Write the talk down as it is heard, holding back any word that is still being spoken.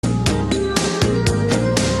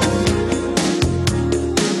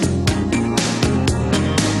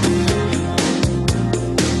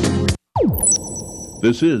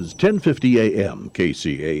This is 1050 AM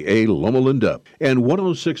KCAA Loma Linda and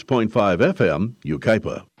 106.5 FM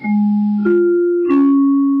Yucaipa.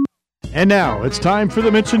 And now it's time for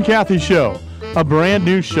the Mitch and Kathy Show, a brand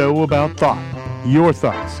new show about thought, your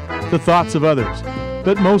thoughts, the thoughts of others,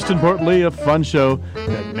 but most importantly, a fun show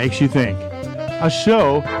that makes you think. A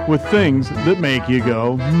show with things that make you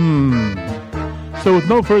go, So with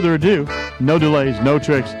no further ado, no delays, no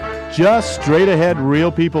tricks, just straight ahead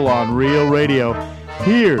real people on real radio.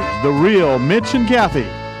 Here's the real Mitch and Kathy.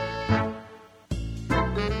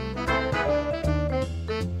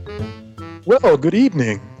 Well, good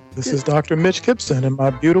evening. This is Dr. Mitch Gibson and my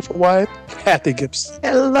beautiful wife, Kathy Gibson.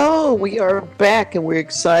 Hello, we are back and we're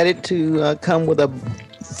excited to come with a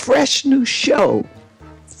fresh new show.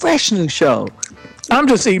 I'm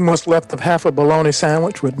just eating what's left of half a bologna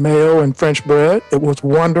sandwich with mayo and French bread. It was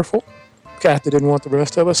wonderful. Kathy didn't want the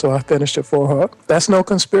rest of it, so I finished it for her. That's no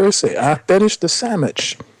conspiracy. I finished the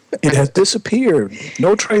sandwich. It has disappeared.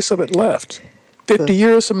 No trace of it left. 50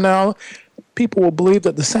 years from now, people will believe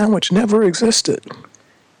that the sandwich never existed.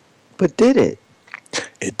 But did it?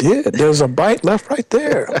 It did. There's a bite left right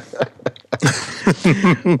there.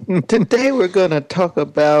 Today we're going to talk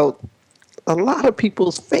about a lot of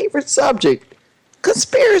people's favorite subject,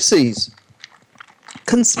 conspiracies.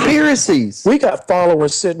 We got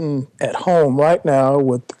followers sitting at home right now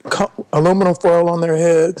with aluminum foil on their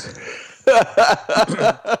heads.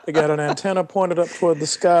 They got an antenna pointed up toward the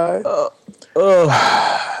sky.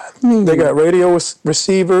 They got radio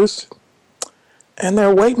receivers. And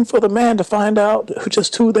they're waiting for the man to find out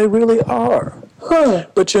just who they really are.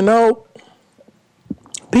 But you know,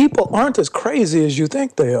 people aren't as crazy as you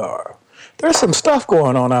think they are. There's some stuff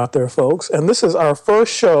going on out there, folks. And this is our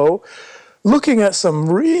first show looking at some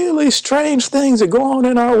really strange things that go on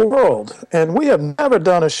in our world. And we have never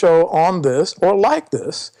done a show on this or like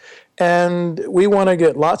this. And we want to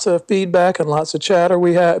get lots of feedback and lots of chatter.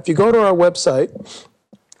 If you go to our website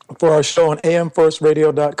for our show on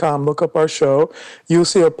amfirstradio.com, look up our show, you'll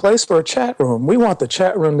see a place for a chat room. We want the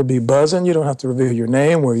chat room to be buzzing. You don't have to reveal your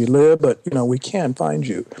name, where you live, but, we can find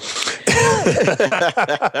you.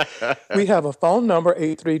 We have a phone number,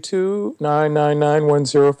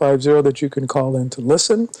 832-999-1050, that you can call in to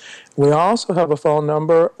listen. We also have a phone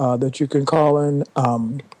number that you can call in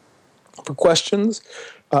for questions.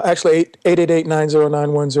 Actually,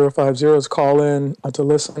 888-909-1050 is call in to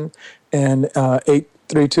listen, and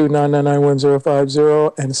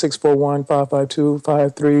 832-999-1050 and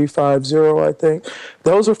 641-552-5350, I think.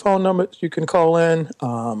 Those are phone numbers you can call in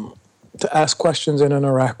to ask questions and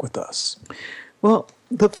interact with us. Well,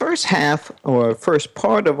 the first half or first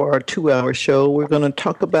part of our 2-hour show, we're going to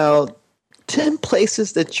talk about 10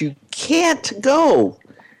 places that you can't go.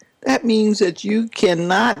 That means that you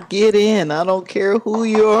cannot get in. I don't care who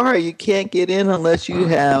you are. You can't get in unless you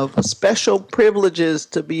have special privileges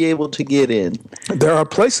to be able to get in. There are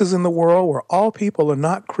places in the world where all people are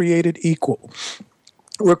not created equal.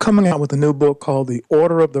 We're coming out with a new book called The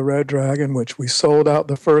Order of the Red Dragon, which we sold out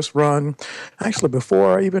the first run, actually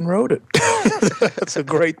before I even wrote it. That's a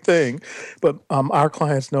great thing. But our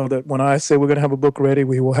clients know that when I say we're going to have a book ready,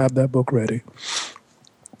 we will have that book ready.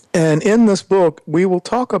 And in this book, we will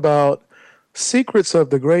talk about secrets of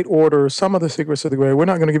the Great Order, some of the secrets of the Great. We're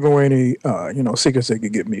not going to give away any, secrets that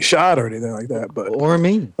could get me shot or anything like that. But or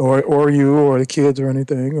me. Or you or the kids or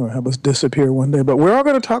anything, or have us disappear one day. But we're all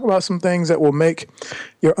going to talk about some things that will make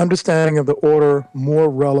your understanding of the order more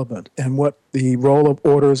relevant, and what the role of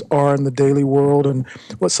orders are in the daily world, and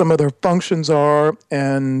what some of their functions are.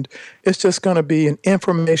 And it's just going to be an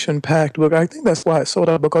information-packed book. I think that's why it's sold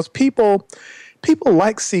out, because people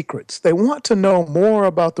like secrets. They want to know more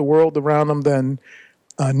about the world around them than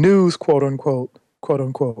news, quote unquote,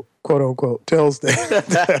 tells them,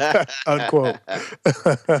 unquote.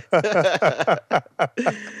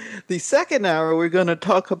 The second hour, we're going to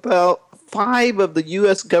talk about 5 of the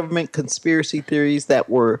U.S. government conspiracy theories that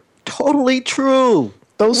were totally true.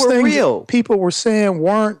 Those things real. People were saying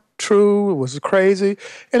weren't true, it was crazy,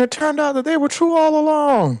 and it turned out that they were true all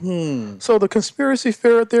along. So the conspiracy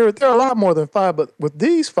theory, there are a lot more than 5, but with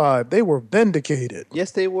these 5, they were vindicated.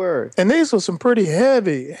 Yes, they were. And these were some pretty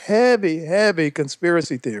heavy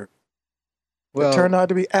conspiracy theories. Well, it turned out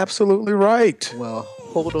to be absolutely right. Well,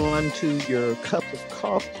 hold on to your cup of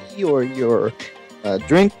coffee or your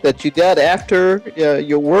drink that you got after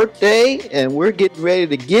your work day, and we're getting ready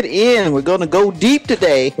to get in. We're going to go deep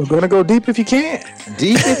today. We're going to go deep if you can.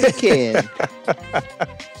 Deep if you can.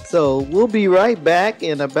 So we'll be right back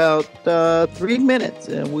in about 3 minutes,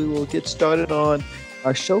 and we will get started on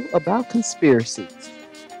our show about conspiracies.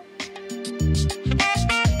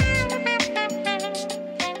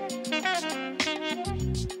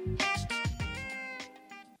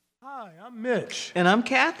 Mitch. And I'm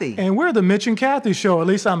Kathy. And we're the Mitch and Kathy Show. At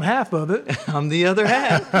least I'm half of it. I'm the other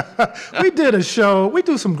half. We did a show. We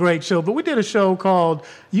do some great shows, but we did a show called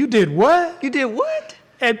You Did What? You did what?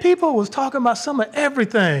 And people was talking about some of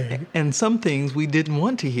everything. And some things we didn't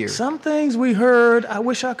want to hear. Some things we heard, I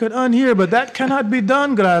wish I could unhear, but that cannot be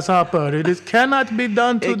done, Grasshopper. It cannot be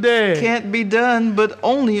done today. It can't be done, but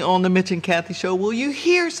only on the Mitch and Kathy Show will you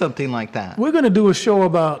hear something like that. We're going to do a show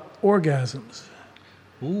about orgasms.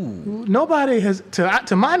 Ooh. Nobody has,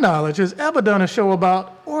 to my knowledge, has ever done a show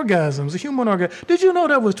about orgasms, a human orgasm. Did you know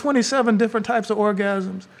there was 27 different types of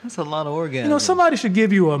orgasms? That's a lot of orgasms. You know, somebody should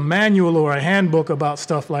give you a manual or a handbook about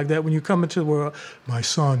stuff like that when you come into the world. My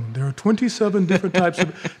son, there are 27 different types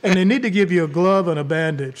of, and they need to give you a glove and a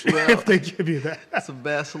bandage if they give you that. Some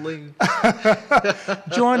Vaseline.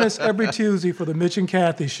 Join us every Tuesday for the Mitch and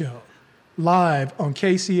Kathy Show, live on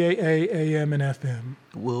KCAA AM and FM.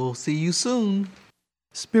 We'll see you soon.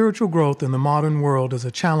 Spiritual growth in the modern world is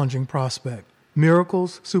a challenging prospect.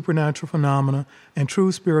 Miracles, supernatural phenomena, and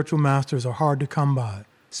true spiritual masters are hard to come by.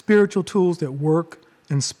 Spiritual tools that work,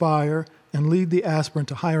 inspire, and lead the aspirant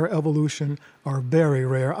to higher evolution are very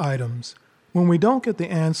rare items. When we don't get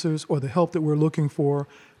the answers or the help that we're looking for,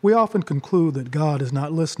 we often conclude that God is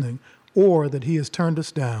not listening or that He has turned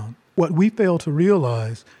us down. What we fail to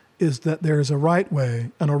realize is that there is a right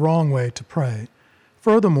way and a wrong way to pray.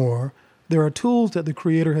 Furthermore, there are tools that the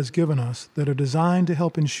Creator has given us that are designed to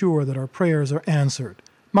help ensure that our prayers are answered.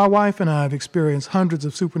 My wife and I have experienced hundreds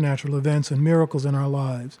of supernatural events and miracles in our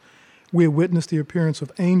lives. We have witnessed the appearance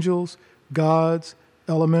of angels, gods,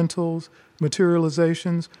 elementals,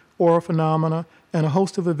 materializations, aura phenomena, and a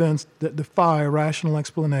host of events that defy rational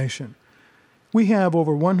explanation. We have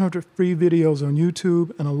over 100 free videos on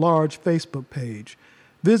YouTube and a large Facebook page.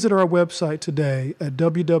 Visit our website today at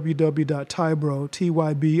www.tybro.com.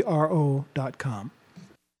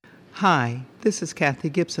 Hi, this is Kathy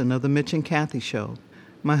Gibson of the Mitch and Kathy Show.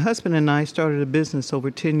 My husband and I started a business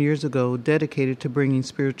over 10 years ago dedicated to bringing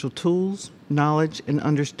spiritual tools, knowledge, and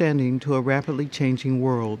understanding to a rapidly changing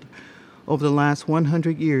world. Over the last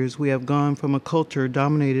 100 years, we have gone from a culture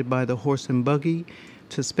dominated by the horse and buggy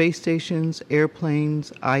to space stations,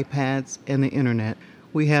 airplanes, iPads, and the internet.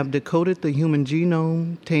 We have decoded the human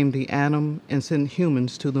genome, tamed the atom, and sent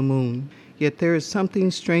humans to the moon. Yet there is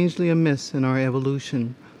something strangely amiss in our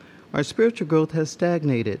evolution. Our spiritual growth has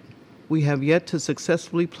stagnated. We have yet to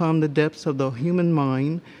successfully plumb the depths of the human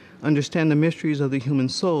mind, understand the mysteries of the human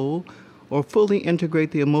soul, or fully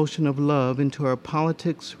integrate the emotion of love into our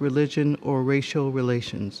politics, religion, or racial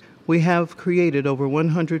relations. We have created over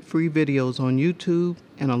 100 free videos on YouTube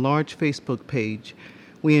and a large Facebook page.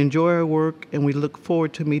 We enjoy our work, and we look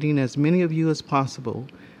forward to meeting as many of you as possible.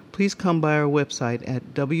 Please come by our website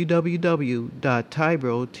at www.tybro.com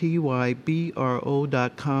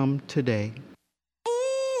today.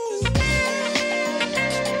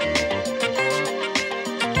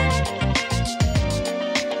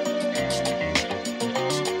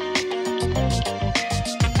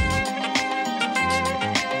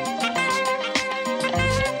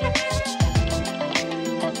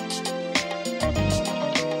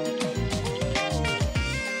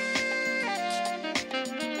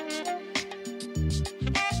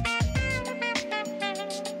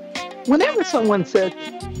 Whenever someone says,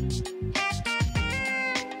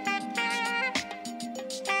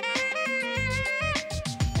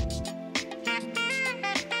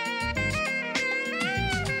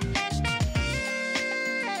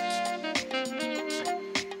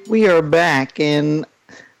 we are back, and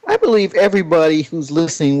I believe everybody who's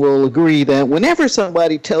listening will agree that whenever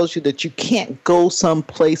somebody tells you that you can't go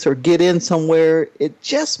someplace or get in somewhere, it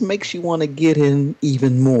just makes you want to get in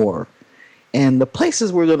even more. And the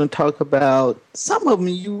places we're going to talk about, some of them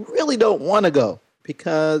you really don't want to go,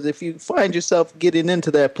 because if you find yourself getting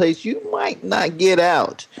into that place, you might not get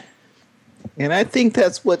out. And I think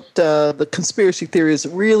that's what the conspiracy theorists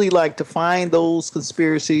really like, to find those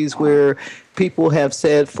conspiracies where people have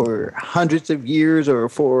said for hundreds of years or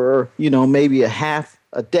for, maybe a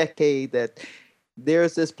decade that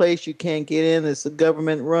there's this place you can't get in, it's a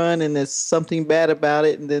government run, and there's something bad about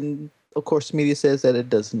it. And then, of course, the media says that it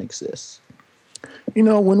doesn't exist.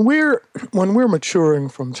 When we're maturing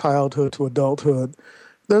from childhood to adulthood,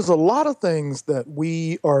 there's a lot of things that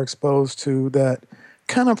we are exposed to that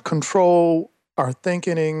kind of control our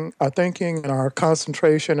thinking and our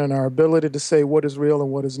concentration and our ability to say what is real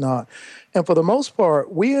and what is not. And for the most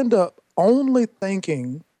part, we end up only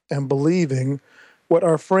thinking and believing what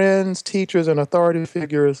our friends, teachers, and authority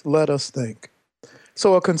figures let us think.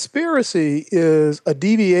 So a conspiracy is a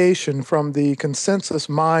deviation from the consensus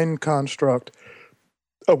mind construct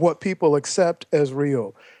of what people accept as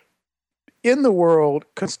real. in the world,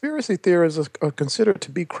 conspiracy theories are considered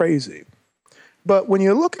to be crazy. But when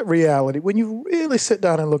you look at reality, when you really sit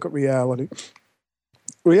down and look at reality,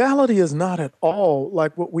 reality is not at all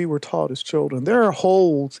like what we were taught as children. There are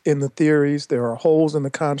holes in the theories, there are holes in the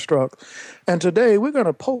construct. And today we're going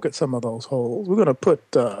to poke at some of those holes. We're going to put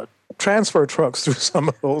transfer trucks through some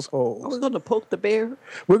of those holes. Are we going to poke the bear?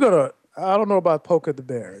 We're going to, I don't know about poke at the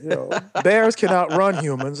bear. You know, bears can outrun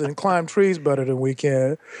humans and climb trees better than we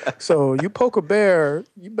can. So you poke a bear,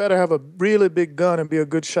 you better have a really big gun and be a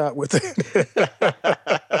good shot with it.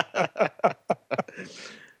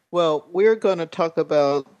 Well, we're going to talk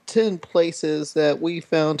about 10 places that we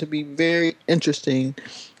found to be very interesting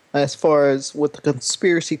as far as what the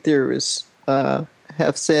conspiracy theorists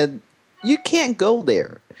have said. You can't go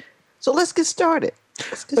there. So let's get started.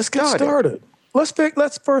 Let's get started.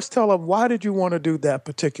 Let's first tell them, why did you want to do that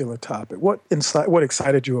particular topic? What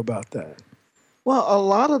excited you about that? Well, a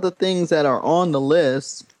lot of the things that are on the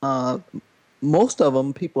list, most of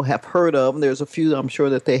them people have heard of. There's a few I'm sure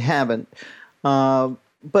that they haven't.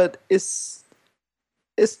 But it's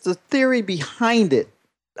the theory behind it,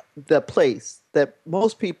 the place, that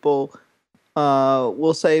most people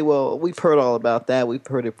will say, well, we've heard all about that. We've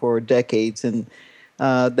heard it for decades, and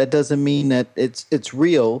that doesn't mean that it's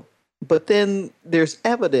real. But then there's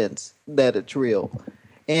evidence that it's real.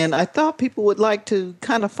 And I thought people would like to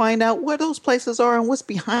kind of find out where those places are and what's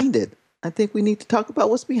behind it. I think we need to talk about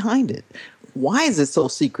what's behind it. Why is it so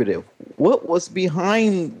secretive? What was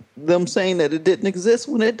behind them saying that it didn't exist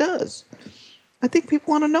when it does? I think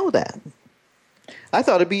people want to know that. I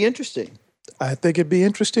thought it'd be interesting. I think it'd be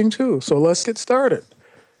interesting too. So let's get started.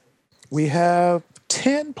 We have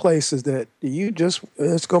 10 places that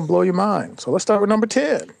it's going to blow your mind. So let's start with number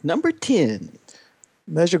 10. Number 10.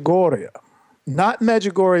 Medjugorje. Not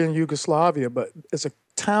Medjugorje in Yugoslavia, but it's a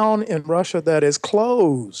town in Russia that is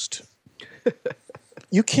closed.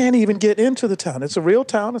 You can't even get into the town. It's a real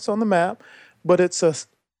town. It's on the map, but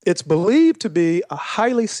it's believed to be a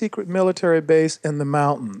highly secret military base in the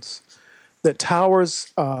mountains that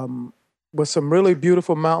towers with some really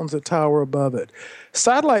beautiful mountains that tower above it.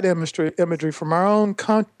 Satellite imagery from our own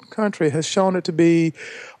country has shown it to be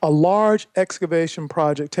a large excavation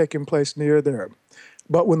project taking place near there.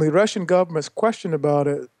 But when the Russian government's questioned about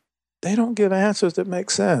it, they don't give answers that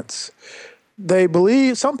make sense.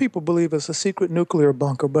 Some people believe it's a secret nuclear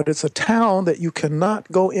bunker, but it's a town that you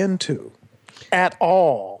cannot go into at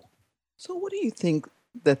all. So what do you think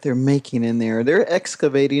that they're making in there? They're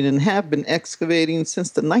excavating and have been excavating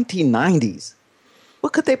since the 1990s.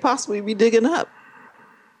 What could they possibly be digging up?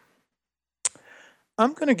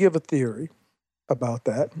 I'm going to give a theory about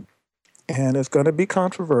that, and it's going to be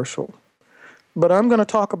controversial. But I'm going to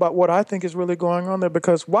talk about what I think is really going on there,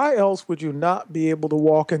 because why else would you not be able to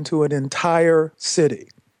walk into an entire city?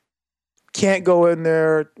 Can't go in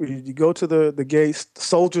there. You go to the gates, the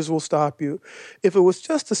soldiers will stop you. If it was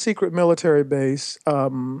just a secret military base,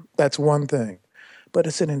 that's one thing. But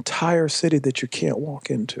it's an entire city that you can't walk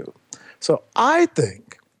into. So I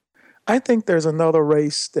think there's another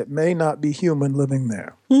race that may not be human living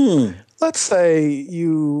there. Let's say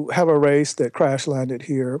you have a race that crash landed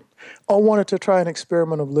here or wanted to try an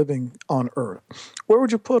experiment of living on Earth. Where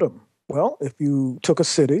would you put them? Well, if you took a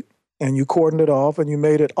city and you cordoned it off and you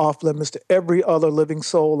made it off limits to every other living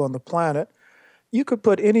soul on the planet, you could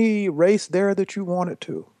put any race there that you wanted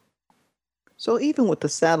to. So even with the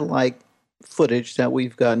satellite footage that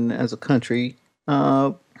we've gotten as a country,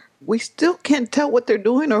 we still can't tell what they're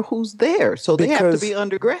doing or who's there. So they have to be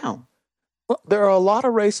underground. Well, there are a lot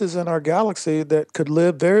of races in our galaxy that could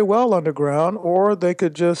live very well underground, or they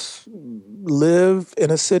could just live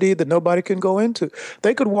in a city that nobody can go into.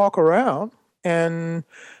 They could walk around, and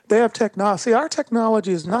they have technology. See, our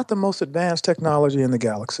technology is not the most advanced technology in the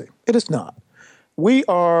galaxy. It is not. We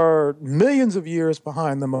are millions of years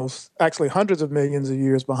behind actually hundreds of millions of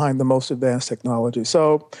years behind the most advanced technology.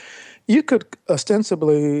 So you could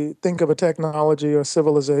ostensibly think of a technology or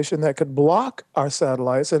civilization that could block our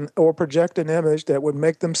satellites or project an image that would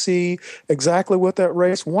make them see exactly what that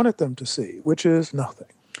race wanted them to see, which is nothing.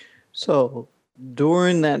 So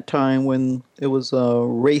during that time when it was a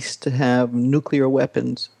race to have nuclear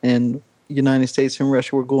weapons and the United States and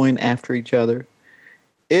Russia were going after each other,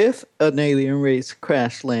 if an alien race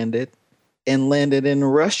crash landed and landed in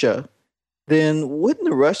Russia, then wouldn't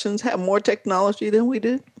the Russians have more technology than we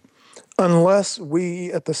did? Unless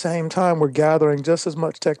we, at the same time, were gathering just as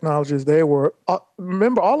much technology as they were.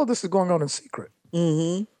 Remember, all of this is going on in secret.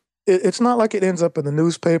 Mm-hmm. It's not like it ends up in the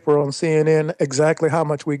newspaper on CNN exactly how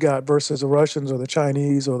much we got versus the Russians or the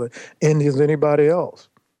Chinese or the Indians or anybody else.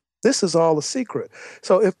 This is all a secret.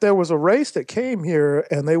 So if there was a race that came here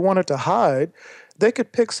and they wanted to hide, they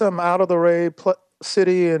could pick some out of the way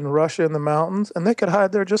city in Russia in the mountains, and they could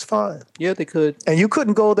hide there just fine. Yeah, they could. And you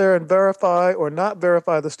couldn't go there and verify or not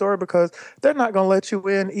verify the story because they're not going to let you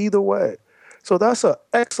in either way. So that's an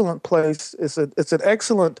excellent place. It's an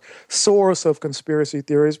excellent source of conspiracy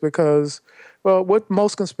theories because, well, with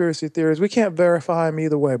most conspiracy theories, we can't verify them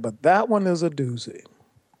either way, but that one is a doozy.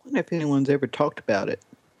 I wonder if anyone's ever talked about it.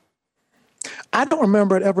 I don't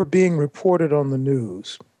remember it ever being reported on the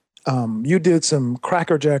news. You did some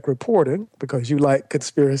crackerjack reporting because you like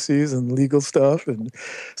conspiracies and legal stuff and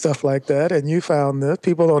stuff like that, and you found this.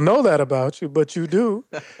 People don't know that about you, but you do.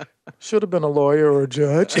 Should have been a lawyer or a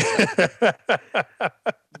judge.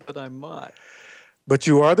 But I'm not. But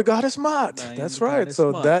you are the goddess Mott. That's right.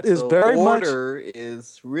 So that is very much... Order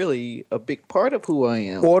is really a big part of who I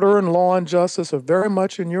am. Order and law and justice are very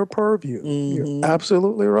much in your purview. You're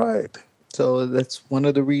absolutely right. So that's one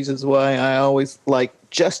of the reasons why I always like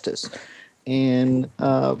justice. And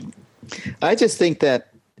I just think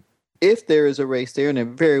that if there is a race there, and it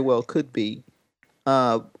very well could be,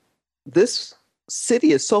 this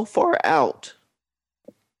city is so far out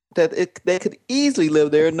that they could easily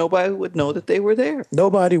live there and nobody would know that they were there.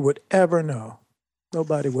 Nobody would ever know.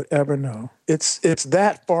 Nobody would ever know. It's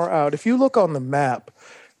that far out. If you look on the map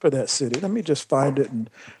for that city, let me just find it and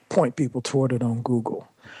point people toward it on Google.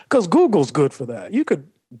 Because Google's good for that. You could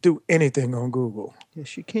do anything on Google.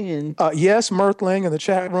 Yes, you can. Yes, Mirthling in the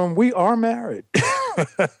chat room, we are married.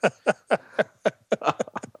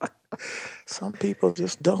 Some people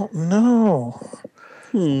just don't know.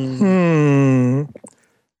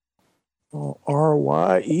 Oh,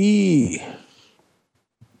 RYE.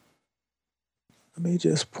 Let me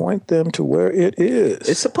just point them to where it is.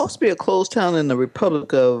 It's supposed to be a closed town in the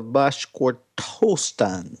Republic of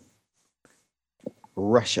Bashkortostan,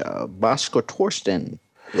 Russia. Bashkortostan,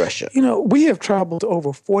 Russia. You know, we have traveled to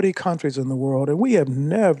over 40 countries in the world, and we have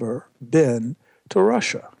never been to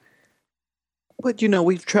Russia. But, you know,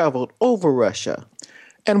 we've traveled over Russia.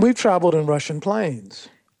 And we've traveled in Russian planes.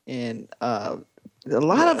 And a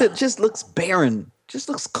lot of it just looks barren. Just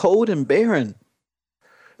looks cold and barren.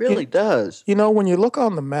 Really does. You know, when you look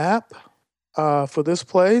on the map for this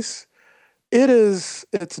place,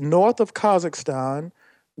 it's north of Kazakhstan,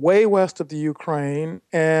 way west of the Ukraine,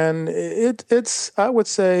 and it's I would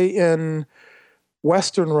say in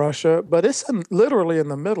western Russia, but it's literally in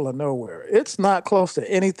the middle of nowhere. It's not close to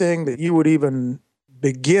anything that you would even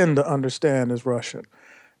begin to understand as Russian.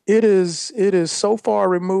 It is so far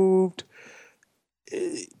removed.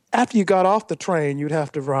 After you got off the train, you'd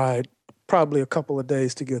have to ride probably a couple of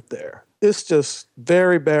days to get there. It's just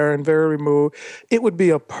very barren, very removed. It would be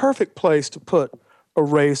a perfect place to put a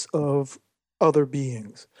race of other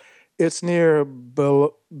beings. It's near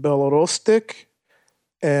Belorostik,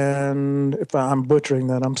 and if I'm butchering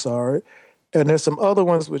that, I'm sorry. And there's some other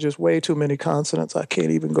ones with just way too many consonants. I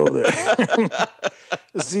can't even go there.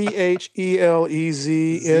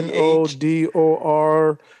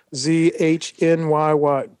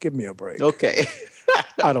 ZHELEZNODORZHNYY. Give me a break. Okay.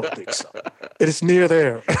 I don't think so. It's near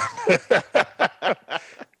there.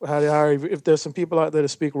 If there's some people out there that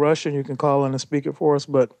speak Russian, you can call in and speak it for us.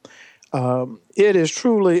 But it is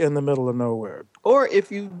truly in the middle of nowhere. Or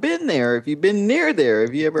if you've been there, if you've been near there,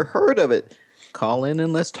 if you ever heard of it, call in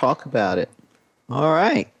and let's talk about it. All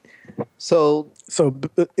right. So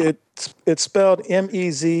it's spelled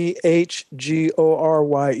MEZHGORYE,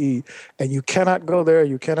 and you cannot go there.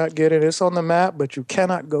 You cannot get it. It's on the map, but you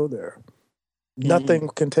cannot go there. Nothing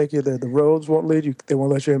can take you there. The roads won't lead you. They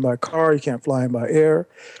won't let you in by car. You can't fly in by air.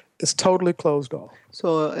 It's totally closed off.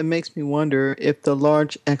 So it makes me wonder if the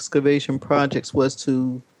large excavation projects was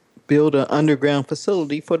to build an underground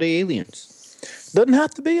facility for the aliens. Doesn't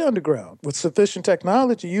have to be underground. With sufficient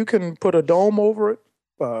technology, you can put a dome over it,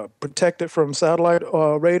 protect it from satellite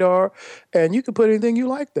radar, and you can put anything you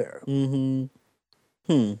like there.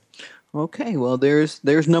 Okay, well,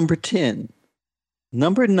 there's number 10.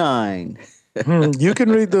 Number 9. You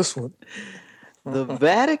can read this one. The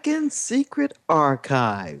Vatican Secret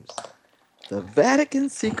Archives. The Vatican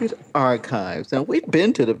Secret Archives. Now, we've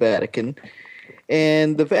been to the Vatican,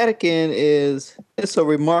 and the Vatican it's a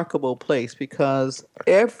remarkable place because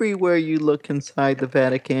everywhere you look inside the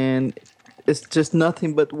Vatican, it's just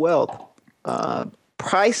nothing but wealth.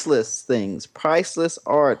 Priceless things, priceless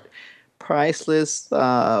art, priceless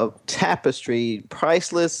tapestry,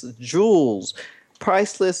 priceless jewels,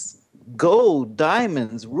 priceless gold,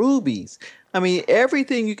 diamonds, rubies. I mean,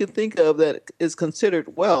 everything you can think of that is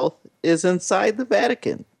considered wealth is inside the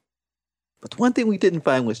Vatican. But one thing we didn't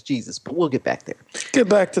find was Jesus, but we'll get back there. Get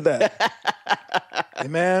back to that.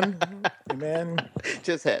 Amen. Amen.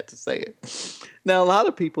 Just had to say it. Now, a lot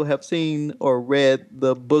of people have seen or read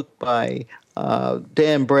the book by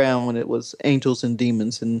Dan Brown. It was Angels and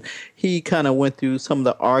Demons, and he kind of went through some of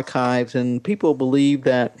the archives, and people believe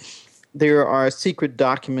that there are secret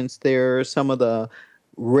documents there. Some of the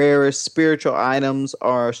rarest spiritual items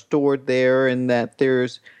are stored there, and that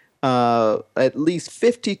there's at least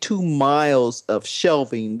 52 miles of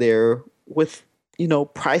shelving there with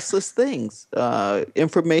priceless things,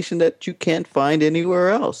 information that you can't find anywhere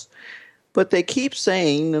else. But they keep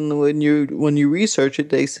saying, and when you research it,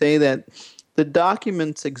 they say that the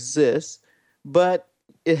documents exist, but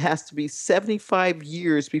it has to be 75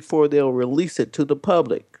 years before they'll release it to the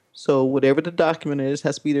public. So whatever the document is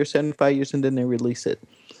has to be there 75 years, and then they release it.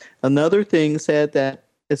 Another thing said that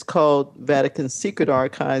it's called Vatican Secret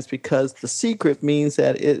Archives because the secret means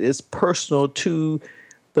that it is personal to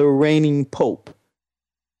the reigning pope.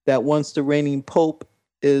 That once the reigning pope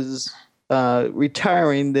is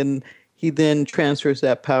retiring, then he then transfers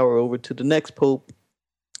that power over to the next pope,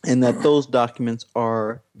 and that those documents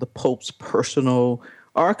are the pope's personal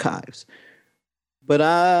archives. But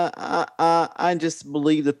I just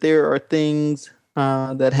believe that there are things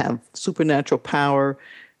that have supernatural power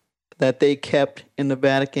that they kept in the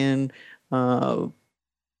Vatican, and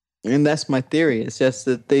that's my theory. It's just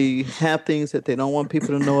that they have things that they don't want people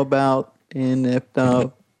to know about, and if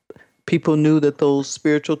people knew that those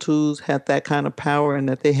spiritual tools had that kind of power and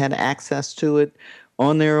that they had access to it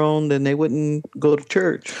on their own, then they wouldn't go to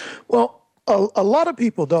church. Well, a lot of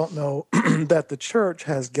people don't know that the church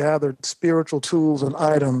has gathered spiritual tools and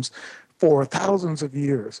items for thousands of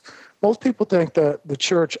years. Most people think that the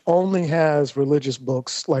church only has religious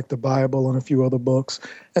books like the Bible and a few other books,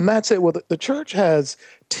 and that's it. Well, the church has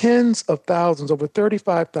tens of thousands, over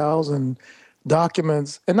 35,000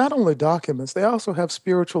 documents, and not only documents, they also have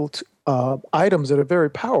spiritual items that are very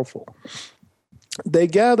powerful. They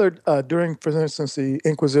gathered during, for instance, the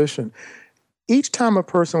Inquisition. Each time a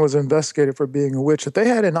person was investigated for being a witch, if they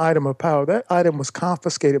had an item of power, that item was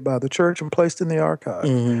confiscated by the church and placed in the archive.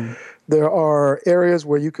 Mm-hmm. There are areas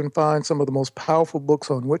where you can find some of the most powerful books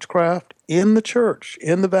on witchcraft in the church,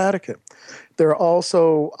 in the Vatican. There are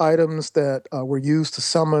also items that were used to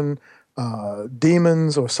summon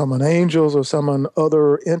demons or summon angels or summon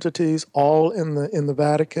other entities, all in the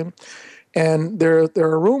Vatican. And there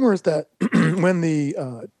are rumors that when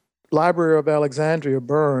the Library of Alexandria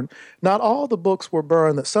burned, not all the books were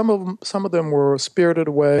burned, that some of them were spirited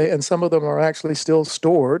away, and some of them are actually still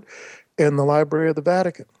stored in the Library of the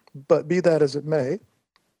Vatican. But be that as it may,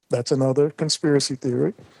 that's another conspiracy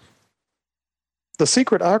theory. The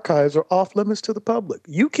secret archives are off limits to the public.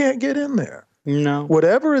 You can't get in there. No.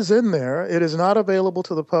 Whatever is in there, it is not available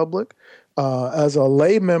to the public. As a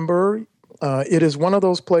lay member, it is one of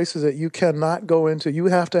those places that you cannot go into. You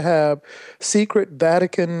have to have secret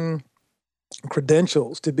Vatican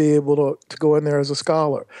credentials to be able to go in there as a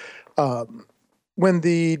scholar. When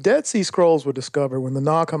the Dead Sea Scrolls were discovered, when the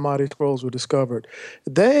Nag Hammadi scrolls were discovered,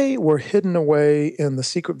 they were hidden away in the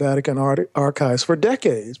secret Vatican archives for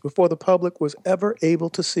decades before the public was ever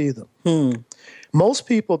able to see them. Most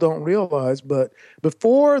people don't realize, but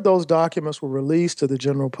before those documents were released to the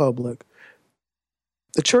general public,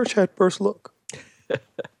 the church had first look.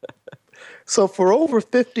 So for over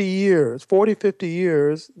 50 years, 40, 50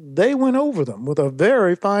 years, they went over them with a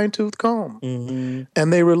very fine-tooth comb. Mm-hmm.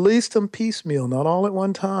 And they released them piecemeal, not all at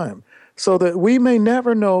one time, so that we may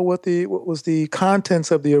never know what was the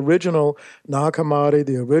contents of the original Nag Hammadi,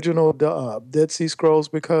 the original Dead Sea Scrolls,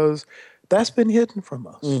 because that's been hidden from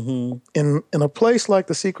us. Mm-hmm. In a place like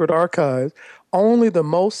the Secret Archives, only the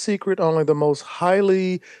most secret, only the most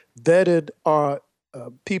highly vetted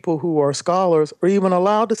people who are scholars are even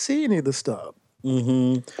allowed to see any of the stuff.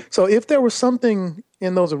 Mm-hmm. So if there was something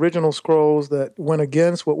in those original scrolls that went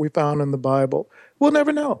against what we found in the Bible, we'll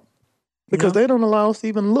never know, because they don't allow us to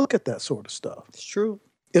even look at that sort of stuff. It's true.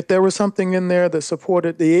 If there was something in there that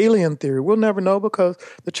supported the alien theory, we'll never know, because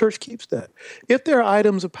the church keeps that. If there are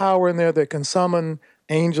items of power in there that can summon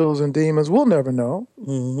angels and demons, we'll never know.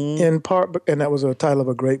 Mm-hmm. In part, and that was a title of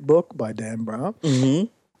a great book by Dan Brown. Mm-hmm.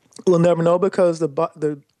 We'll never know, because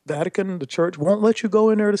the Vatican, the church, won't let you go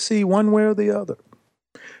in there to see one way or the other.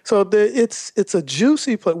 So it's a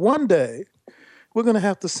juicy place. One day, we're going to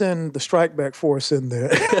have to send the Strike Back Force in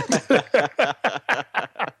there.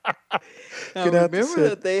 Now, remember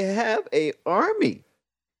that they have an army,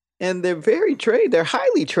 and they're very trained. They're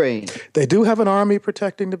highly trained. They do have an army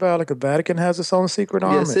protecting the Vatican. The Vatican has its own secret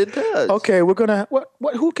army. Yes, it does. Okay, we're going to.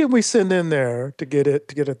 Who can we send in there to get at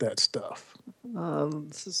that stuff?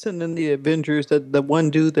 Sending the Avengers, that the one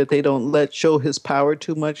dude that they don't let show his power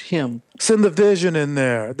too much, him. Send the Vision in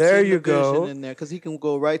there. There Send you the go. Vision in there, because he can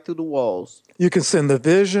go right through the walls. You can send the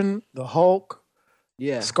Vision, the Hulk,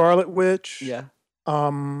 Yeah. Scarlet Witch, Yeah.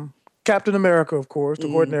 Captain America, of course, to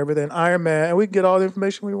coordinate everything, Iron Man, and we can get all the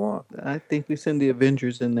information we want. I think we send the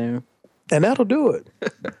Avengers in there. And that'll do it.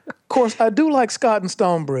 Of course, I do like Scott and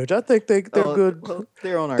Stonebridge. I think they're good. Well,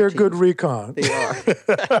 they're on our They're team. good recon. They are.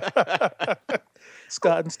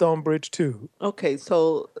 Scott and Stonebridge too. Okay,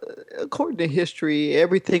 so according to history,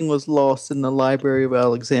 everything was lost in the Library of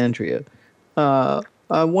Alexandria. I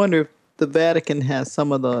wonder if the Vatican has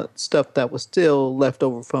some of the stuff that was still left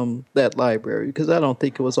over from that library, because I don't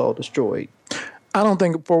think it was all destroyed. I don't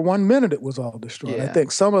think for 1 minute it was all destroyed. I Yeah.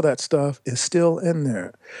 think some of that stuff is still in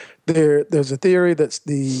there. There's a theory that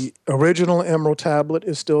the original Emerald Tablet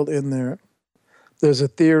is still in there. There's a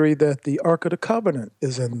theory that the Ark of the Covenant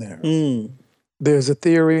is in there. There's a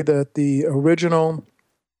theory that the original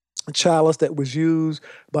chalice that was used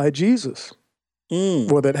by Jesus,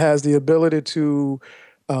 or that has the ability to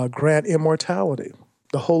grant immortality,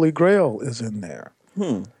 the Holy Grail is in there.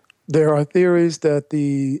 There are theories that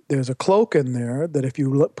there's a cloak in there that if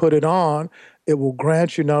you put it on, it will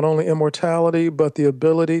grant you not only immortality, but the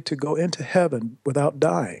ability to go into heaven without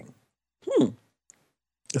dying.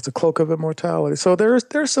 It's a cloak of immortality. So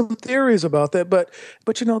there's some theories about that, but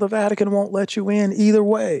the Vatican won't let you in either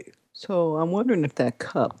way. So I'm wondering if that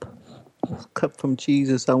cup from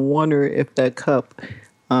Jesus, I wonder if that cup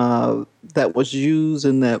that was used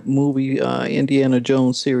in that movie Indiana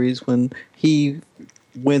Jones series, when he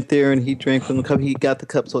went there and he drank from the cup, he got the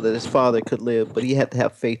cup so that his father could live, but he had to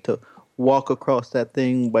have faith to walk across that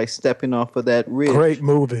thing by stepping off of that ridge. Great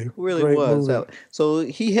movie. It really Great was. movie. So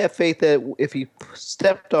he had faith that if he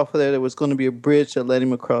stepped off of there was going to be a bridge that led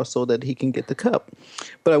him across so that he can get the cup.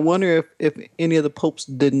 But I wonder if any of the popes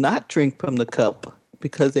did not drink from the cup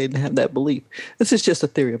because they didn't have that belief. This is just a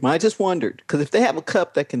theory of mine. I just wondered, because if they have a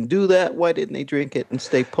cup that can do that, why didn't they drink it and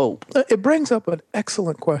stay pope? It brings up an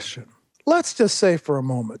excellent question. Let's just say for a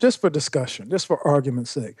moment, just for discussion, just for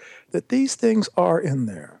argument's sake, that these things are in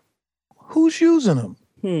there. Who's using them?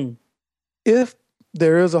 If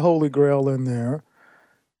there is a Holy Grail in there,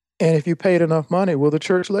 and if you paid enough money, will the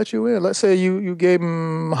church let you in? Let's say you gave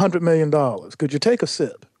them $100 million. Could you take a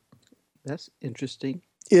sip? That's interesting.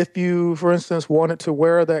 If you, for instance, wanted to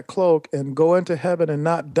wear that cloak and go into heaven and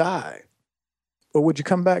not die, or would you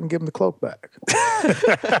come back and give them the cloak back?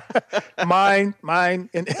 mine,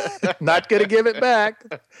 and not going to give it back.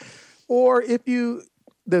 Or if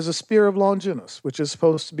there's a spear of Longinus, which is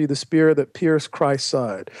supposed to be the spear that pierced Christ's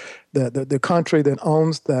side. The country that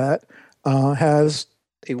owns that has...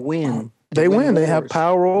 They win. They win. They have wars.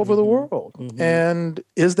 power over the world. And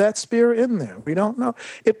is that spear in there? We don't know.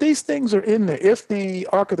 If these things are in there, if the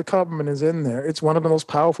Ark of the Covenant is in there, it's one of the most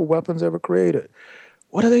powerful weapons ever created.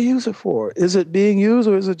 What do they use it for? Is it being used,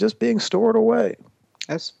 or is it just being stored away?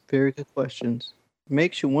 That's very good questions.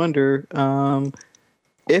 Makes you wonder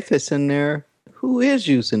if it's in there, who is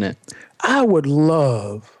using it? I would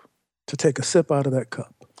love to take a sip out of that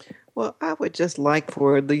cup. Well, I would just like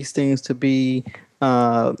for these things to be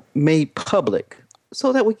made public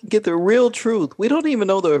so that we can get the real truth. We don't even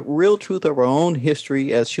know the real truth of our own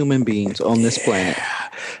history as human beings on this planet.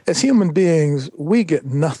 As human beings, we get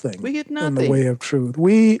nothing. We get in the nothing. way of truth.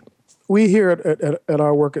 We here at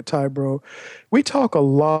our work at Tybro, we talk a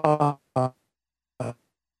lot about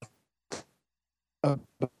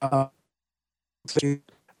we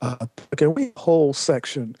have a whole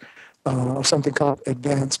section of something called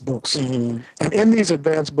advanced books. And in these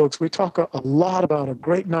advanced books, we talk a lot about a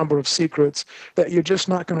great number of secrets that you're just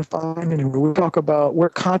not going to find anywhere. We talk about where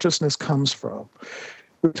consciousness comes from.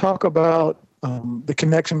 We talk about the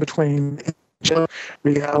connection between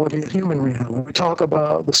reality and human reality. We talk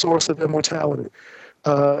about the source of immortality.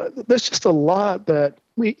 There's just a lot that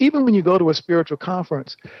even when you go to a spiritual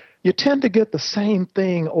conference, you tend to get the same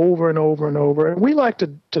thing over and over and over. And we like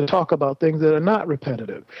to talk about things that are not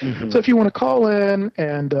repetitive. So if you want to call in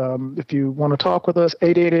and if you want to talk with us,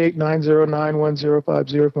 888-909-1050.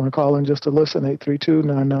 If you want to call in just to listen,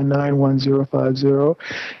 832-999-1050.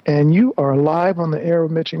 And you are live on the air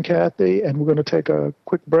with Mitch and Kathy, and we're going to take a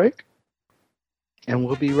quick break. And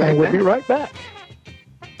we'll be right And we'll back. be right back.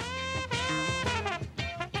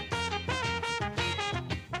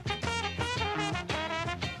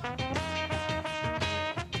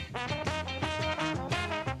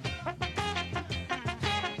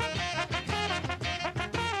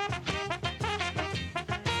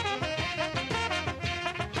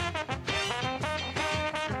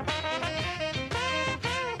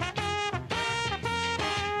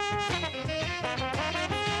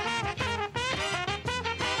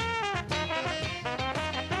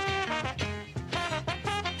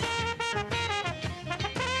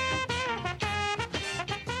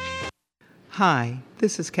 Hi,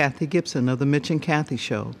 this is Kathy Gibson of The Mitch and Kathy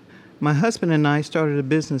Show. My husband and I started a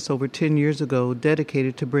business over 10 years ago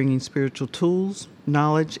dedicated to bringing spiritual tools,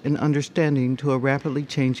 knowledge, and understanding to a rapidly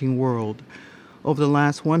changing world. Over the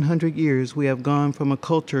last 100 years, we have gone from a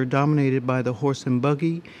culture dominated by the horse and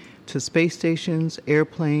buggy to space stations,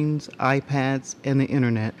 airplanes, iPads, and the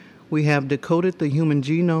internet. We have decoded the human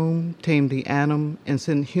genome, tamed the atom, and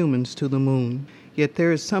sent humans to the moon. Yet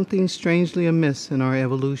there is something strangely amiss in our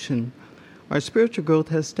evolution. Our spiritual growth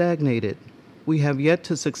has stagnated. We have yet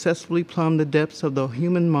to successfully plumb the depths of the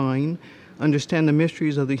human mind, understand the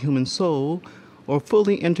mysteries of the human soul, or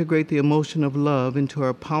fully integrate the emotion of love into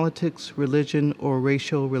our politics, religion, or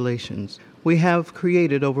racial relations. We have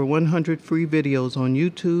created over 100 free videos on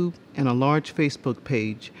YouTube and a large Facebook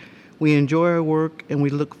page. We enjoy our work and we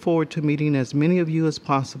look forward to meeting as many of you as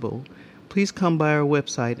possible. Please come by our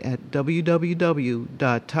website at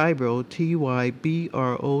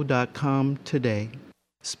www.tybro.com today.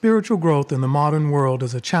 Spiritual growth in the modern world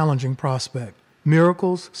is a challenging prospect.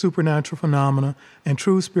 Miracles, supernatural phenomena, and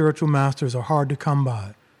true spiritual masters are hard to come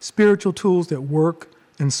by. Spiritual tools that work,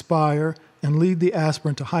 inspire, and lead the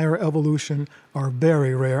aspirant to higher evolution are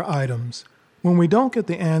very rare items. When we don't get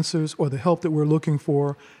the answers or the help that we're looking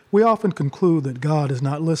for, we often conclude that God is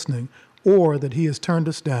not listening or that He has turned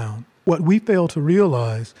us down. What we fail to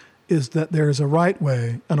realize is that there is a right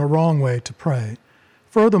way and a wrong way to pray.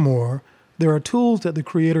 Furthermore, there are tools that the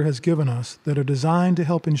Creator has given us that are designed to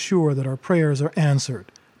help ensure that our prayers are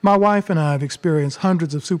answered. My wife and I have experienced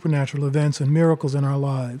hundreds of supernatural events and miracles in our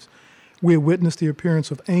lives. We have witnessed the appearance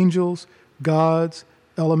of angels, gods,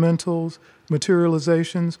 elementals,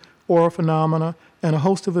 materializations, aura phenomena, and a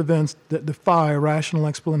host of events that defy rational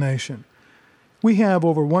explanation. We have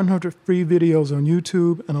over 100 free videos on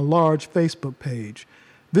YouTube and a large Facebook page.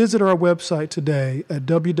 Visit our website today at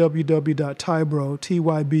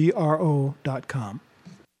www.tybro.com.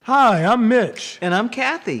 Hi, I'm Mitch. And I'm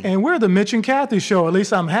Kathy. And we're the Mitch and Kathy Show. At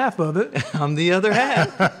least I'm half of it. I'm the other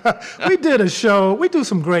half. We did a show. We do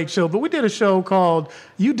some great shows, but we did a show called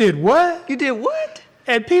You Did What? You did what?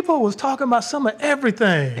 And people was talking about some of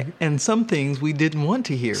everything. And some things we didn't want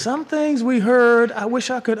to hear. Some things we heard, I wish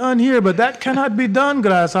I could unhear, but that cannot be done,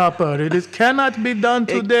 Grasshopper. It cannot be done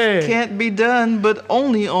today. It can't be done, but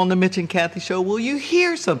only on the Mitch and Kathy Show will you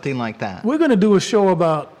hear something like that. We're going to do a show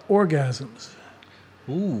about orgasms.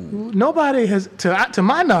 Ooh. Nobody has, to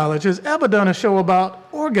my knowledge, has ever done a show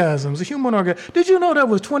about orgasms, a human orgasm. Did you know there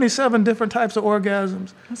was 27 different types of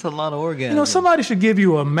orgasms? That's a lot of orgasms. You know, somebody should give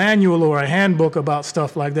you a manual or a handbook about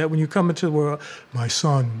stuff like that when you come into the world. My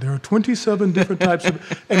son, there are 27 different types of,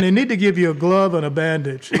 and they need to give you a glove and a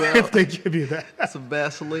bandage if they give you that. That's a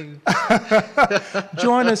Vaseline.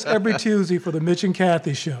 Join us every Tuesday for the Mitch and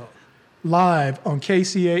Kathy Show, live on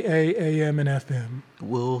KCAA AM and FM.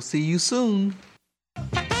 We'll see you soon.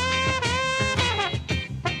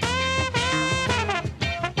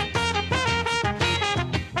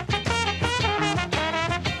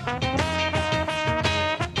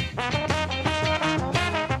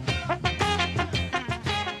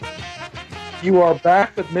 You are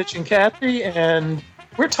back with Mitch and Kathy, and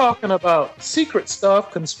we're talking about secret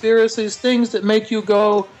stuff, conspiracies, things that make you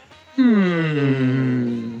go,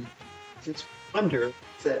 Just wonder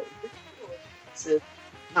that it's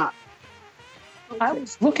not. I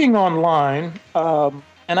was looking online,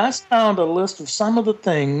 and I found a list of some of the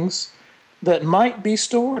things that might be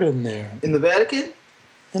stored in there. In the Vatican?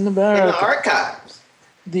 In the In Vatican. the archives?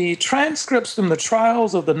 The transcripts from the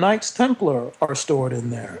trials of the Knights Templar are stored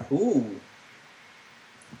in there. Ooh.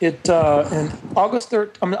 In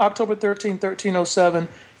October 13, 1307,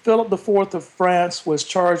 Philip IV of France was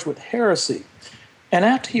charged with heresy. And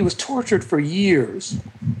after he was tortured for years,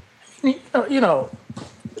 you know,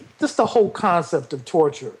 just the whole concept of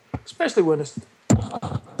torture, especially when it's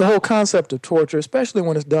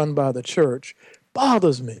done by the church,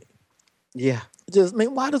 bothers me. Yeah.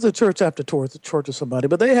 Why does the church have to torture somebody?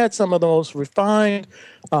 But they had some of the most refined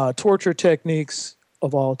torture techniques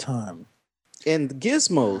of all time. And the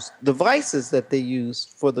gizmos, devices that they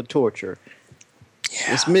used for the torture.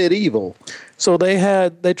 Yeah. It's medieval. So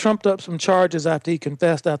they trumped up some charges after he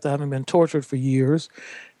confessed after having been tortured for years.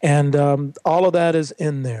 And all of that is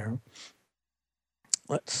in there.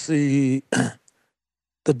 Let's see.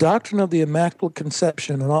 The Doctrine of the Immaculate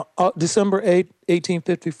Conception. On December 8,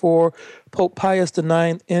 1854, Pope Pius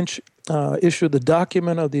IX issued the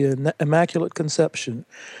Document of the Immaculate Conception,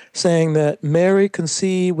 saying that Mary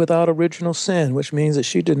conceived without original sin, which means that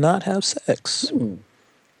she did not have sex.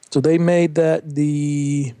 So they made that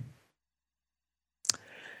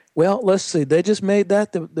let's see. They just made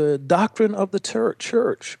that the doctrine of the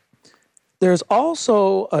church. There's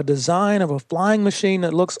also a design of a flying machine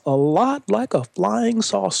that looks a lot like a flying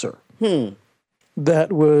saucer.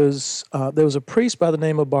 That was there was a priest by the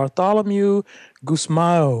name of Bartholomew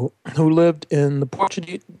Gusmao who lived in the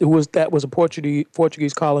Portuguese. That was a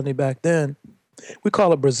Portuguese colony back then. We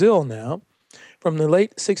call it Brazil now. From the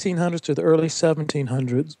late 1600s to the early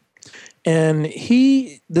 1700s, and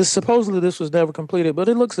supposedly this was never completed, but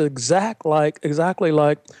it looks exactly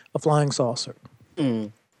like a flying saucer.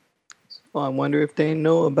 Well, I wonder if they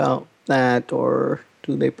know about that, or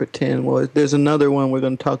do they pretend? Well, there's another one we're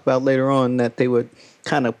going to talk about later on that they would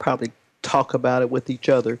kind of probably talk about it with each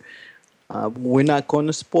other. We're not going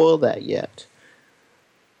to spoil that yet.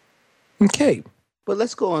 Okay. But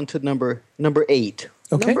let's go on to number 8.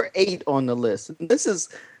 Okay. Number 8 on the list.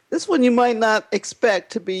 This one you might not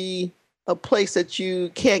expect to be a place that you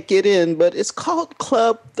can't get in, but it's called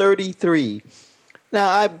Club 33. Now,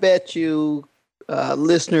 I bet you,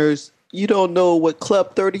 listeners, you don't know what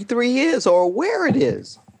Club 33 is or where it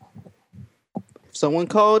is. If someone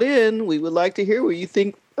called in, we would like to hear what you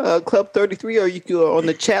think Club 33, or you can go on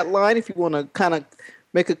the chat line if you want to kind of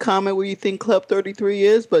make a comment where you think Club 33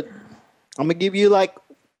 is, but I'm going to give you like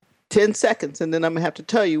 10 seconds, and then I'm going to have to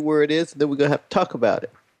tell you where it is, and then we're going to have to talk about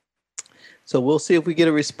it. So we'll see if we get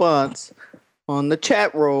a response on the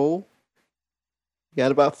chat roll.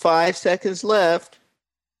 Got about 5 seconds left.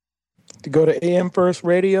 To go to AM First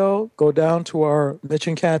Radio, go down to our Mitch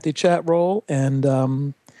and Kathy chat roll,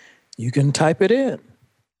 and you can type it in.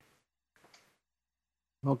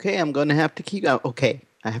 Okay, I'm going to have to keep out. Okay,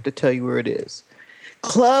 I have to tell you where it is.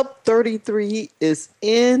 Club 33 is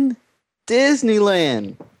in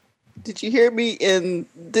Disneyland. Did you hear me? In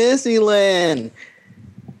Disneyland.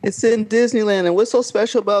 It's in Disneyland. And what's so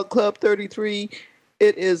special about Club 33?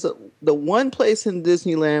 It is the one place in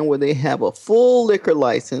Disneyland where they have a full liquor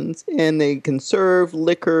license and they can serve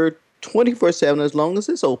liquor 24/7 as long as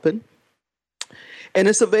it's open. And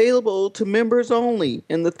it's available to members only.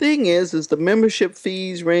 And the thing is the membership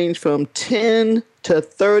fees range from $10,000 to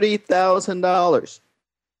 $30,000.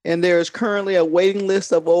 And there is currently a waiting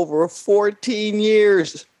list of over 14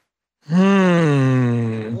 years.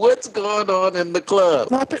 What's going on in the club?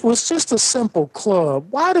 It was just a simple club.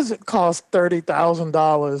 Why does it cost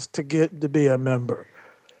 $30,000 to be a member?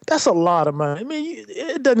 That's a lot of money. I mean,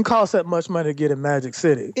 it doesn't cost that much money to get in Magic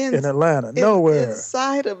City in Atlanta. Nowhere.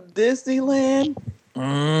 Inside of Disneyland?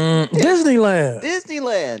 Disneyland.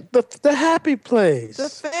 The happy place. The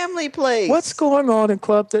family place. What's going on in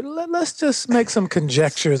Club 33? Let's just make some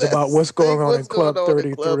conjectures about what's going on in Club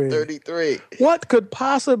 33. What could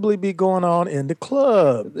possibly be going on in the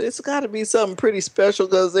club? It's got to be something pretty special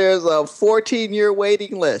because there's a 14-year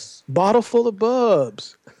waiting list. Bottle full of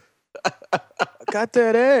bubs. Got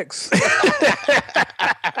that X.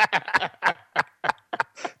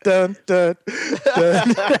 Dun, dun,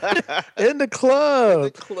 dun. In the club.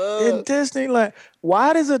 In Disneyland.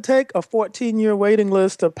 Why does it take a 14-year waiting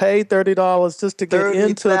list to pay $30 just to get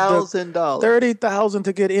into $30,000. $30,000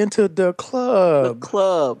 to get into the club? The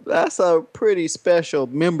club. That's a pretty special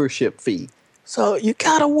membership fee. So you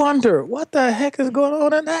gotta wonder what the heck is going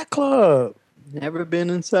on in that club. Never been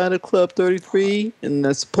inside of Club 33, and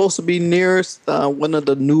it's supposed to be near one of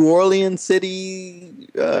the New Orleans city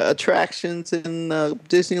attractions in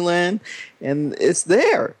Disneyland, and it's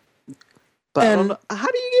there. But I don't know, how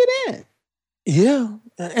do you get in? Yeah,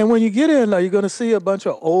 and when you get in, you're going to see a bunch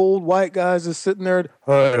of old white guys just sitting there.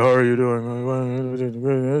 Hi, how are you doing?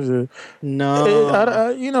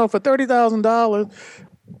 No, for $30,000,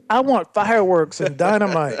 I want fireworks and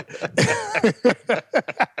dynamite.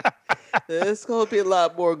 There's going to be a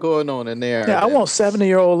lot more going on in there. Yeah, I want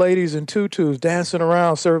 70-year-old ladies in tutus dancing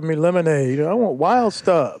around serving me lemonade. I want wild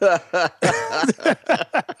stuff. Well,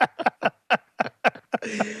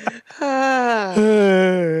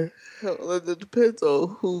 it depends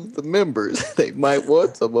on who's the members. They might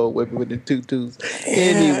want some old women with the tutus.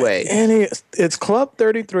 Anyway. It's Club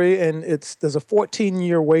 33, and there's a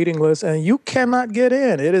 14-year waiting list, and you cannot get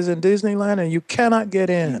in. It is in Disneyland, and you cannot get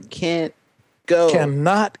in. You can't go.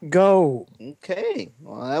 Cannot go. Okay.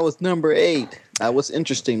 Well, that was number 8. That was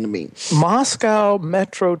interesting to me. Moscow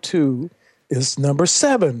Metro 2 is number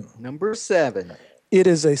 7. Number 7. It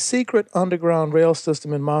is a secret underground rail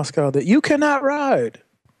system in Moscow that you cannot ride.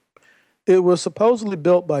 It was supposedly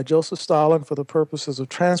built by Joseph Stalin for the purposes of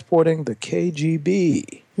transporting the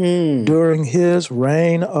KGB during his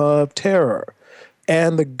reign of terror.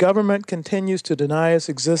 And the government continues to deny its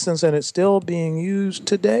existence, and it's still being used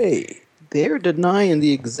today. They're denying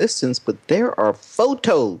the existence, but there are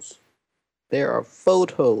photos. There are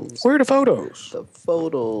photos. Where are the photos? The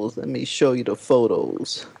photos. Let me show you the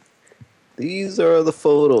photos. These are the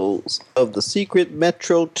photos of the secret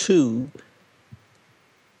Metro 2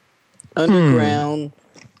 underground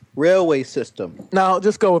railway system. Now,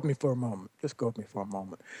 just go with me for a moment.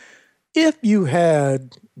 If you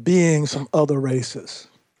had beings from other races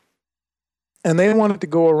and they wanted to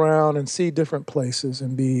go around and see different places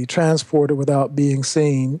and be transported without being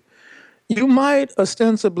seen, you might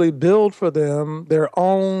ostensibly build for them their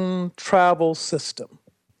own travel system.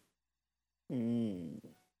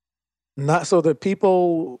 Not so that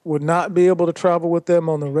people would not be able to travel with them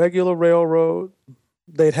on the regular railroad.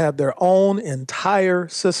 They'd have their own entire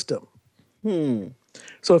system.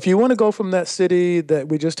 So if you want to go from that city that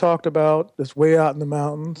we just talked about, that's way out in the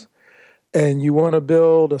mountains, and you want to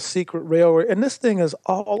build a secret railway, and this thing is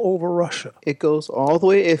all over Russia. It goes all the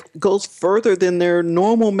way, it goes further than their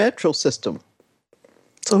normal metro system.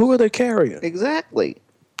 So who are they carrying? Exactly.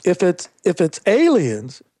 If it's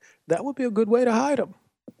aliens, that would be a good way to hide them.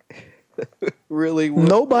 Really would.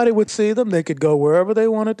 Nobody would see them. They could go wherever they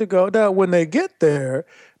wanted to go. Now, when they get there,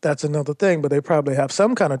 that's another thing, but they probably have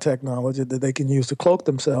some kind of technology that they can use to cloak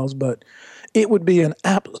themselves. But it would be an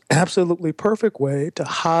absolutely perfect way to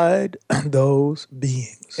hide those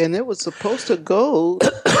beings. And it was supposed to go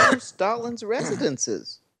to Stalin's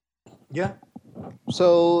residences. Yeah.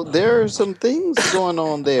 So there are some things going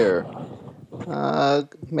on there.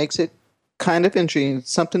 Makes it kind of interesting.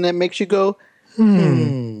 Something that makes you go,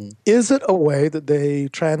 Is it a way that they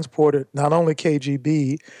transported not only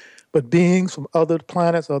KGB, but beings from other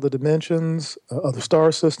planets, other dimensions, other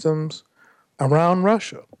star systems around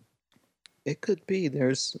Russia? It could be.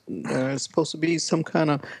 There's supposed to be some kind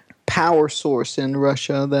of power source in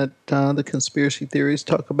Russia that the conspiracy theories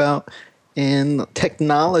talk about, and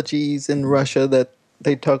technologies in Russia that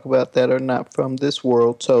they talk about that are not from this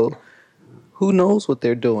world. So who knows what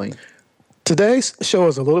they're doing? Today's show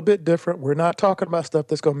is a little bit different. We're not talking about stuff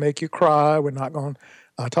that's going to make you cry. We're not going to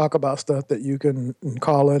talk about stuff that you can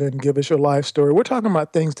call it and give us your life story. We're talking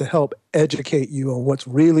about things to help educate you on what's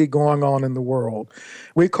really going on in the world.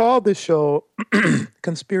 We call this show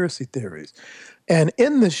Conspiracy Theories. And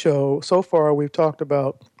in this show, so far, we've talked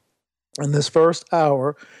about, in this first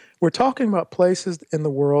hour, we're talking about places in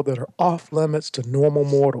the world that are off limits to normal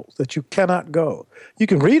mortals, that you cannot go. You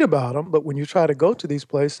can read about them, but when you try to go to these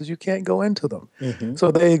places, you can't go into them.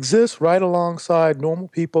 So they exist right alongside normal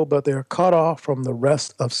people, but they're cut off from the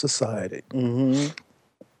rest of society.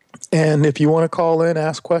 And if you want to call in,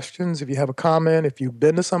 ask questions, if you have a comment, if you've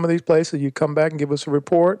been to some of these places, you come back and give us a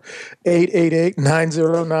report,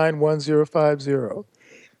 888-909-1050.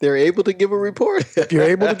 They're able to give a report. If you're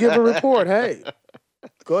able to give a report, hey,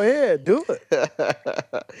 go ahead, do it.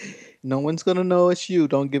 No one's going to know it's you.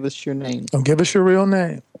 Don't give us your name. Don't give us your real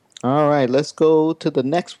name. All right, let's go to the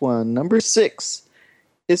next one. Number 6.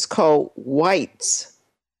 It's called Whites,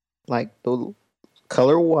 like the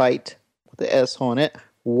color white with the S on it.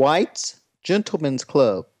 Whites Gentlemen's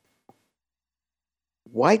Club.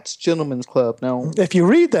 Whites Gentlemen's Club. Now, if you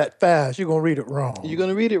read that fast, you're going to read it wrong. You're going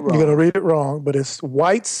to read it wrong. You're going to read it wrong, but it's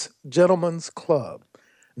Whites Gentlemen's Club.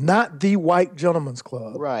 Not the White Gentlemen's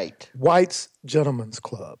Club. Right. White's Gentlemen's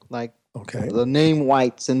Club. Like okay. The name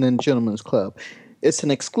White's and then Gentlemen's Club. It's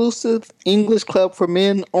an exclusive English club for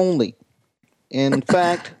men only. In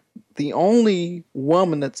fact, the only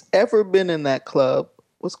woman that's ever been in that club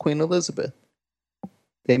was Queen Elizabeth.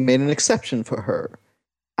 They made an exception for her.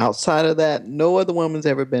 Outside of that, no other woman's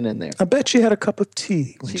ever been in there. I bet she had a cup of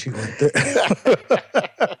tea when she went there.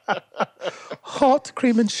 Hot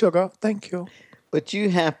cream and sugar. Thank you. But you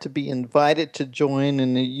have to be invited to join,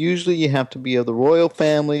 and usually you have to be of the royal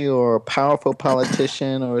family or a powerful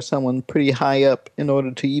politician or someone pretty high up in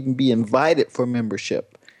order to even be invited for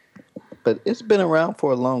membership. But it's been around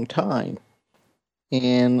for a long time.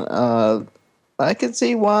 And I can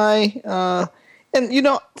see why. And, you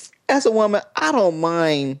know, as a woman, I don't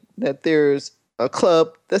mind that there's a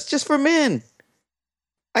club that's just for men.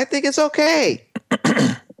 I think it's okay.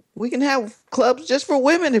 We can have clubs just for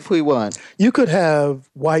women if we want. You could have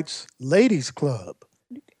White's Ladies Club.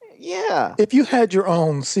 Yeah. If you had your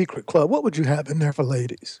own secret club, what would you have in there for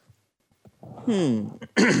ladies?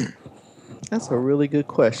 That's a really good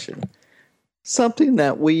question. Something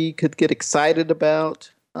that we could get excited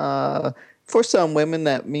about. For some women,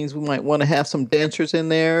 that means we might want to have some dancers in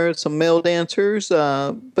there, some male dancers.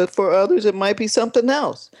 But for others, it might be something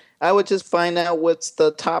else. I would just find out what's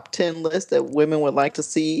the top 10 list that women would like to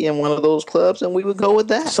see in one of those clubs, and we would go with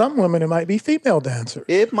that. Some women, it might be female dancers.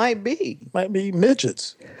 It might be. Might be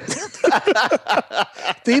midgets.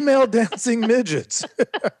 Female dancing midgets.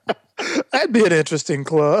 That'd be an interesting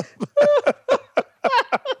club.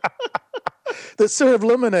 That serve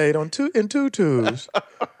lemonade in tutus.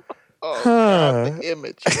 God, the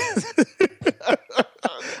image.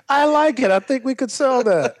 I like it. I think we could sell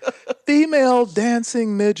that. Female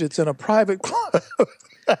dancing midgets in a private club.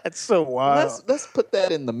 That's so wild. Let's put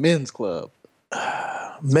that in the men's club.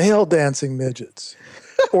 Male dancing midgets.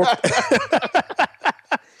 Or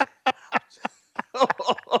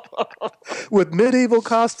with medieval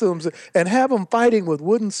costumes and have them fighting with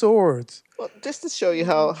wooden swords. Well, just to show you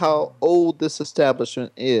how old this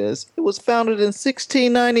establishment is, it was founded in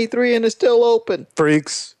 1693 and is still open.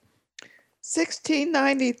 Freaks.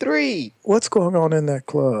 1693. What's going on in that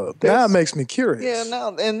club? Now it makes me curious. Yeah,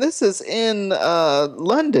 now, and this is in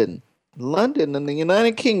London in the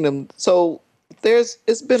United Kingdom. So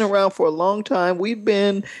it's been around for a long time.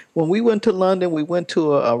 When we went to London, we went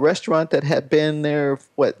to a restaurant that had been there,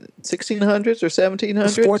 1600s or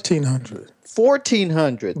 1700s? It's 1400.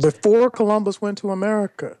 1400s. Before Columbus went to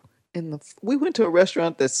America. We went to a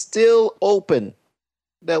restaurant that's still open,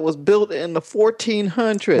 that was built in the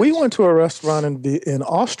 1400s. We went to a restaurant in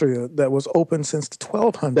Austria that was open since the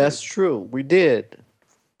 1200s. That's true. We did.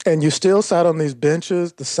 And you still sat on these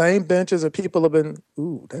benches, the same benches that people have been,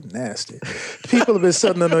 ooh, that's nasty. People have been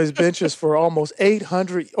sitting on those benches for almost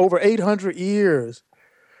over 800 years.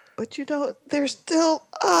 But they're still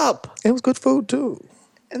up. It was good food too.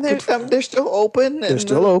 And they're still open. They're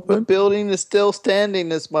still open. The building is still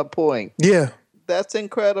standing, is my point. Yeah. That's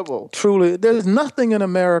incredible. Truly, there's nothing in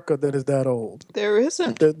America that is that old. There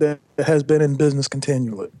isn't. That has been in business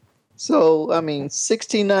continually. So,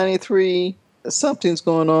 1693, something's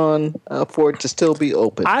going on for it to still be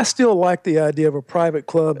open. I still like the idea of a private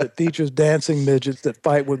club that features dancing midgets that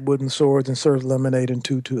fight with wooden swords and serve lemonade in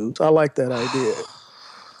tutus. I like that idea.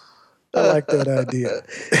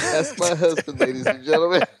 That's my husband, ladies and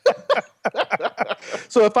gentlemen.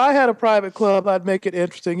 So if I had a private club, I'd make it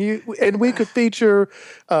interesting. And we could feature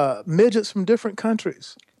midgets from different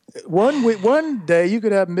countries. One day you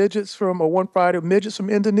could have one Friday midgets from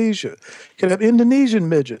Indonesia. You could have Indonesian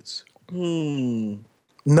midgets.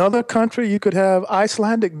 Another country you could have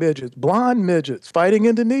Icelandic midgets, blonde midgets fighting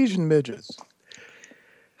Indonesian midgets.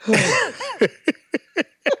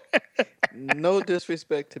 No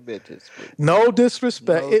disrespect to midgets. No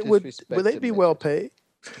disrespect. Would they be well paid?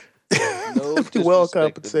 No well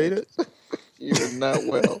compensated. You're not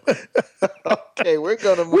well. Okay, we're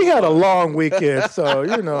gonna move We had on. a long weekend, so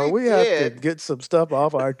we have to did. get some stuff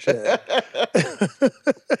off our chest.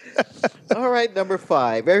 All right, number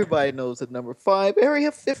 5. Everybody knows that number 5,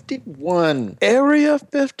 Area 51. Area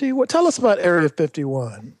 51. Tell us about Area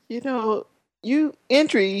 51.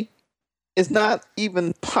 Entry is not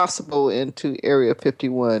even possible into Area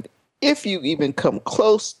 51. If you even come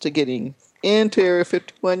close to getting into Area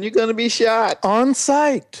 51, you're going to be shot. On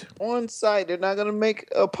site. On site. They're not going to make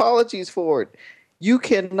apologies for it. You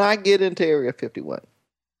cannot get into Area 51.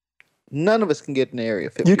 None of us can get into Area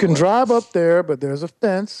 51. You can drive up there, but there's a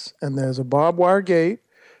fence and there's a barbed wire gate.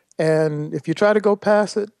 And if you try to go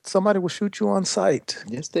past it, somebody will shoot you on sight.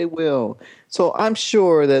 Yes, they will. So I'm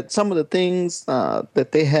sure that some of the things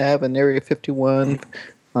that they have in Area 51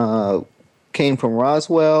 came from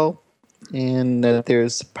Roswell, and that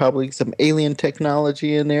there's probably some alien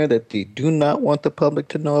technology in there that they do not want the public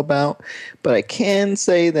to know about. But I can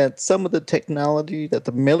say that some of the technology that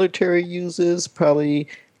the military uses probably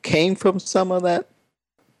came from some of that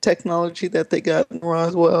technology that they got in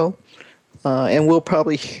Roswell. And we'll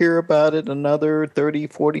probably hear about it another 30,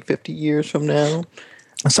 40, 50 years from now.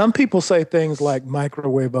 Some people say things like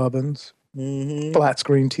microwave ovens, flat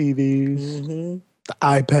screen TVs, the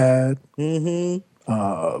iPad,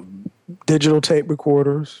 digital tape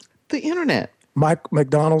recorders, the internet,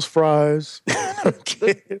 McDonald's fries.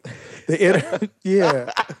 Yeah,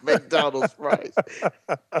 McDonald's fries.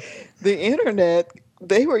 The internet.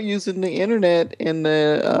 They were using the internet in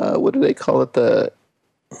the what do they call it? The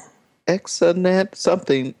extranet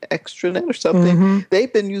or something.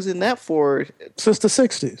 They've been using that since the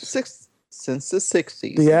 60s. Since the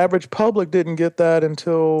 60s. The average public didn't get that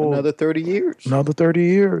until another 30 years. Until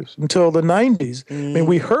the 90s. I mean,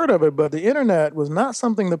 we heard of it, but the internet was not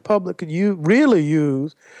something the public could really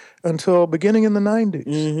use until beginning in the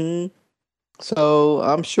 90s. So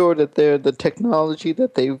I'm sure that the technology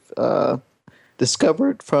that they've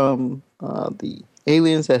discovered from the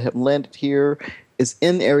aliens that have landed here is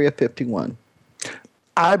in Area 51.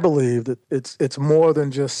 I believe that it's more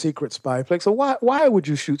than just secret spy plague. So why would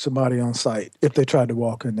you shoot somebody on sight if they tried to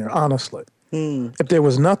walk in there, honestly? If there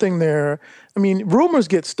was nothing there, I mean, rumors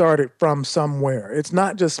get started from somewhere. It's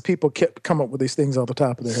not just people come up with these things off the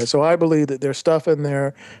top of their head. So I believe that there's stuff in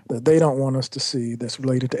there that they don't want us to see that's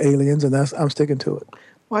related to aliens, and I'm sticking to it.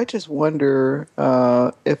 Well, I just wonder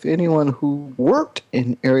if anyone who worked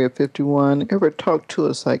in Area 51 ever talked to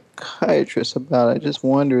a psychiatrist about it. I just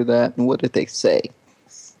wonder that, and what did they say?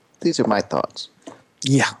 These are my thoughts.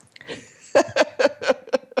 Yeah.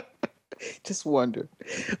 Just wonder.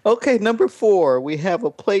 Okay, number 4, we have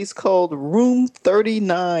a place called Room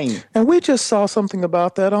 39. And we just saw something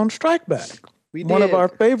about that on Strike Back. One of our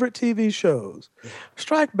favorite TV shows.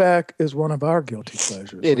 Strike Back is one of our guilty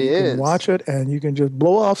pleasures. It is. You can watch it and you can just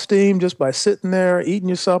blow off steam just by sitting there, eating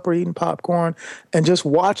your supper, eating popcorn, and just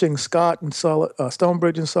watching Scott and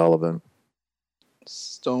Stonebridge and Sullivan.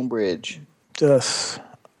 Stonebridge. Just,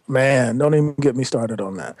 man, don't even get me started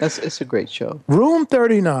on that. It's a great show. Room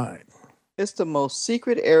 39. It's the most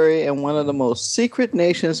secret area and one of the most secret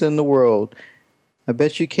nations in the world. I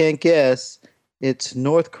bet you can't guess. It's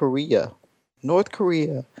North Korea. North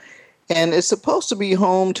Korea. And it's supposed to be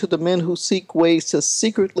home to the men who seek ways to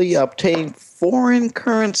secretly obtain foreign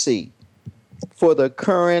currency for the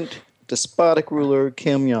current despotic ruler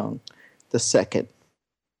Kim Jong II.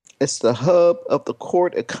 It's the hub of the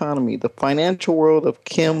court economy, the financial world of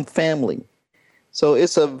Kim family. So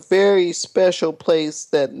it's a very special place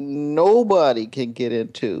that nobody can get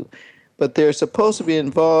into. But they're supposed to be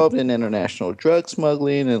involved in international drug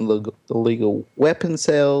smuggling and illegal weapon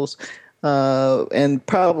sales. And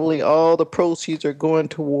probably all the proceeds are going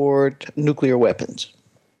toward nuclear weapons.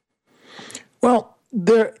 Well,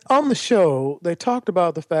 on the show, they talked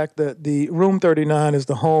about the fact that the Room 39 is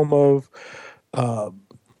the home of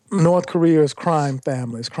North Korea's crime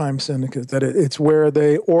families, crime syndicates, that it's where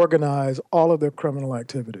they organize all of their criminal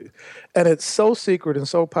activity. And it's so secret and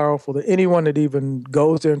so powerful that anyone that even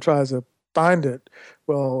goes there and tries to find it,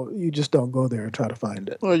 well, you just don't go there and try to find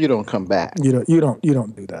it. Well, you don't come back. You don't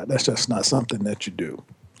do that. That's just not something that you do.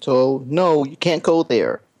 So, no, you can't go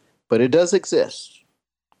there, but it does exist.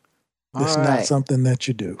 It's not something that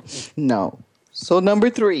you do. No. So, number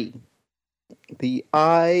 3, the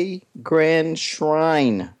Ai Grand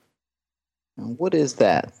Shrine. Now, what is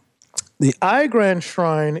that? The Ai Grand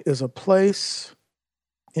Shrine is a place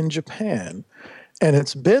in Japan, and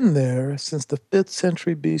it's been there since the 5th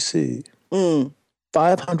century BC,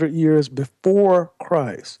 500 years before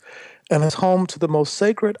Christ, and it's home to the most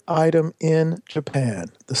sacred item in Japan,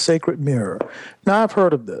 the sacred mirror. Now, I've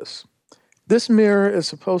heard of this. This mirror is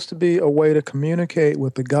supposed to be a way to communicate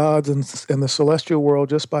with the gods and the celestial world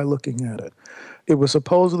just by looking at it. It was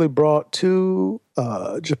supposedly brought to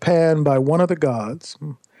Japan by one of the gods,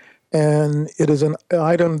 and it is an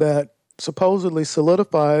item that supposedly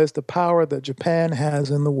solidifies the power that Japan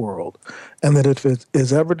has in the world, and that if it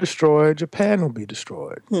is ever destroyed, Japan will be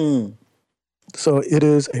destroyed. So it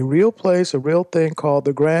is a real place, a real thing called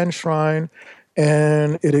the Grand Shrine,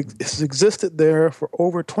 and it's existed there for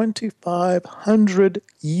over 2,500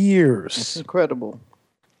 years. It's incredible.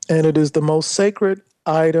 And it is the most sacred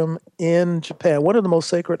item in Japan, one of the most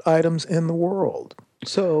sacred items in the world.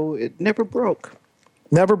 So it never broke.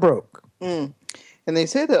 Never broke. And they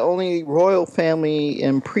say that only royal family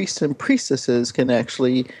and priests and priestesses can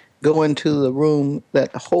actually go into the room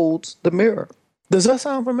that holds the mirror. Does that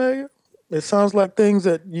sound familiar? It sounds like things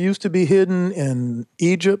that used to be hidden in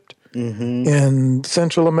Egypt, in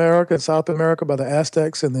Central America, South America by the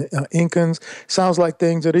Aztecs and the Incans. Sounds like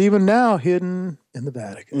things that are even now hidden in the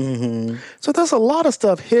Vatican. So there's a lot of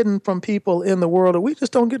stuff hidden from people in the world that we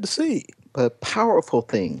just don't get to see. But powerful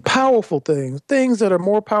things. Powerful things. Things that are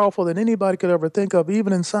more powerful than anybody could ever think of,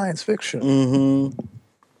 even in science fiction.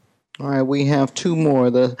 All right, we have 2 more.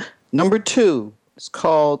 The number 2 is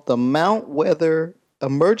called the Mount Weather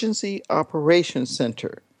Emergency Operations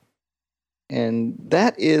Center. And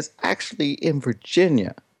that is actually in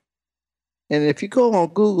Virginia. And if you go on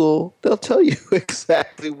Google, they'll tell you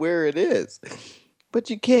exactly where it is. But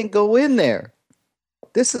you can't go in there.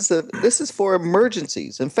 This is for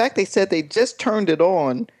emergencies. In fact, they said they just turned it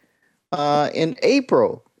on in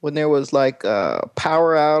April when there was like a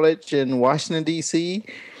power outage in Washington, D.C.,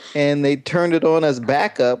 and they turned it on as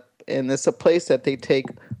backup. And it's a place that they take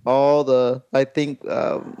all the, I think,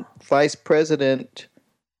 Vice President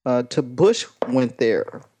to Bush went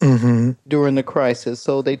there during the crisis.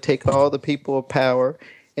 So they take all the people of power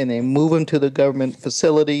and they move them to the government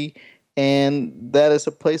facility. And that is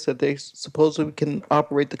a place that they supposedly can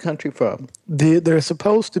operate the country from. There's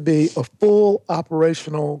supposed to be a full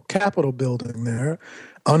operational Capitol building there,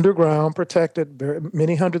 underground, protected,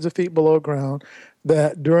 many hundreds of feet below ground,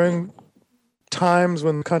 that during times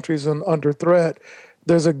when the country's under threat,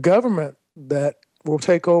 there's a government that will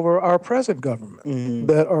take over our present government,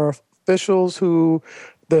 that are officials who,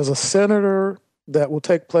 there's a senator that will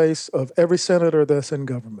take place of every senator that's in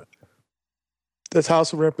government. this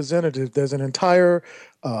House of Representatives, there's an entire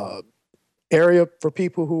area for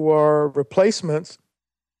people who are replacements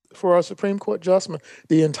for our Supreme Court justice.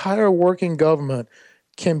 The entire working government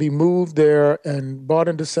can be moved there and brought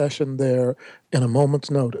into session there in a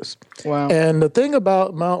moment's notice. Wow. And the thing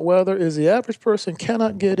about Mount Weather is the average person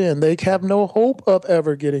cannot get in. They have no hope of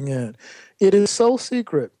ever getting in. It is so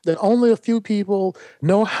secret that only a few people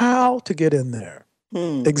know how to get in there.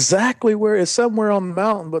 Exactly where it's somewhere on the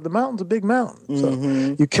mountain, but the mountain's a big mountain.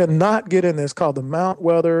 So you cannot get in there. It's called the Mount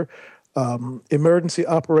Weather Emergency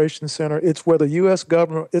Operations Center. It's where the U.S.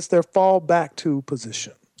 government, it's their fallback to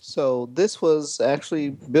position. So this was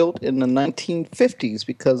actually built in the 1950s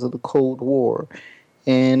because of the Cold War,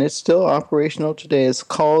 and it's still operational today. It's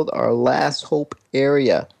called our Last Hope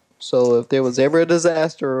Area. So if there was ever a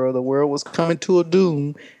disaster or the world was coming to a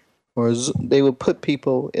doom, they would put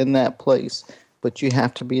people in that place. But you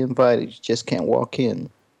have to be invited. You just can't walk in.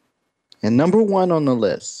 And number one on the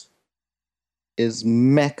list is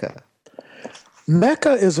Mecca.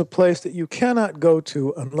 Mecca is a place that you cannot go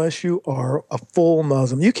to unless you are a full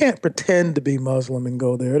Muslim. You can't pretend to be Muslim and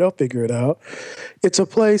go there. They'll figure it out. It's a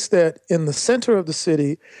place that in the center of the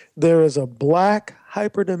city, there is a black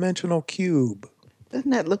hyperdimensional cube. Doesn't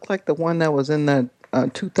that look like the one that was in that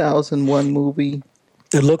 2001 movie?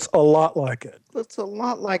 It looks a lot like it. Looks a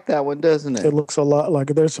lot like that one, doesn't it? It looks a lot like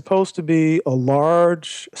it. There's supposed to be a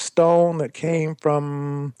large stone that came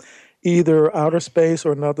from either outer space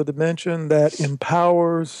or another dimension that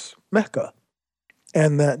empowers Mecca.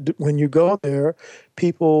 And that when you go there,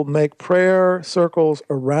 people make prayer circles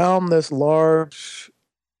around this large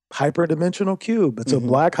hyperdimensional cube. It's a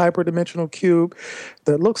black hyperdimensional cube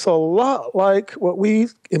that looks a lot like what we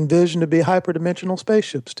envision to be hyperdimensional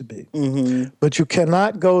spaceships to be. But you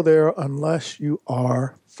cannot go there unless you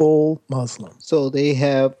are full Muslim. So they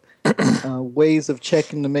have ways of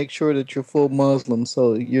checking to make sure that you're full Muslim.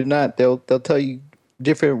 So you're not, they'll tell you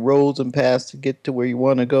different roads and paths to get to where you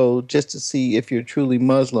want to go just to see if you're truly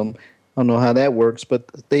Muslim. I don't know how that works, but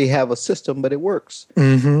they have a system, but it works.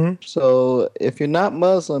 So if you're not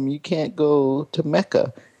Muslim, you can't go to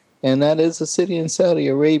Mecca. And that is a city in Saudi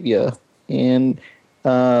Arabia. And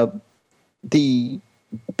the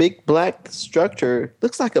big black structure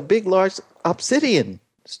looks like a big, large obsidian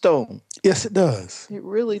stone. Yes, it does. It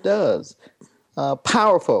really does.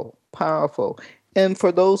 Powerful. And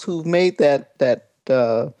for those who've made that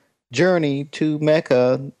journey to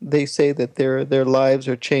Mecca, they say that their lives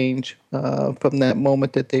are changed from that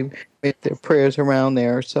moment that they made their prayers around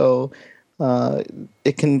there. So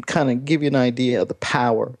it can kind of give you an idea of the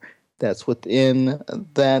power that's within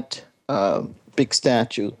that big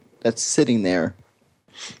statue that's sitting there.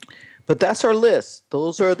 But that's our list.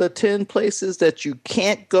 Those are the 10 places that you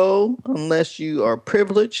can't go unless you are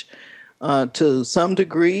privileged to some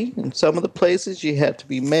degree. In some of the places you have to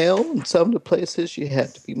be male. In some of the places you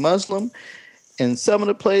have to be Muslim. In some of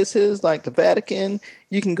the places, like the Vatican,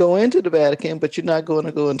 you can go into the Vatican, but you're not going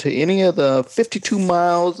to go into any of the 52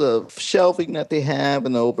 miles of shelving that they have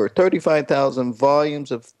and over 35,000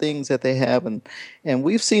 volumes of things that they have. And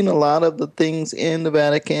we've seen a lot of the things in the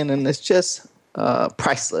Vatican, and it's just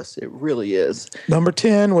priceless. It really is. Number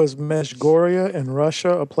 10 was Medjugorje in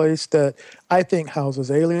Russia, a place that I think houses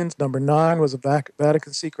aliens. Number 9 was the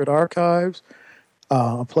Vatican Secret Archives,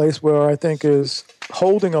 a place where I think is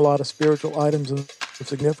holding a lot of spiritual items of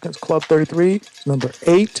significance. Club 33, number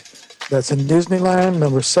 8, that's in Disneyland.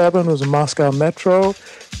 Number 7 was the Moscow Metro.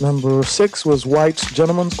 Number 6 was White's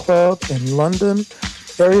Gentlemen's Club in London.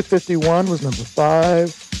 Area 51 was number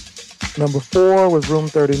 5. Number 4 was Room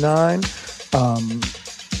 39.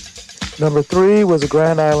 Number 3 was a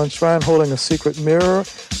Grand Island Shrine holding a secret mirror.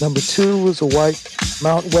 Number 2 was a White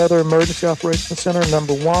Mount Weather Emergency Operations Center.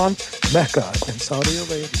 Number 1, Mecca in Saudi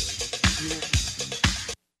Arabia.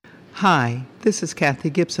 Hi, this is Kathy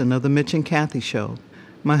Gibson of The Mitch and Kathy Show.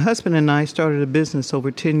 My husband and I started a business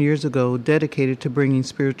over 10 years ago dedicated to bringing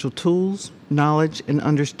spiritual tools, knowledge, and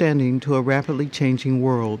understanding to a rapidly changing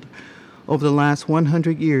world. Over the last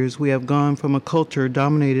 100 years, we have gone from a culture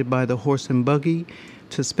dominated by the horse and buggy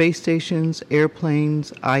to space stations,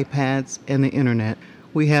 airplanes, iPads, and the internet.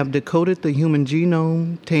 We have decoded the human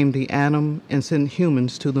genome, tamed the atom, and sent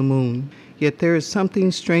humans to the moon. Yet there is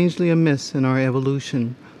something strangely amiss in our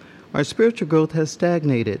evolution. Our spiritual growth has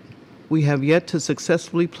stagnated. We have yet to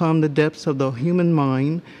successfully plumb the depths of the human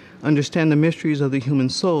mind, understand the mysteries of the human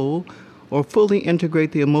soul, or fully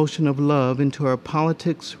integrate the emotion of love into our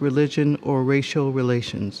politics, religion, or racial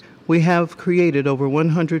relations. We have created over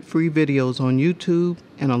 100 free videos on YouTube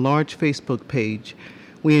and a large Facebook page.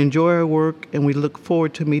 We enjoy our work and we look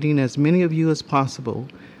forward to meeting as many of you as possible.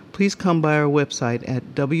 please come by our website at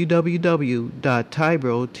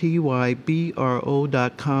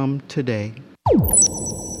www.tybro.com today.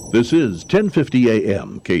 This is 1050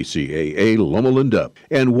 AM KCAA Loma Linda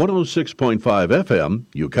and 106.5 FM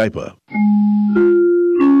Yucaipa.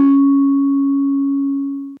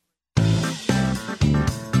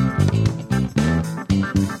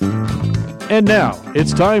 And now,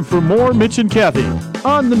 it's time for more Mitch and Kathy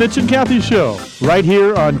on The Mitch and Kathy Show, right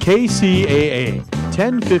here on KCAA,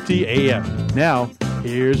 1050 AM. Now,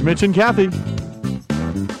 here's Mitch and Kathy.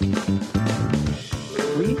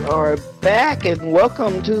 We are back, and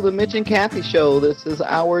welcome to the Mitch and Kathy Show. This is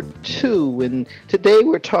hour 2, and today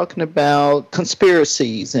we're talking about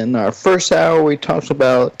conspiracies. In our first hour, we talked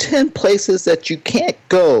about 10 places that you can't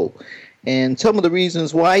go, and some of the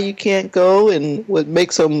reasons why you can't go, and what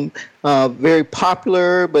makes them very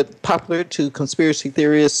popular, but popular to conspiracy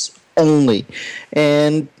theorists only.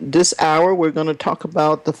 And this hour, we're going to talk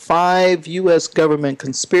about the 5 U.S. government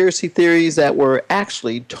conspiracy theories that were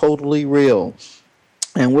actually totally real.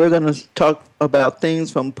 And we're going to talk about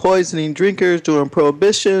things from poisoning drinkers during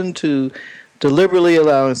Prohibition to deliberately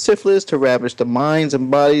allowing syphilis to ravage the minds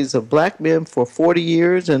and bodies of black men for 40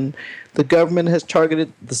 years. And the government has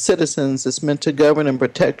targeted the citizens it's meant to govern and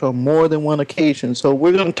protect on more than one occasion. So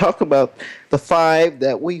we're going to talk about the 5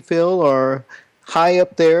 that we feel are high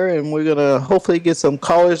up there, and we're going to hopefully get some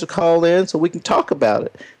callers to call in so we can talk about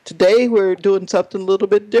it. Today we're doing something a little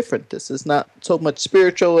bit different. This is not so much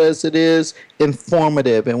spiritual as it is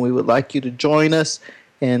informative, and we would like you to join us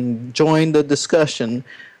and join the discussion.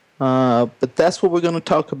 But that's what we're going to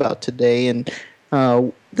talk about today, and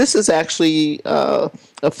this is actually a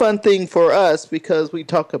fun thing for us because we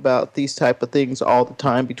talk about these type of things all the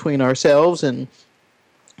time between ourselves, and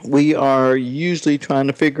we are usually trying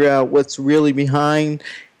to figure out what's really behind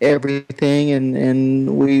everything,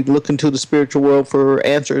 and we look into the spiritual world for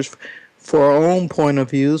answers for our own point of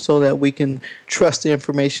view so that we can trust the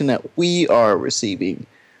information that we are receiving.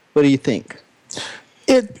 What do you think?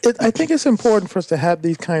 I think it's important for us to have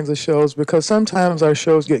these kinds of shows because sometimes our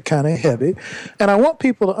shows get kind of heavy, and I want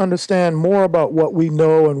people to understand more about what we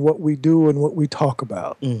know and what we do and what we talk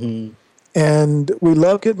about. Mm-hmm. And we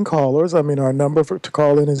love getting callers. I mean, our number to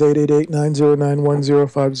call in is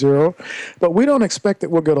 888-909-1050. But we don't expect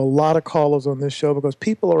that we'll get a lot of callers on this show because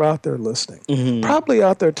people are out there listening, probably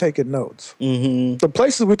out there taking notes. Mm-hmm. The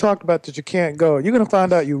places we talked about that you can't go, you're going to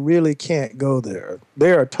find out you really can't go there.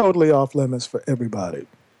 They are totally off limits for everybody.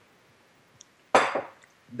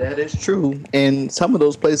 That is true. And some of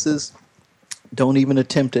those places don't even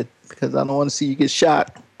attempt it because I don't want to see you get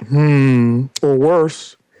shot. Or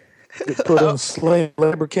worse. Get put in a slave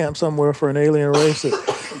labor camp somewhere for an alien race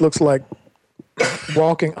that looks like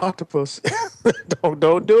walking octopus.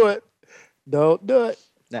 Don't do it. Don't do it.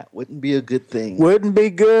 That wouldn't be a good thing. Wouldn't be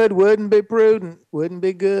good. Wouldn't be prudent. Wouldn't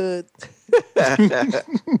be good.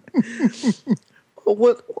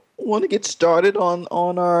 What want to get started on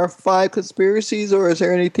our 5 conspiracies, or is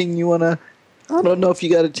there anything you want to? I don't know if you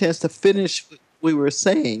got a chance to finish what we were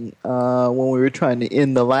saying when we were trying to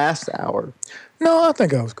end the last hour. No, I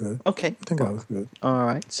think I was good. Okay. I think I was good. All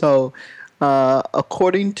right. So,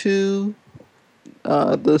 according to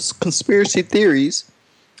the conspiracy theories,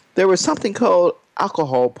 there was something called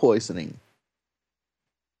alcohol poisoning.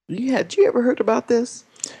 Had you ever heard about this?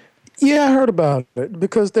 Yeah, I heard about it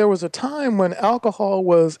because there was a time when alcohol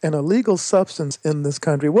was an illegal substance in this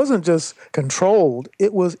country. It wasn't just controlled,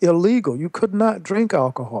 it was illegal. You could not drink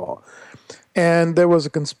alcohol. And there was a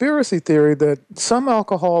conspiracy theory that some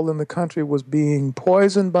alcohol in the country was being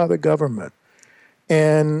poisoned by the government.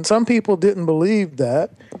 And some people didn't believe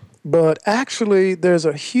that, but actually there's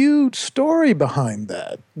a huge story behind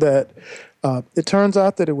that, it turns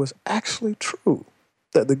out that it was actually true,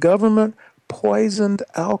 that the government poisoned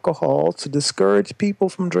alcohol to discourage people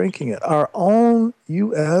from drinking it. Our own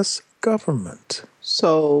U.S. government.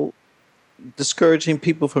 So discouraging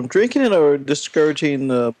people from drinking it or discouraging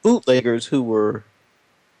the bootleggers who were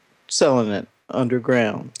selling it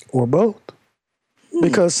underground? Or both.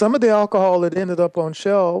 Because some of the alcohol that ended up on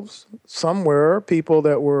shelves somewhere, people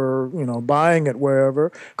that were, buying it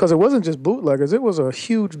wherever, because it wasn't just bootleggers, it was a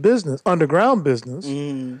huge business, underground business.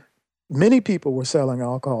 Many people were selling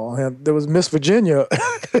alcohol. And there was Miss Virginia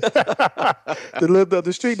that lived up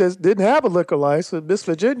the street that didn't have a liquor license. Miss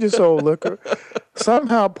Virginia sold liquor.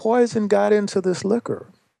 Somehow poison got into this liquor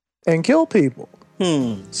and killed people.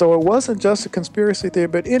 So it wasn't just a conspiracy theory.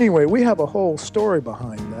 But anyway, we have a whole story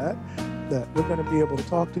behind that we're going to be able to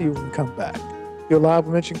talk to you when we come back. You're live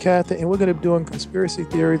with Mitch and Kathy, and we're going to be doing conspiracy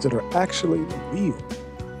theories that are actually real.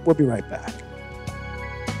 We'll be right back.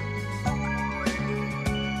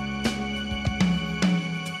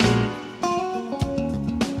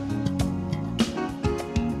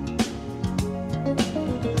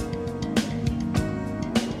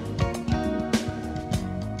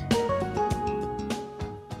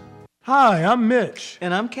 Hi, I'm Mitch.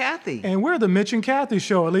 And I'm Kathy. And we're the Mitch and Kathy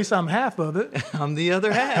Show. At least I'm half of it. I'm the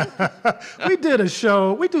other half. We did a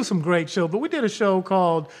show. We do some great shows, but we did a show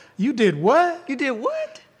called You Did What? You did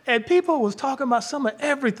what? And people was talking about some of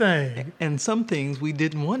everything. And some things we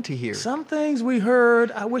didn't want to hear. Some things we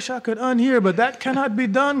heard, I wish I could unhear, but that cannot be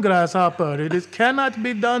done, Grasshopper. It cannot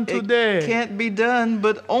be done today. It can't be done,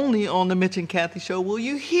 but only on the Mitch and Kathy Show will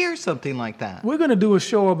you hear something like that. We're going to do a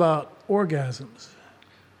show about orgasms.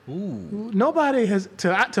 Ooh. Nobody has,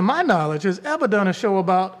 to my knowledge, has ever done a show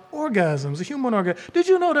about orgasms, a human orgasm. Did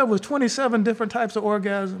you know there was 27 different types of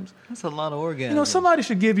orgasms? That's a lot of orgasms. You know, somebody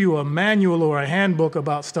should give you a manual or a handbook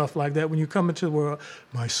about stuff like that when you come into the world.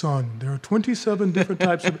 My son, there are 27 different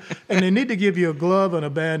types of, and they need to give you a glove and a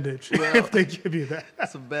bandage if they give you that.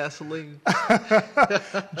 That's a Vaseline.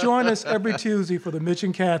 Join us every Tuesday for the Mitch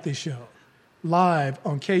and Kathy Show, live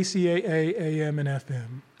on KCAA AM and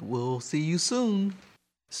FM. We'll see you soon.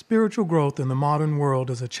 Spiritual growth in the modern world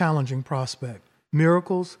is a challenging prospect.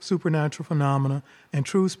 Miracles, supernatural phenomena, and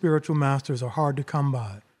true spiritual masters are hard to come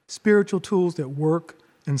by. Spiritual tools that work,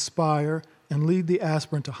 inspire, and lead the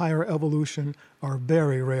aspirant to higher evolution are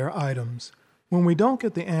very rare items. When we don't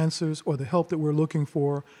get the answers or the help that we're looking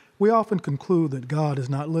for, we often conclude that God is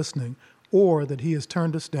not listening or that He has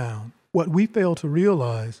turned us down. What we fail to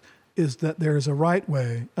realize is that there is a right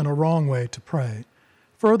way and a wrong way to pray.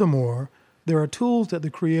 Furthermore, there are tools that the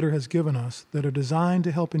Creator has given us that are designed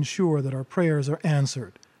to help ensure that our prayers are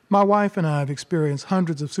answered. My wife and I have experienced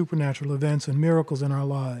hundreds of supernatural events and miracles in our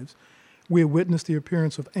lives. We have witnessed the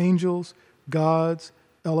appearance of angels, gods,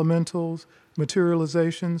 elementals,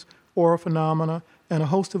 materializations, aura phenomena, and a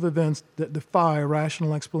host of events that defy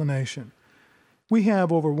rational explanation. We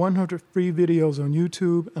have over 100 free videos on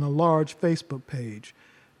YouTube and a large Facebook page.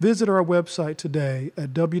 Visit our website today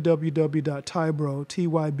at www.tybro.com.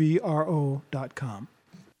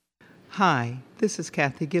 Hi, this is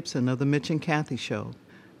Kathy Gibson of The Mitch and Kathy Show.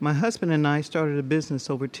 My husband and I started a business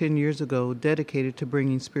over 10 years ago dedicated to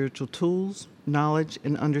bringing spiritual tools, knowledge,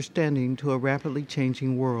 and understanding to a rapidly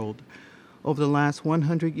changing world. Over the last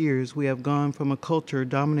 100 years, we have gone from a culture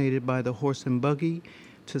dominated by the horse and buggy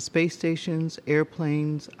to space stations,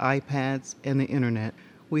 airplanes, iPads, and the internet.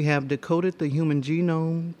 We have decoded the human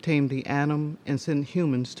genome, tamed the atom, and sent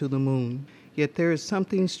humans to the moon. Yet there is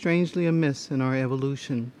something strangely amiss in our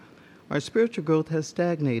evolution. Our spiritual growth has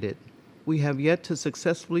stagnated. We have yet to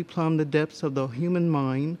successfully plumb the depths of the human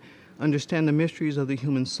mind, understand the mysteries of the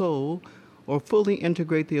human soul, or fully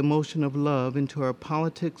integrate the emotion of love into our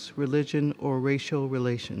politics, religion, or racial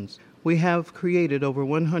relations. We have created over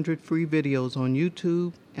 100 free videos on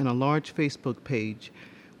YouTube and a large Facebook page.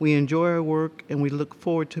 We enjoy our work, and we look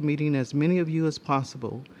forward to meeting as many of you as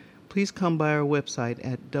possible. Please come by our website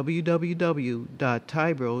at www.tybro.com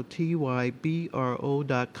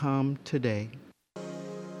today.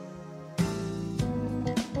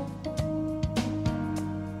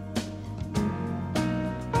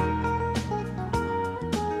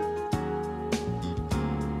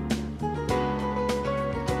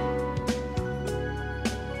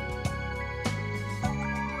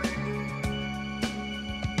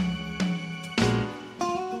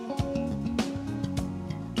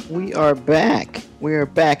 We are back. We are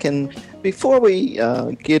back. And before we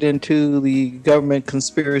get into the government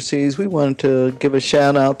conspiracies, we wanted to give a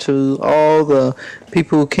shout out to all the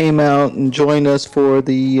people who came out and joined us for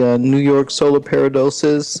the New York Solar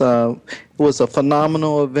Paradosis. It was a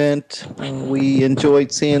phenomenal event. We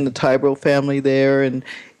enjoyed seeing the Tybro family there, and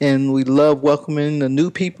we love welcoming the new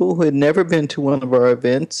people who had never been to one of our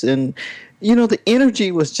events. And, you know, the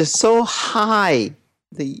energy was just so high.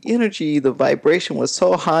 The energy, the vibration was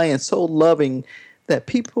so high and so loving that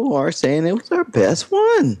people are saying it was our best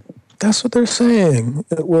one. That's what they're saying.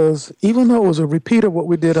 It was, even though it was a repeat of what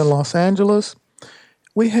we did in Los Angeles,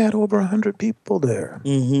 we had over 100 people there.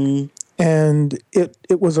 Mm-hmm. And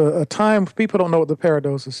it was a time, people don't know what the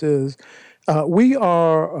Paradosis is. We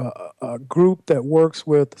are a group that works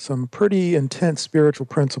with some pretty intense spiritual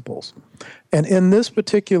principles. And in this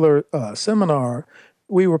particular seminar,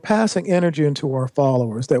 we were passing energy into our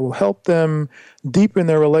followers that will help them deepen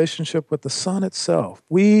their relationship with the sun itself.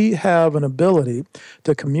 We have an ability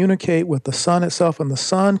to communicate with the sun itself, and the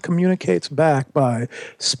sun communicates back by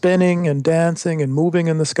spinning and dancing and moving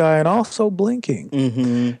in the sky and also blinking.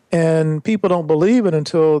 Mm-hmm. And people don't believe it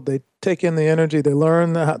until they take in the energy, they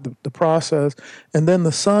learn the process, and then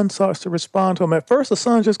the sun starts to respond to them. At first, the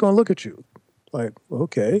sun's just going to look at you like,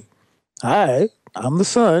 okay, hi. I'm the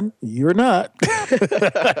sun, you're not.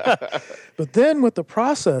 But then with the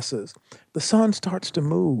processes, the sun starts to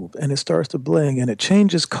move and it starts to bling and it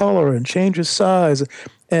changes color and changes size.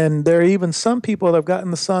 And there are even some people that have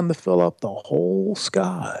gotten the sun to fill up the whole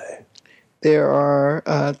sky. There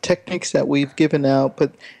are techniques that we've given out,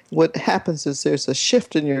 but what happens is there's a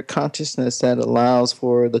shift in your consciousness that allows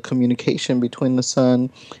for the communication between the sun,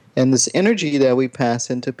 and this energy that we pass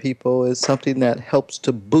into people is something that helps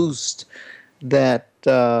to boost that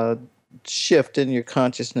shift in your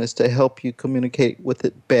consciousness to help you communicate with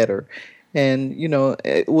it better. And,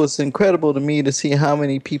 it was incredible to me to see how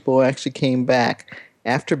many people actually came back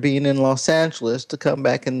after being in Los Angeles to come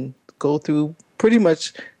back and go through pretty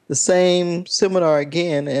much the same seminar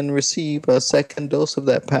again and receive a second dose of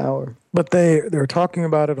that power. But they're talking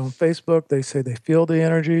about it on Facebook. They say they feel the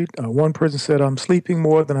energy. One person said, I'm sleeping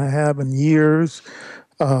more than I have in years.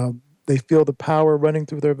 They feel the power running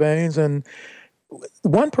through their veins. And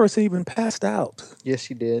one person even passed out. Yes,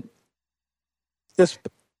 she did. Just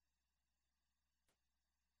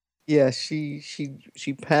Yeah, she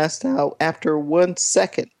passed out after 1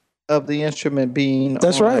 second of the instrument being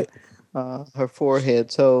That's on right. Her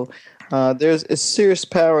forehead. So there's a serious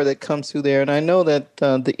power that comes through there. And I know that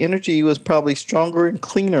the energy was probably stronger and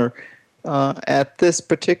cleaner at this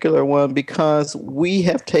particular one because we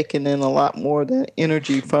have taken in a lot more of that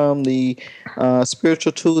energy from the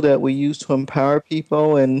spiritual tool that we use to empower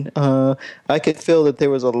people. And I could feel that there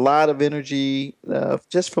was a lot of energy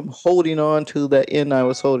just from holding on to that end I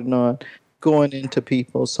was holding on going into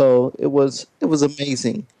people. So it was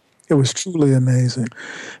amazing. It was truly amazing.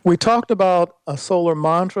 We talked about a solar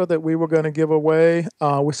mantra that we were going to give away.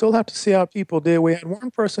 We still have to see how people did. We had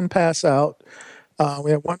one person pass out.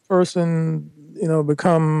 We had one person,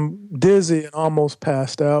 become dizzy and almost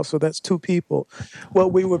passed out. So that's 2 people.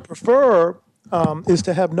 What we would prefer is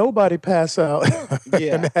to have nobody pass out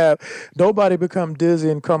and have nobody become dizzy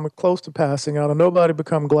and come close to passing out, and nobody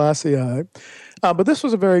become glassy-eyed. But this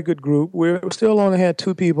was a very good group. We still only had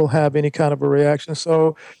 2 people have any kind of a reaction,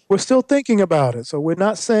 so we're still thinking about it. So we're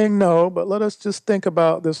not saying no, but let us just think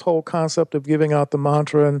about this whole concept of giving out the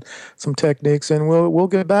mantra and some techniques, and we'll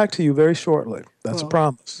get back to you very shortly. That's a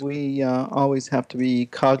promise. We always have to be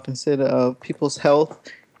cognizant of people's health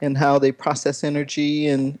and how they process energy,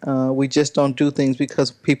 and we just don't do things because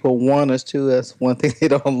people want us to. That's one thing they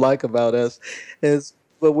don't like about us,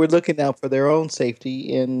 but we're looking out for their own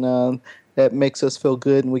safety, and that makes us feel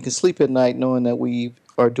good, and we can sleep at night knowing that we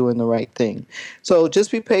are doing the right thing. So just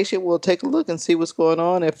be patient. We'll take a look and see what's going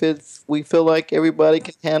on. If we feel like everybody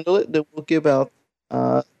can handle it, then we'll give out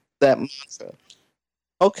that mantra.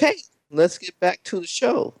 Okay, let's get back to the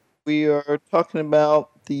show. We are talking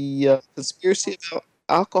about the conspiracy about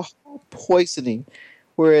alcohol poisoning,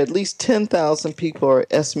 where at least 10,000 people are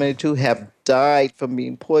estimated to have died from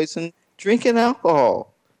being poisoned drinking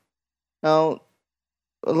alcohol. Now,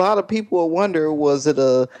 a lot of people wonder, was it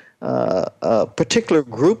a particular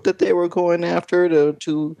group that they were going after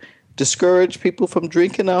to discourage people from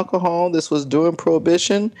drinking alcohol? This was during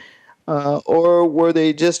Prohibition. Or were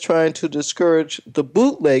they just trying to discourage the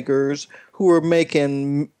bootleggers who were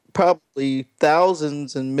making probably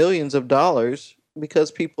thousands and millions of dollars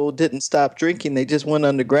because people didn't stop drinking? They just went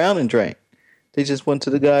underground and drank. They just went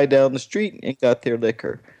to the guy down the street and got their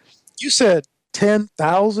liquor. You said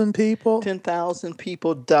 10,000 people? 10,000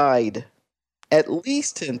 people died. At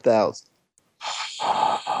least 10,000.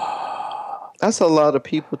 That's a lot of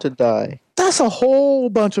people to die. That's a whole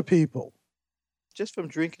bunch of people. Just from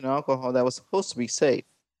drinking alcohol that was supposed to be safe.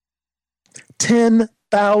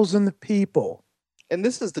 10,000 people. And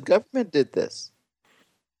the government did this.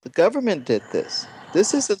 The government did this.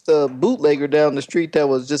 This isn't the bootlegger down the street that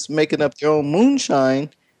was just making up their own moonshine.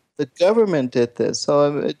 The government did this.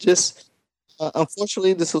 So it just...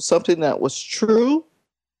 unfortunately, this was something that was true,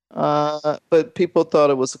 but people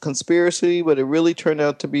thought it was a conspiracy, but it really turned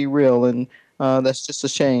out to be real, and that's just a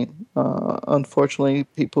shame. Unfortunately,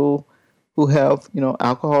 people who have,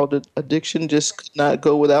 alcohol addiction just could not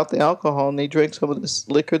go without the alcohol, and they drank some of this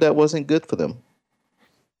liquor that wasn't good for them.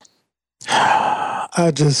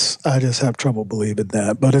 I just have trouble believing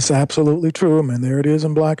that, but it's absolutely true. I mean, there it is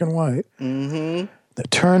in black and white. Mm-hmm.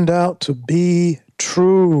 That turned out to be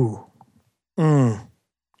true.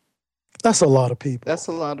 That's a lot of people. That's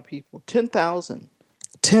a lot of people. 10,000.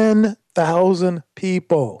 10,000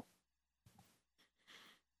 people.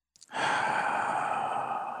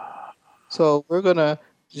 So we're going to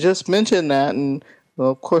just mention that. And,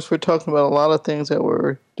 of course, we're talking about a lot of things that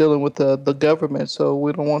we're dealing with the government. So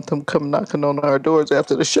we don't want them come knocking on our doors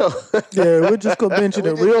after the show. Yeah, we're just going to mention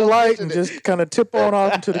it real light and just kind of tip on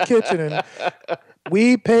off into the kitchen and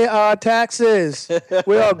We pay our taxes.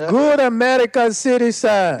 We are good American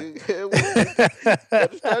citizens.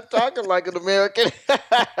 Better start talking like an American.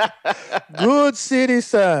 Good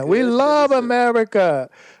citizen. We love America.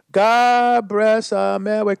 God bless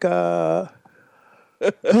America.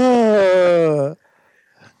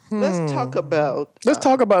 Let's talk about. Let's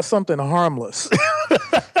talk about something harmless.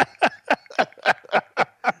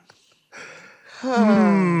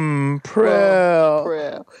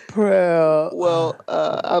 Prayer. Well,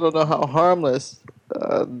 I don't know how harmless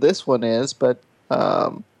this one is, but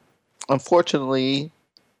unfortunately,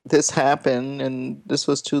 this happened, and this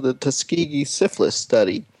was to the Tuskegee syphilis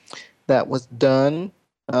study that was done,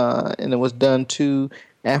 and it was done to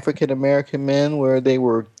African American men where they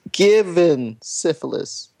were given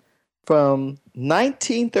syphilis from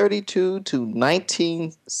 1932 to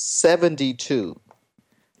 1972.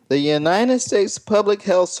 The United States Public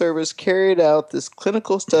Health Service carried out this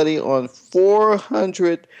clinical study on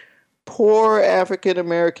 400 poor African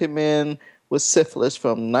American men with syphilis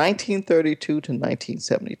from 1932 to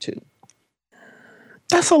 1972.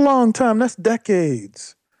 That's a long time. That's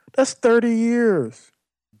decades. That's 30 years.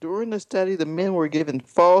 During the study, the men were given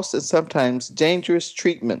false and sometimes dangerous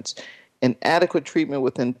treatments. Inadequate treatment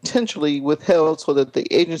was intentionally withheld so that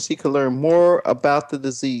the agency could learn more about the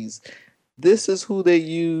disease. This is who they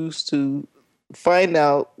use to find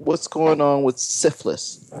out what's going on with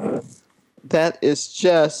syphilis. That is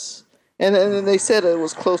just... And they said it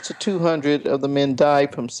was close to 200 of the men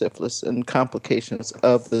died from syphilis and complications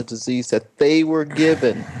of the disease that they were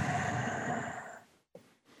given.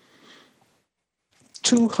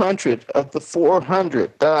 200 of the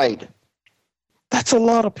 400 died. That's a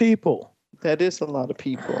lot of people. That is a lot of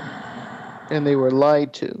people. And they were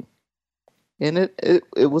lied to. And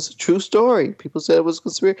it was a true story. People said it was a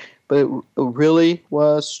conspiracy, but it really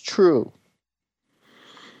was true.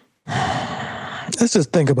 Let's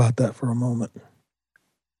just think about that for a moment.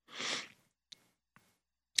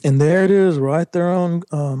 And there it is right there on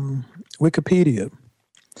Wikipedia.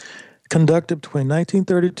 Conducted between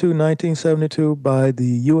 1932 and 1972 by the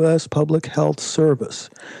U.S. Public Health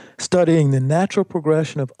Service, studying the natural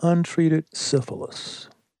progression of untreated syphilis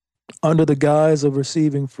under the guise of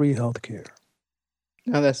receiving free health care.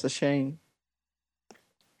 Now that's a shame.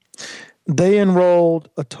 They enrolled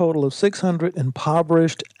a total of 600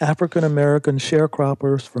 impoverished African-American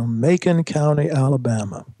sharecroppers from Macon County,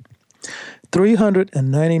 Alabama.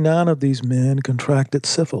 399 of these men contracted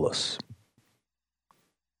syphilis.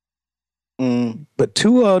 But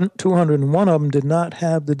 201 of them did not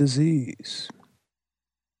have the disease.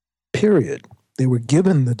 Period. They were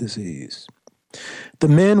given the disease. The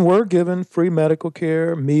men were given free medical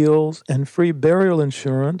care, meals, and free burial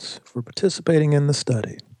insurance for participating in the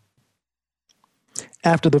study.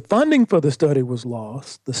 After the funding for the study was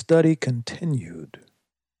lost, the study continued.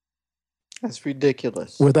 That's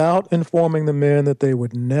ridiculous. Without informing the men that they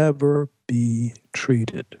would never be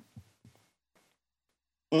treated.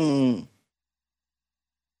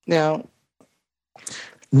 Now,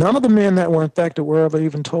 none of the men that were infected were ever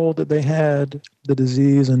even told that they had the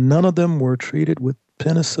disease, and none of them were treated with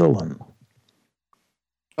penicillin.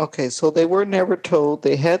 Okay, so they were never told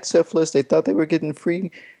they had syphilis. They thought they were getting free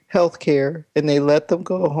health care, and they let them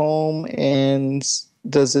go home. And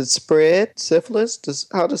does it spread, syphilis?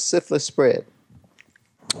 How does syphilis spread?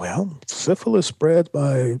 Well, syphilis spreads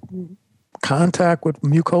by contact with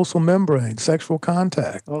mucosal membrane, sexual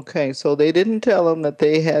contact. Okay, so they didn't tell them that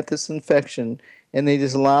they had this infection, and they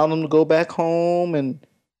just allowed them to go back home and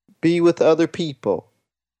be with other people,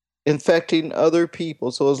 infecting other people.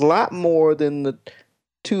 So it's a lot more than the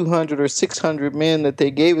 200 or 600 men that they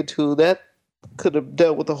gave it to. That could have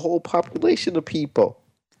dealt with the whole population of people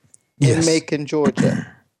in Macon, Georgia.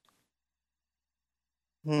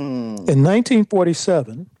 In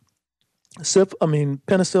 1947,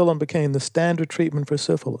 penicillin became the standard treatment for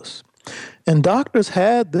syphilis. And doctors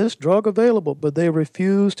had this drug available, but they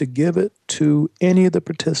refused to give it to any of the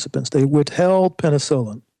participants. They withheld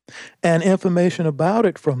penicillin and information about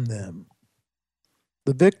it from them.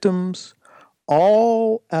 The victims,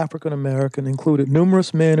 all African American, included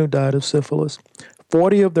numerous men who died of syphilis.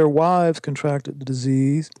 40 of their wives contracted the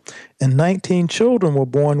disease, and 19 children were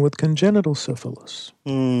born with congenital syphilis.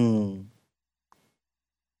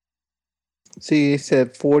 See, they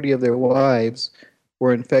said 40 of their wives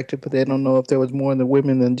were infected, but they don't know if there was more in the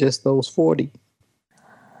women than just those 40.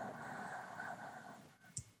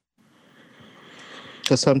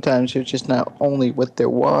 Because sometimes they're just not only with their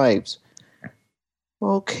wives.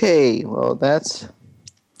 Okay, well, that's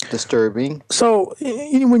disturbing. So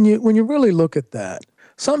when you really look at that,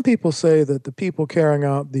 some people say that the people carrying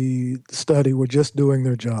out the study were just doing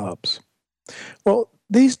their jobs. Well,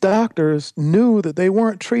 these doctors knew that they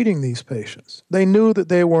weren't treating these patients. They knew that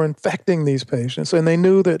they were infecting these patients, and they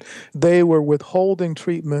knew that they were withholding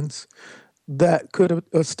treatments that could have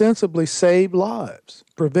ostensibly saved lives,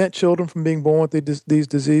 prevent children from being born with these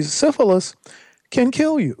diseases. Syphilis can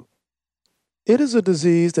kill you. It is a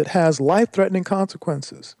disease that has life-threatening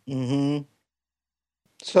consequences. Mm-hmm.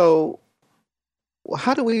 So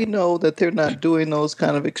how do we know that they're not doing those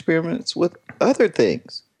kind of experiments with other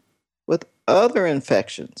things, with other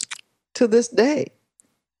infections to this day?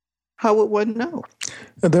 How would one know?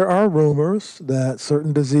 And there are rumors that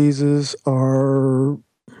certain diseases are,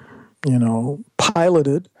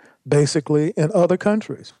 piloted basically in other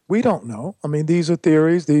countries. We don't know. I mean, these are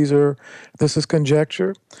theories. This is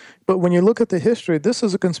conjecture. But when you look at the history, this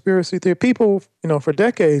is a conspiracy theory. People, for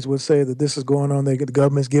decades would say that this is going on. The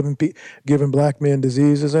government's giving black men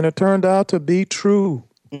diseases, and it turned out to be true.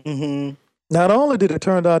 Mm-hmm. Not only did it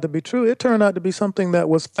turn out to be true, it turned out to be something that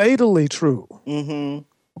was fatally true, Mm-hmm.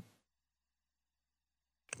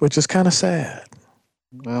 which is kind of sad.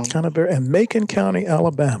 Well, And Macon County,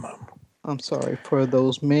 Alabama. I'm sorry for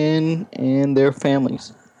those men and their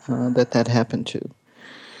families that happened to.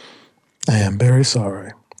 I am very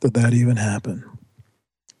sorry that even happened.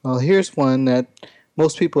 Well, here's one that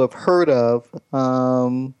most people have heard of,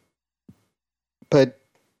 but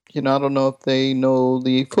I don't know if they know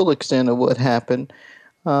the full extent of what happened.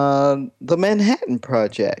 The Manhattan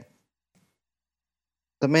Project.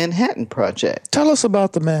 The Manhattan Project. Tell us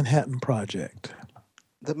about the Manhattan Project.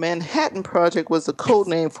 The Manhattan Project was a code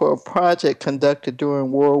name for a project conducted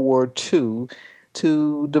during World War II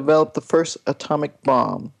to develop the first atomic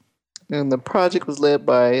bomb. And the project was led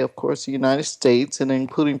by, of course, the United States, and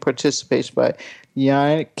including participation by the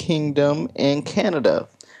United Kingdom and Canada.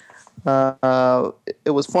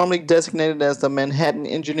 It was formally designated as the Manhattan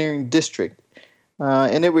Engineering District,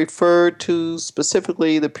 and it referred to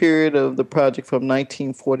specifically the period of the project from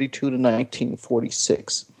 1942 to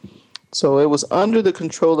 1946. So it was under the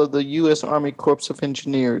control of the U.S. Army Corps of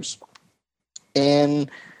Engineers.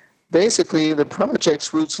 And basically, the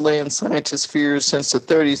project's roots lay in scientists' fears since the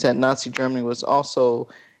 30s that Nazi Germany was also,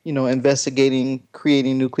 investigating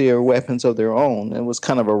creating nuclear weapons of their own. It was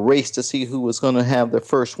kind of a race to see who was going to have the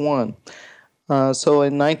first one. So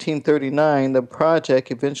in 1939, the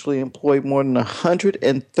project eventually employed more than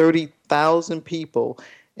 130,000 people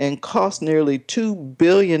and cost nearly $2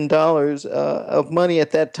 billion of money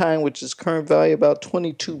at that time, which is current value about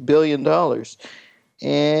 $22 billion.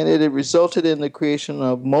 And it had resulted in the creation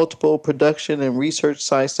of multiple production and research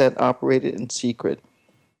sites that operated in secret.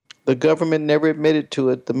 The government never admitted to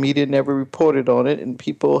it, the media never reported on it, and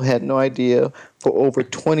people had no idea for over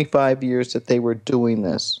 25 years that they were doing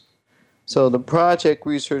this. So the project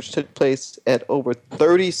research took place at over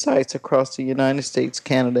 30 sites across the United States,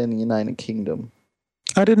 Canada, and the United Kingdom.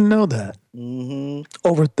 I didn't know that. Mm-hmm.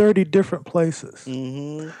 Over 30 different places.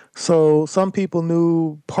 Mm-hmm. So some people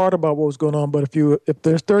knew part about what was going on, but if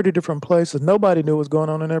there's 30 different places, nobody knew what was going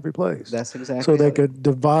on in every place. That's exactly so they could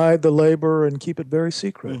divide the labor and keep it very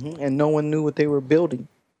secret. Mm-hmm. And no one knew what they were building.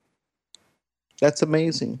 That's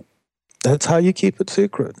amazing. That's how you keep it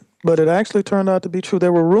secret. But it actually turned out to be true.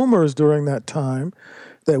 There were rumors during that time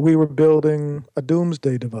that we were building a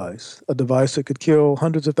doomsday device, a device that could kill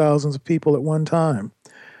hundreds of thousands of people at one time.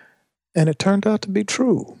 And it turned out to be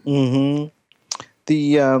true. Mm-hmm.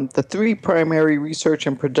 The three primary research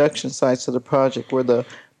and production sites of the project were the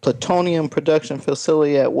plutonium production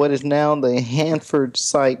facility at what is now the Hanford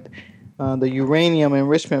site, the uranium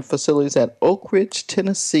enrichment facilities at Oak Ridge,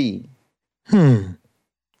 Tennessee. I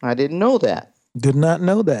didn't know that. Did not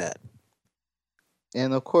know that.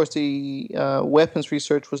 And of course, the weapons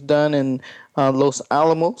research was done in Los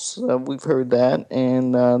Alamos. We've heard that.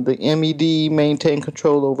 And the MED maintained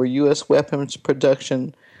control over U.S. weapons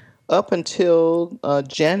production up until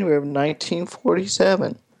January of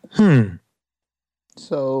 1947.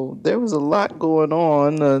 So there was a lot going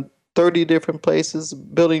on, 30 different places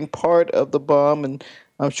building part of the bomb. And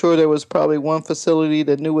I'm sure there was probably one facility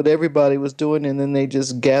that knew what everybody was doing, and then they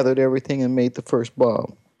just gathered everything and made the first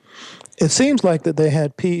bomb. It seems like that they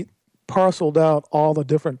had parceled out all the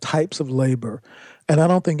different types of labor. And I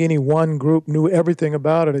don't think any one group knew everything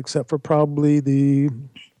about it except for probably the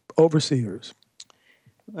overseers.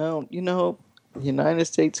 Well, the United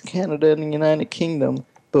States, Canada, and the United Kingdom,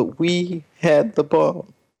 but we had the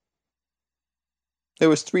bomb. There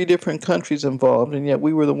was 3 different countries involved, and yet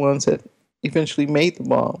we were the ones that eventually made the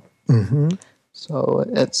bomb. Mm-hmm. So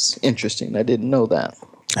that's interesting. I didn't know that.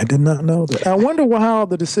 I did not know that. I wonder how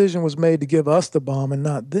the decision was made to give us the bomb and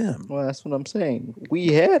not them. Well, that's what I'm saying.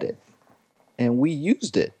 We had it, and we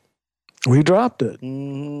used it. We dropped it.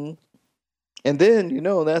 Mm-hmm. And then,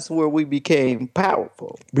 that's where we became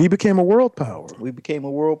powerful. We became a world power. We became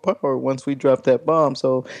a world power once we dropped that bomb.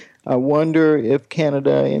 So I wonder if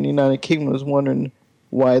Canada and the United Kingdom was wondering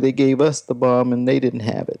why they gave us the bomb and they didn't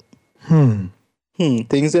have it.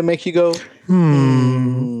 Things that make you go,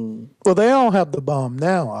 Well, they all have the bomb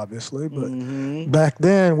now, obviously, but back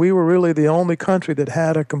then we were really the only country that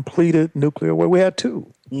had a completed nuclear war. We had two.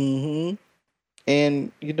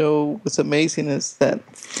 And, what's amazing is that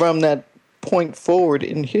from that point forward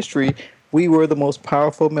in history, we were the most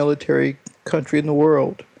powerful military country in the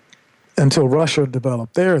world. Until Russia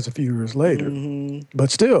developed theirs a few years later. But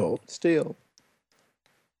still.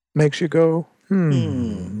 Makes you go,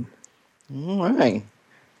 All right.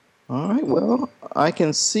 Well, I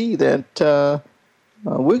can see that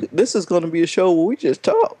this is going to be a show where we just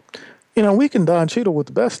talk. We can Don Cheadle with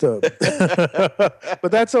the best of it.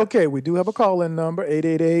 But that's okay. We do have a call-in number,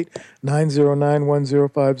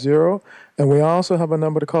 888-909-1050. And we also have a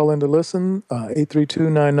number to call in to listen,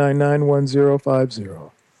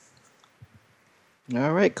 832-999-1050.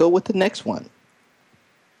 All right, go with the next one.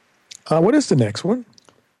 What is the next one?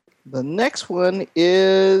 The next one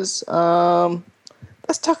is,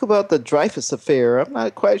 let's talk about the Dreyfus Affair. I'm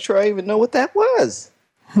not quite sure I even know what that was.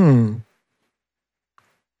 The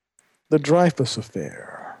Dreyfus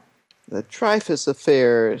Affair. The Dreyfus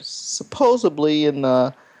Affair, supposedly in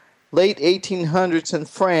the late 1800s in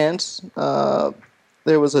France,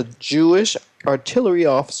 there was a Jewish artillery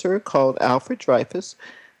officer called Alfred Dreyfus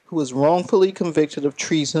who was wrongfully convicted of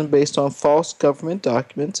treason based on false government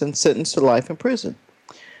documents and sentenced to life in prison.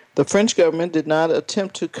 The French government did not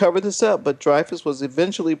attempt to cover this up, but Dreyfus was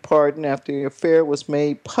eventually pardoned after the affair was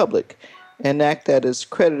made public, an act that is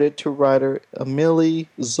credited to writer Émile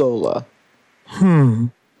Zola.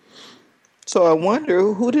 So I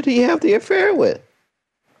wonder, who did he have the affair with?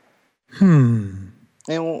 And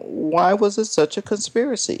why was it such a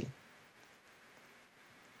conspiracy?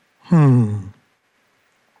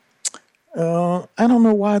 I don't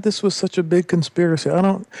know why this was such a big conspiracy.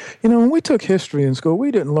 When we took history in school,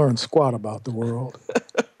 we didn't learn squat about the world.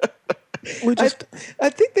 I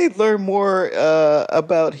think they learn more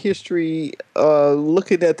about history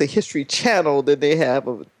looking at the History Channel than they have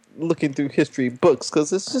of looking through history books,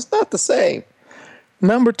 because it's just not the same.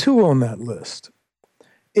 Number 2 on that list.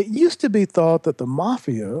 It used to be thought that the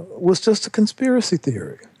mafia was just a conspiracy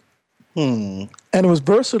theory. And it was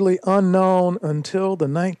virtually unknown until the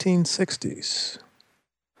 1960s.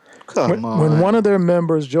 When one of their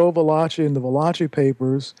members, Joe Valachi, in the Valachi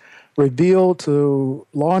Papers, revealed to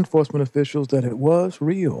law enforcement officials that it was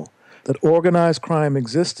real, that organized crime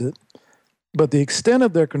existed, but the extent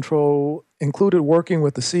of their control included working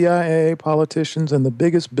with the CIA, politicians, and the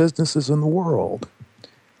biggest businesses in the world.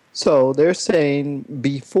 So they're saying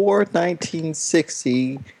before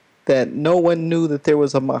 1960 that no one knew that there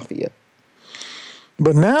was a mafia.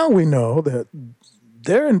 But now we know that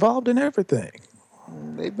they're involved in everything.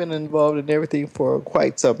 They've been involved in everything for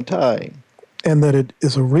quite some time. And that it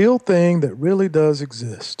is a real thing that really does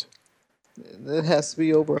exist. It has to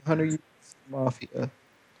be over 100 years of mafia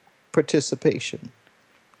participation.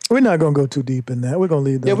 We're not going to go too deep in that. We're going to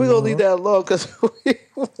leave that alone. Yeah, we're going to leave that alone because we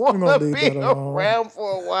want to be around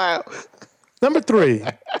for a while. Number 3,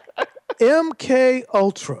 MK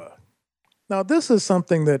Ultra. Now, this is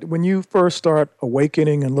something that when you first start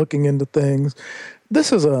awakening and looking into things,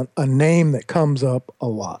 this is a name that comes up a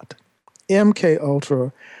lot. MK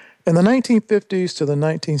Ultra. In the 1950s to the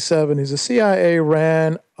 1970s, the CIA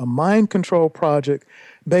ran a mind control project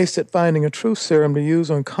based at finding a truth serum to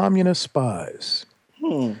use on communist spies.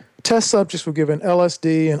 Test subjects were given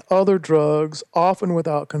LSD and other drugs, often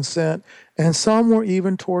without consent, and some were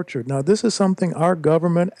even tortured. Now, this is something our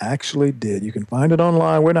government actually did. You can find it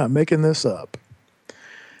online. We're not making this up.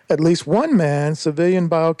 At least one man, civilian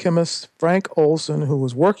biochemist Frank Olson, who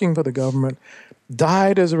was working for the government,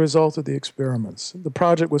 died as a result of the experiments. The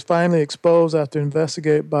project was finally exposed after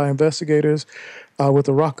by investigators with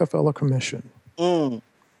the Rockefeller Commission.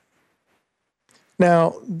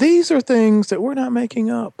 Now, these are things that we're not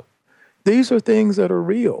making up. These are things that are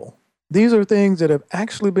real. These are things that have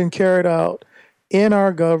actually been carried out in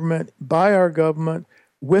our government, by our government,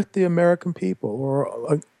 with the American people,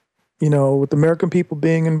 or, with the American people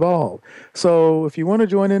being involved. So if you want to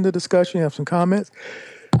join in the discussion, you have some comments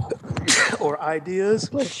or ideas.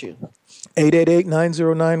 Bless you.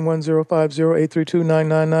 888-909-1050,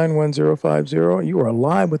 832-999-1050. You are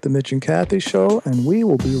live with the Mitch and Kathy Show, and we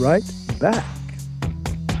will be right back.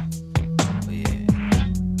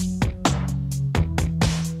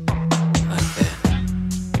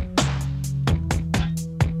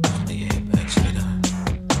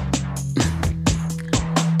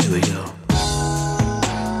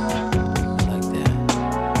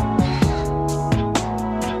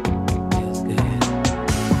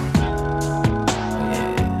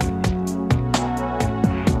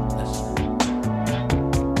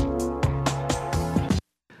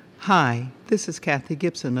 Hi, this is Kathy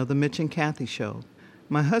Gibson of The Mitch and Kathy Show.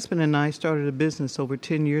 My husband and I started a business over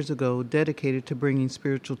 10 years ago dedicated to bringing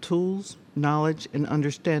spiritual tools, knowledge, and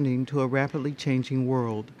understanding to a rapidly changing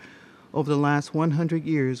world. Over the last 100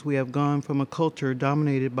 years, we have gone from a culture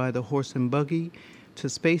dominated by the horse and buggy to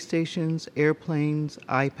space stations, airplanes,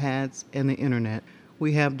 iPads, and the internet.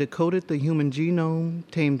 We have decoded the human genome,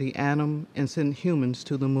 tamed the atom, and sent humans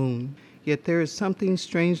to the moon. Yet there is something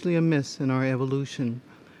strangely amiss in our evolution.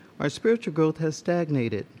 Our spiritual growth has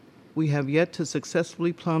stagnated. We have yet to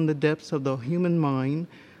successfully plumb the depths of the human mind,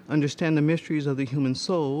 understand the mysteries of the human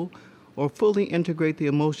soul, or fully integrate the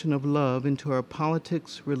emotion of love into our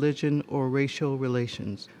politics, religion, or racial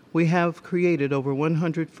relations. We have created over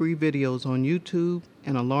 100 free videos on YouTube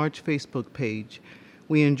and a large Facebook page.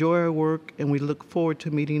 We enjoy our work and we look forward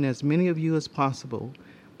to meeting as many of you as possible.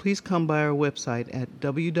 Please come by our website at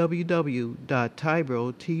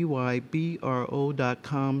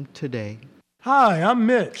www.tybro.com today. Hi, I'm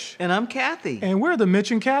Mitch. And I'm Kathy. And we're the Mitch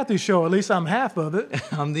and Kathy Show. At least I'm half of it.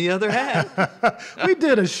 I'm the other half. We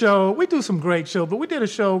did a show. We do some great shows, but we did a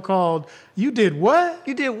show called You Did What?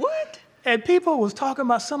 You did what? And people was talking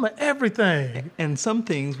about some of everything. And some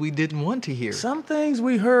things we didn't want to hear. Some things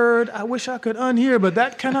we heard, I wish I could unhear, but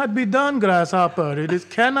that cannot be done, Grasshopper. It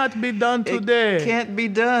cannot be done today. It can't be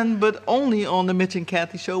done, but only on the Mitch and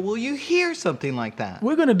Kathy Show will you hear something like that.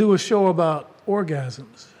 We're going to do a show about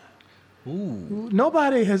orgasms. Ooh.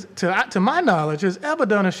 Nobody has, to my knowledge, has ever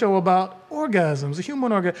done a show about orgasms, a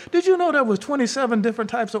human orgasm. Did you know there was 27 different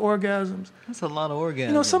types of orgasms? That's a lot of orgasms.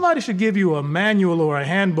 You know, somebody should give you a manual or a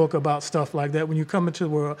handbook about stuff like that when you come into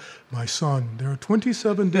the world. My son, there are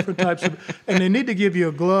 27 different types of, and they need to give you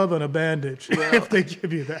a glove and a bandage if they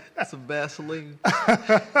give you that. That's some Vaseline.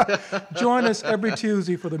 Join us every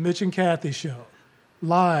Tuesday for the Mitch and Kathy Show,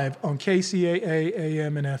 live on KCAA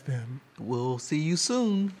AM and FM. We'll see you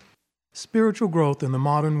soon. Spiritual growth in the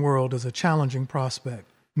modern world is a challenging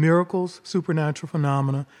prospect. Miracles, supernatural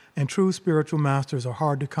phenomena, and true spiritual masters are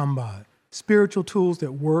hard to come by. Spiritual tools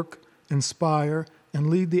that work, inspire, and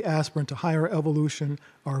lead the aspirant to higher evolution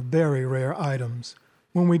are very rare items.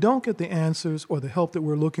 When we don't get the answers or the help that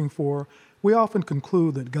we're looking for, we often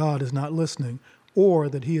conclude that God is not listening or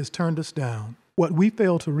that He has turned us down. What we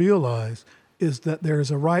fail to realize is that there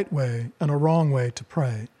is a right way and a wrong way to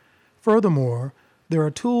pray. Furthermore, there are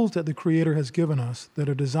tools that the Creator has given us that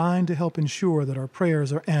are designed to help ensure that our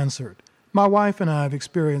prayers are answered. My wife and I have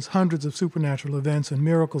experienced hundreds of supernatural events and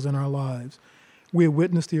miracles in our lives. We have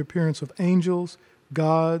witnessed the appearance of angels,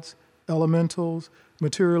 gods, elementals,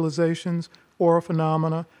 materializations, aura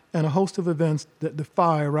phenomena, and a host of events that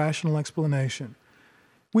defy rational explanation.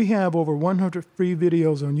 We have over 100 free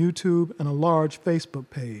videos on YouTube and a large Facebook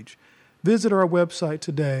page. Visit our website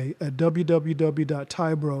today at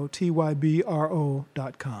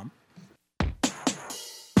www.tybro.com.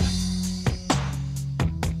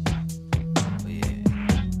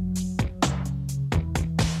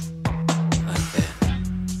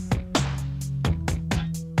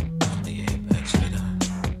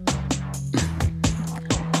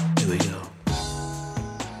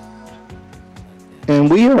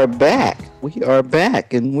 And we are back. We are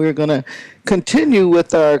back, and we're going to continue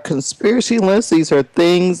with our conspiracy list. These are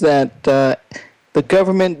things that the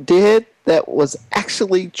government did that was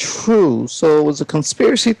actually true. So it was a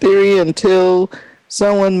conspiracy theory until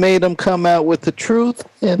someone made them come out with the truth,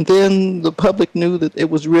 and then the public knew that it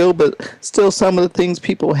was real, but still some of the things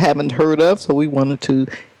people haven't heard of, so we wanted to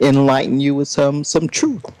enlighten you with some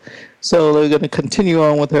truth. So we're going to continue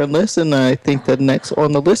on with our list, and I think the next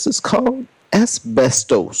on the list is called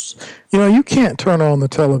asbestos. You know, you can't turn on the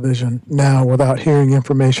television now without hearing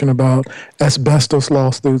information about asbestos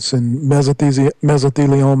lawsuits and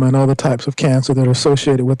mesothelioma and other types of cancer that are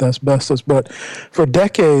associated with asbestos. But for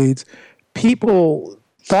decades, people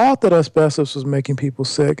thought that asbestos was making people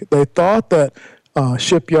sick. They thought that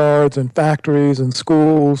shipyards and factories and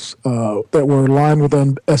schools that were lined with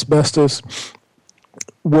asbestos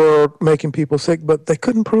were making people sick, but they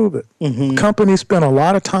couldn't prove it. Mm-hmm. Companies spent a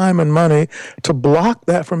lot of time and money to block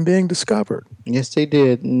that from being discovered. Yes, they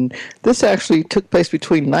did. And this actually took place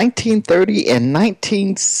between 1930 and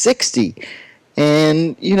 1960.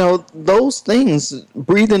 And, you know, those things,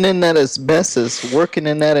 breathing in that asbestos, working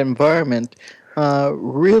in that environment,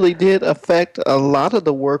 really did affect a lot of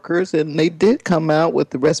the workers, and they did come out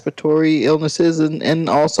with the respiratory illnesses and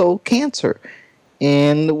also cancer.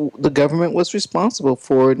 And the government was responsible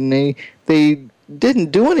for it, and they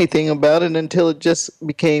didn't do anything about it until it just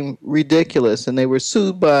became ridiculous. And they were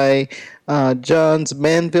sued by Johns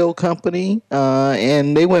Manville Company,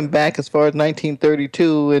 and they went back as far as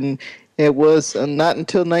 1932, and It was not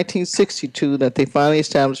until 1962 that they finally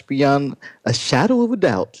established beyond a shadow of a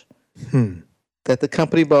doubt that the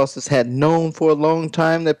company bosses had known for a long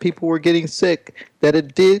time that people were getting sick, that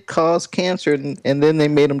it did cause cancer, and then they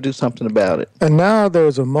made them do something about it. And now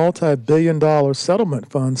there's a multi-billion-dollar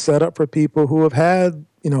settlement fund set up for people who have had,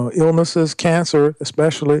 illnesses, cancer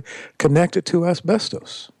especially, connected to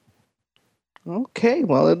asbestos. Okay,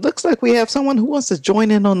 well, it looks like we have someone who wants to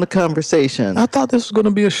join in on the conversation. I thought this was going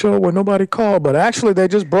to be a show where nobody called, but actually they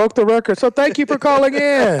just broke the record. So thank you for calling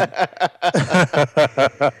in.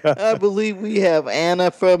 I believe we have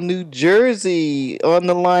Anna from New Jersey on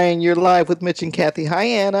the line. You're live with Mitch and Kathy. Hi,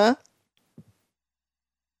 Anna.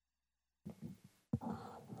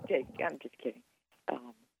 Okay, I'm just kidding.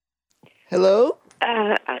 Hello?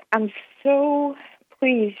 I'm so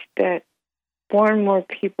pleased that more and more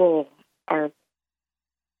people are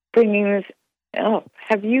bringing this up.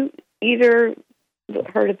 Have you either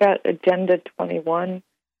heard about Agenda 21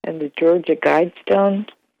 and the Georgia Guidestone?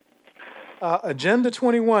 Agenda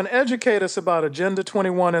 21. Educate us about Agenda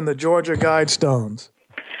 21 and the Georgia Guidestones.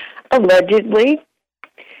 Allegedly,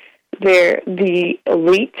 the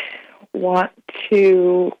elite want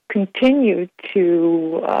to continue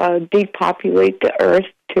to depopulate the earth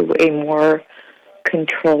to a more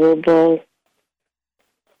controllable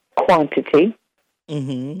quantity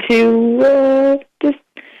to just,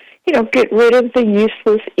 get rid of the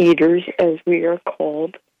useless eaters, as we are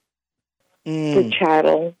called, the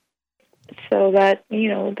chattel, so that,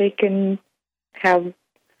 they can have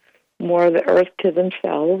more of the earth to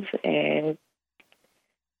themselves. And,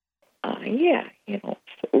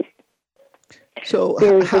 So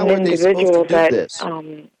there's how an are they supposed individual to do that this?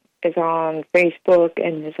 is on Facebook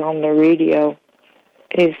and is on the radio.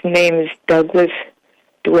 His name is Douglas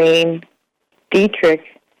Dwayne Dietrich,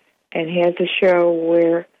 and he has a show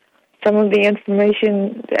where some of the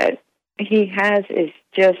information that he has is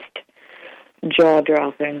just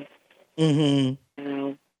jaw-dropping.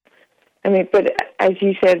 But as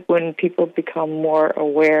you said, when people become more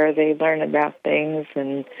aware, they learn about things,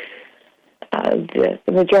 and the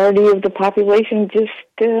majority of the population just,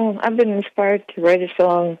 I've been inspired to write a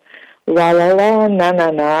song, la la la, na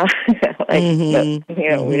na na.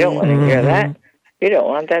 We don't want to hear that. We don't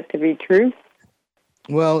want that to be true.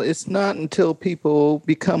 Well, it's not until people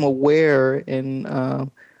become aware and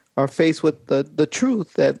are faced with the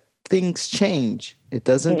truth that things change. It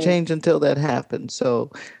doesn't change until that happens. So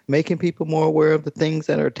making people more aware of the things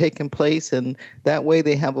that are taking place, and that way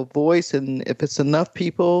they have a voice. And if it's enough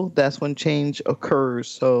people, that's when change occurs.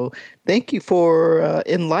 So thank you for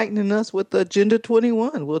enlightening us with Agenda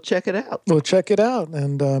 21. We'll check it out. We'll check it out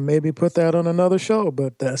and maybe put that on another show.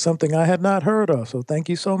 But that's something I had not heard of. So thank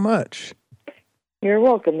you so much. You're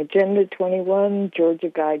welcome. Agenda 21, Georgia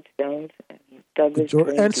Guidestones. Douglas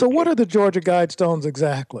and so what are the Georgia Guidestones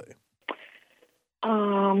exactly?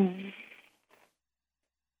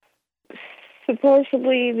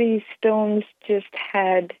 Supposedly these stones just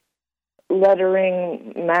had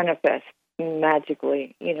lettering manifest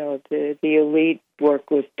magically. The elite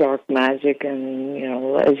work with dark magic, and,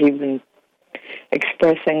 as you've been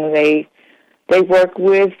expressing, they work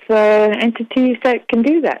with entities that can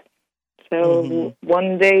do that. So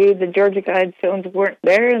one day the Georgia Guidestones weren't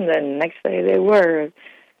there, and then the next day they were.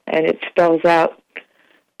 And it spells out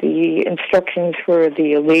the instructions for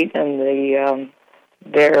the elite and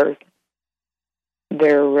their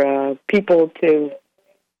people to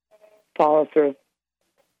follow through.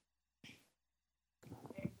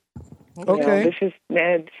 Okay. This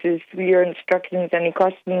is your instructions. Any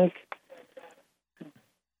questions?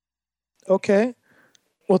 Okay.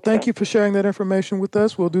 Well, thank you for sharing that information with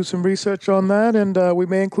us. We'll do some research on that, and we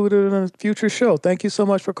may include it in a future show. Thank you so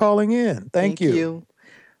much for calling in. Thank you.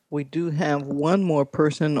 We do have one more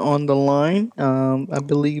person on the line. I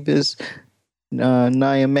believe is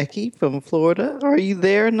Nyameki from Florida. Are you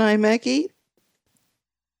there, Nyameki?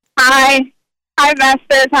 Hi,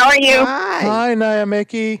 Masters. How are you? Hi,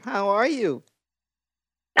 Nyameki. How are you?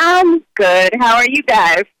 I'm good. How are you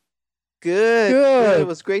guys? Good. It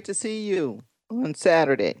was great to see you on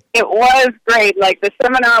Saturday. It was great. The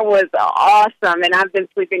seminar was awesome, and I've been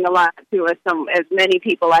sleeping a lot too, as many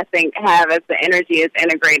people I think have, as the energy is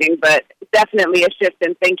integrating, but definitely a shift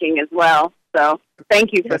in thinking as well. So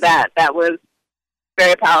thank you for that. That was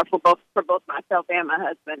very powerful, for both myself and my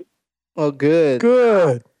husband. Oh, good.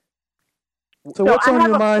 Good. So what's on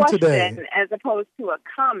your mind today? I have a question as opposed to a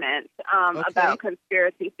comment about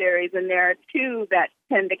conspiracy theories, and there are two that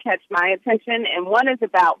tend to catch my attention, and one is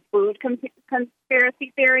about food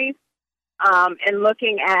conspiracy theories, and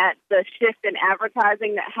looking at the shift in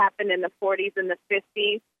advertising that happened in the 40s and the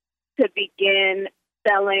 50s to begin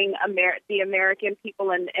selling the American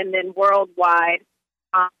people and then worldwide,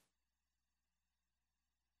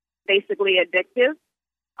 basically addictive.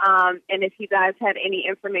 And if you guys had any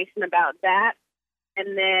information about that.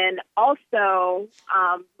 And then also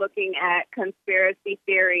looking at conspiracy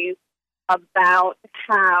theories about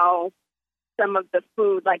how some of the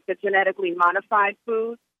food, like the genetically modified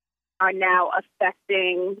foods, are now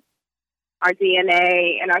affecting our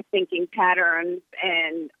DNA and our thinking patterns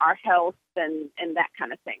and our health and that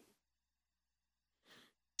kind of thing.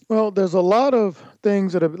 Well, there's a lot of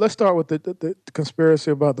things that have. Let's start with the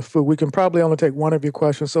conspiracy about the food. We can probably only take one of your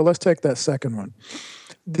questions, so let's take that second one.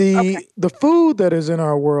 The food that is in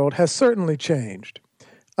our world has certainly changed.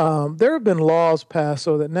 There have been laws passed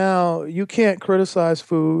so that now you can't criticize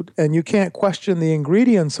food and you can't question the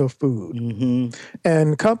ingredients of food. Mm-hmm.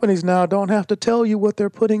 And companies now don't have to tell you what they're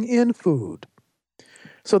putting in food.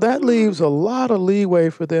 So that leaves a lot of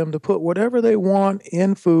leeway for them to put whatever they want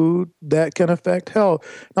in food that can affect health.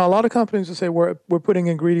 Now, a lot of companies will say we're putting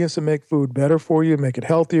ingredients to make food better for you, make it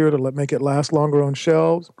healthier, to make it last longer on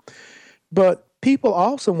shelves. But people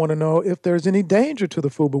also want to know if there's any danger to the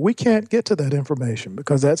food, but we can't get to that information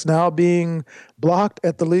because that's now being blocked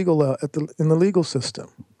at the legal in the legal system.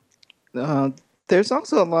 There's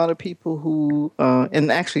also a lot of people who,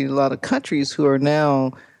 and actually a lot of countries who are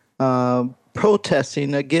now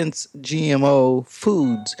protesting against GMO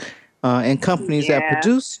foods and companies that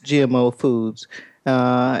produce GMO foods.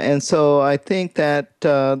 And so I think that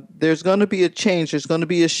there's going to be a change. There's going to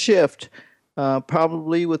be a shift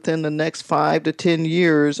probably within the next 5 to 10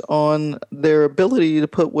 years on their ability to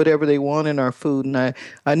put whatever they want in our food. And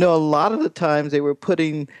I know a lot of the times they were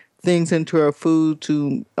putting things into our food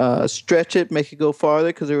to stretch it, make it go farther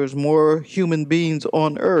because there was more human beings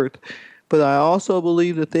on Earth. But I also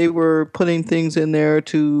believe that they were putting things in there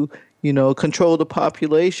to, control the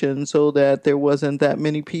population so that there wasn't that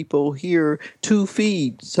many people here to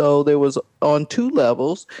feed. So there was on two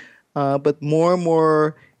levels, but more and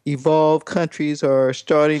more evolved countries are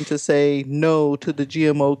starting to say no to the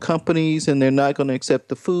GMO companies and they're not going to accept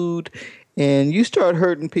the food. And you start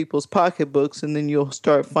hurting people's pocketbooks and then you'll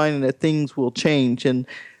start finding that things will change. And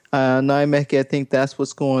Nymeki, I think that's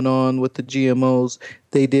what's going on with the GMOs.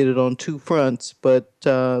 They did it on two fronts, but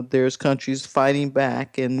there's countries fighting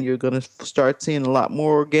back, and you're going to start seeing a lot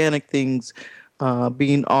more organic things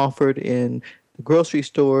being offered in the grocery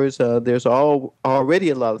stores. There's already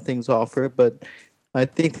a lot of things offered, but I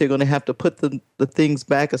think they're going to have to put the things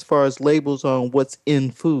back as far as labels on what's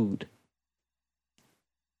in food.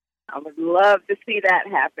 I would love to see that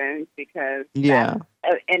happen because in terms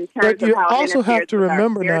but you of how it also have to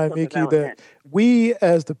remember, Nymeki, that we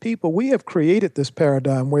as the people, we have created this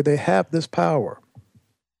paradigm where they have this power.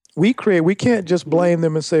 We can't just blame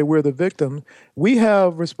them and say we're the victim. We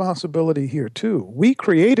have responsibility here too. We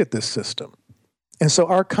created this system. And so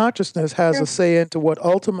our consciousness has a say into what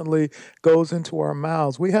ultimately goes into our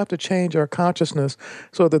mouths. We have to change our consciousness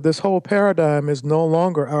so that this whole paradigm is no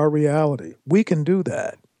longer our reality. We can do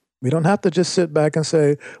that. We don't have to just sit back and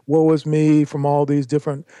say, woe is me from all these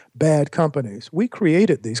different bad companies. We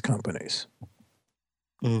created these companies.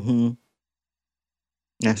 Mm-hmm.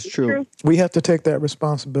 That's true. We have to take that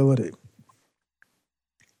responsibility.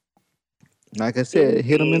 Like I said,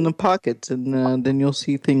 hit them in the pockets and then you'll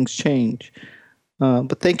see things change.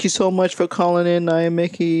 But thank you so much for calling in,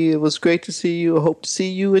 Nymeki. It was great to see you. I hope to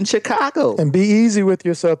see you in Chicago. And be easy with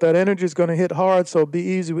yourself. That energy is going to hit hard, so be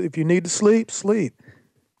easy. If you need to sleep, sleep.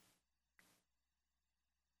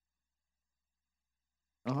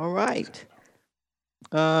 All right.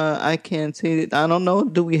 I can't see it. I don't know.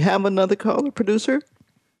 Do we have another caller, producer?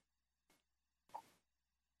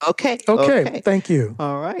 Okay. Thank you.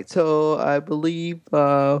 All right. So I believe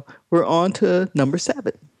we're on to number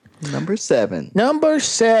 7. Number 7.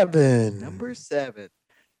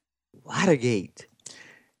 Watergate.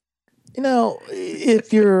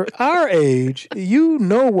 If you're our age, you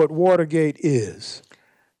know what Watergate is.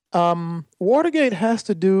 Watergate has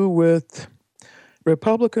to do with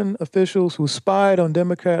Republican officials who spied on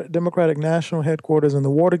Democratic National Headquarters in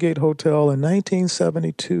the Watergate Hotel in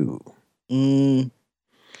 1972.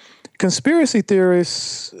 Conspiracy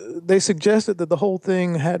theorists, they suggested that the whole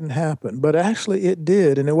thing hadn't happened, but actually it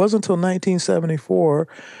did. And it wasn't until 1974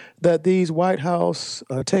 that these White House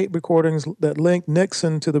tape recordings that linked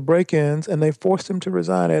Nixon to the break-ins, and they forced him to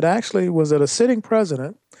resign. It actually was that a sitting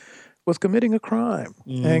president was committing a crime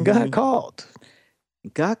and got caught.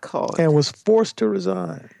 And was forced to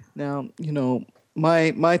resign. Now,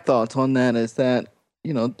 my thoughts on that is that,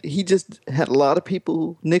 he just had a lot of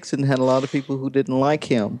people, Nixon had a lot of people who didn't like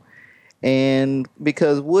him. And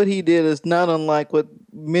because what he did is not unlike what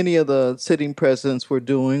many of the sitting presidents were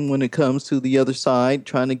doing when it comes to the other side,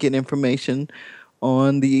 trying to get information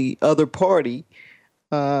on the other party.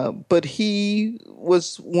 But he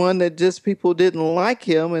was one that just people didn't like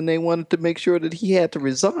him, and they wanted to make sure that he had to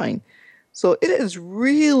resign. So it is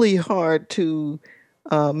really hard to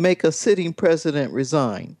make a sitting president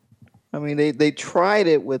resign. I mean, they tried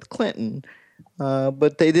it with Clinton,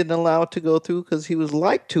 but they didn't allow it to go through because he was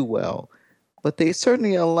liked too well. But they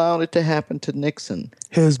certainly allowed it to happen to Nixon.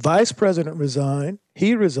 His vice president resigned.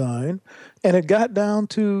 He resigned. And it got down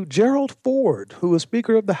to Gerald Ford, who was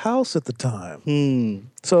Speaker of the House at the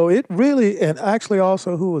time. So it really, and actually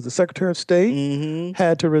also who was the Secretary of State,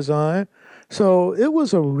 had to resign. So it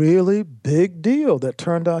was a really big deal that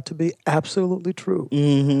turned out to be absolutely true.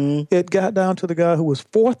 It got down to the guy who was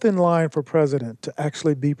fourth in line for president to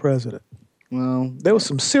actually be president. Well, there was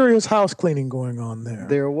some serious house cleaning going on there.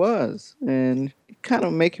 There was, and it kind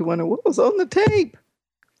of make you wonder what was on the tape.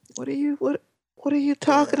 What are you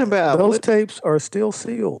talking about? Those tapes are still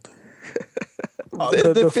sealed.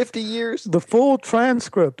 The 50 years? The full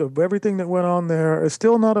transcript of everything that went on there is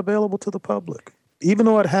still not available to the public. Even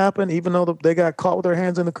though it happened, even though they got caught with their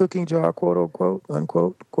hands in the cooking jar, quote unquote,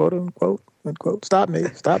 unquote, quote unquote, unquote. Stop me,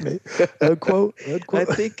 unquote, unquote.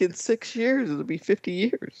 I think in 6 years it'll be 50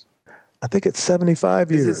 years. I think it's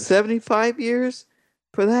 75 years. Is it 75 years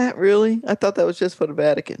for that, really? I thought that was just for the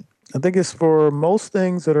Vatican. I think it's for most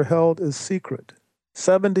things that are held as secret.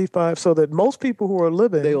 75, so that most people who are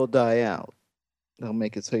living... They will die out. They'll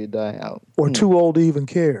make it so you die out. Or too old to even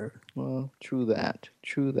care. Well, true that.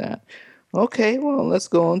 Okay, well, let's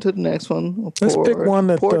go on to the next one. Let's pick one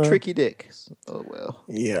that... Poor Tricky Dick. Oh, well.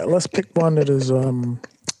 Yeah, let's pick one that is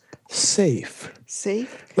safe.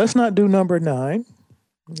 Safe? Let's not do number 9.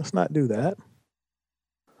 Let's not do that.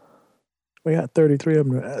 We got 33 of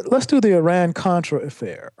them. Let's do the Iran-Contra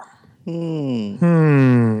affair. Yeah.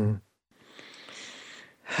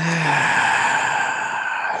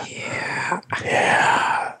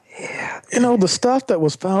 You know, the stuff that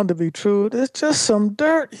was found to be true, there's just some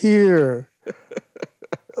dirt here.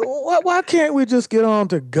 Why can't we just get on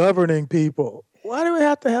to governing people? Why do we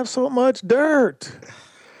have to have so much dirt?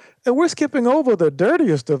 And we're skipping over the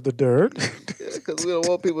dirtiest of the dirt. Because we don't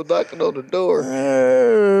want people knocking on the door.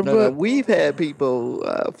 But we've had people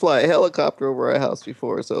fly a helicopter over our house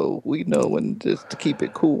before, so we know when just to keep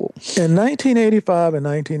it cool. In 1985 and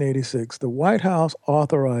 1986, the White House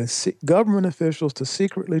authorized government officials to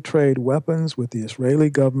secretly trade weapons with the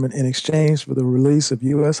Israeli government in exchange for the release of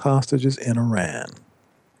U.S. hostages in Iran.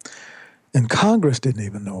 And Congress didn't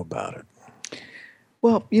even know about it.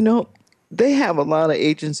 Well, you know, they have a lot of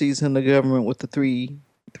agencies in the government with the three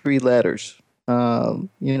letters.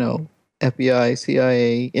 You know, FBI,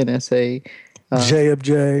 CIA, NSA,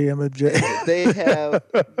 JFJ, MFJ.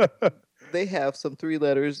 They have some 3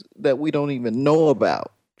 letters that we don't even know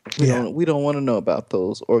about. We don't want to know about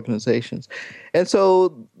those organizations. And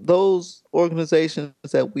so those organizations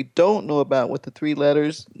that we don't know about with the 3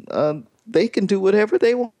 letters, they can do whatever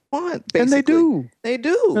they want, basically. And they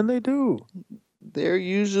do. And they do. They're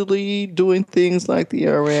usually doing things like the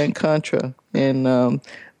Iran-Contra. And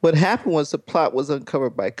what happened was the plot was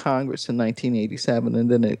uncovered by Congress in 1987, and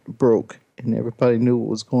then it broke, and everybody knew what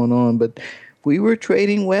was going on. But we were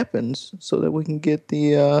trading weapons so that we can get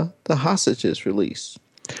the hostages released.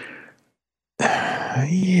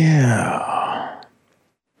 Yeah.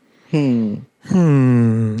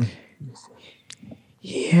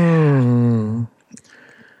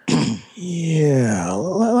 Yeah.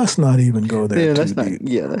 Let's not even go there. Yeah, let's deep.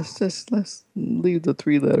 Let's leave the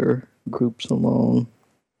 3-letter groups alone.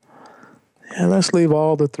 Yeah, let's leave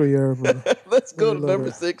all the 3 over. Let's go to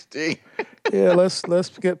number 16. Yeah, let's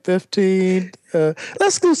get 15.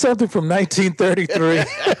 Let's do something from 1933.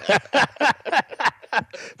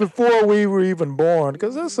 Before we were even born,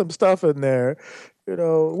 because there's some stuff in there. You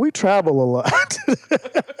know, we travel a lot.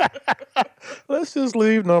 Let's just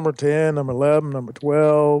leave number 10, number 11, number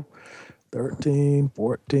 12, 13,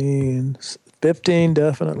 14, 15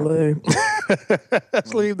 definitely.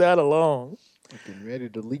 Let's leave that alone. We're getting ready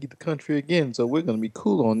to lead the country again, so we're going to be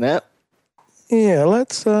cool on that. Yeah,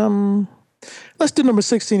 let's do number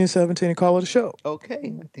 16 and 17 and call it a show.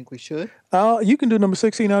 Okay, I think we should. You can do number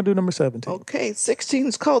 16, I'll do number 17. Okay, 16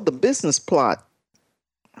 is called The Business Plot.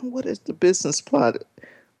 What is the business plot?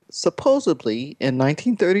 Supposedly, in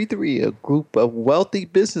 1933, a group of wealthy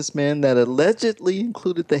businessmen that allegedly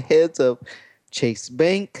included the heads of Chase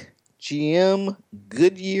Bank, GM,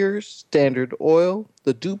 Goodyear, Standard Oil,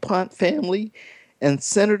 the DuPont family, and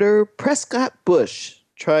Senator Prescott Bush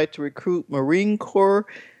tried to recruit Marine Corps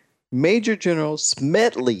Major General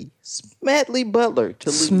Smedley Butler to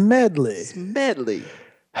lead. Smedley.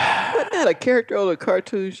 Wasn't that a character on a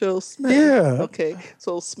cartoon show? Smedley? Yeah. Okay,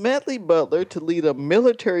 so Smedley Butler to lead a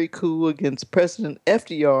military coup against President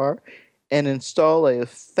FDR and install a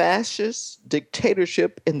fascist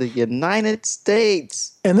dictatorship in the United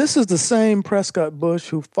States. And this is the same Prescott Bush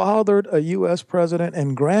who fathered a U.S. president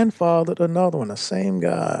and grandfathered another one, the same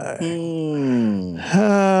guy.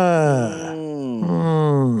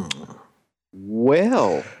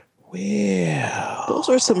 Well, those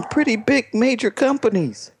are some pretty big major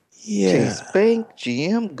companies. Yeah. Chase Bank,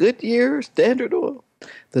 GM, Goodyear, Standard Oil,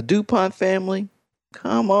 the DuPont family.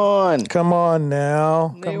 Come on. Come on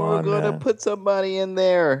now. They were going to put somebody in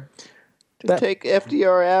there to take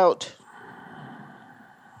FDR out.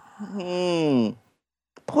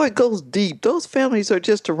 Boy, it goes deep. Those families are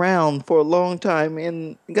just around for a long time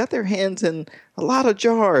and got their hands in a lot of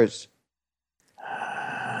jars.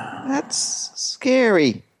 That's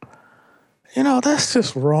scary. You know, that's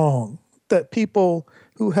just wrong. That people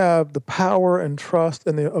who have the power and trust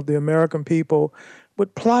of the American people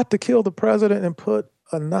would plot to kill the president and put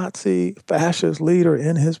a Nazi fascist leader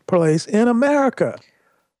in his place in America.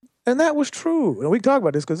 And that was true. And we can talk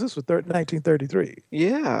about this because this was 1933.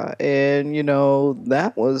 Yeah, and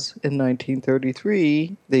that was in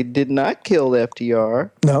 1933. They did not kill FDR.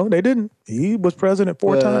 No, they didn't. He was president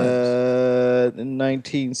four times. In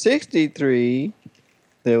 1963,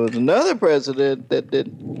 there was another president that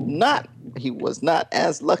did not. He was not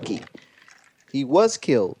as lucky. He was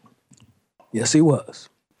killed. Yes, he was.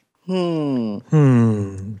 Things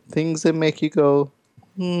that make you go,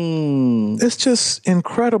 It's just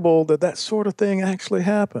incredible that sort of thing actually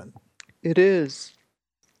happened. It is.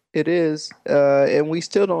 It is. And we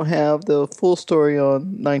still don't have the full story on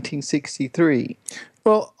 1963.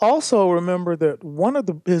 Well, also remember that one of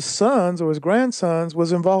his sons or his grandsons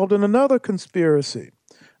was involved in another conspiracy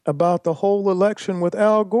about the whole election with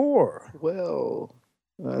Al Gore. Well,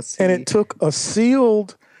 let's see. And it took a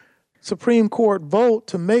sealed Supreme Court vote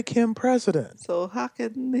to make him president. So how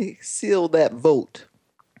can they seal that vote?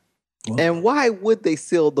 Well, and why would they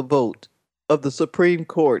seal the vote of the Supreme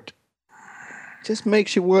Court? Just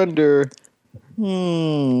makes you wonder.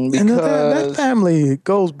 Because and that family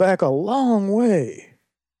goes back a long way.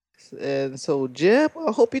 And so, Jeb,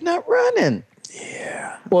 I hope you're not running.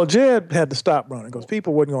 Yeah. Well, Jeb had to stop running because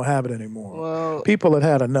people wasn't going to have it anymore. Well, people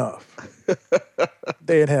had enough.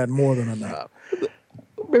 They had more than enough.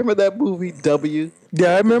 Remember that movie, W?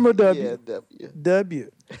 Yeah, I remember W. Yeah, W. W.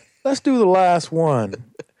 Let's do the last one.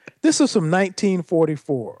 This is from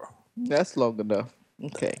 1944. That's long enough.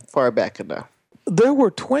 Okay, far back enough. There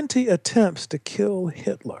were 20 attempts to kill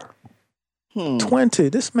Hitler. 20.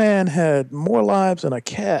 This man had more lives than a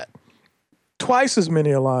cat. Twice as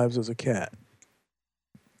many lives as a cat.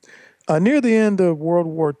 Near the end of World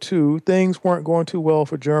War II, things weren't going too well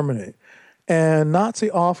for Germany. And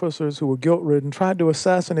Nazi officers who were guilt-ridden tried to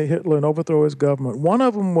assassinate Hitler and overthrow his government. One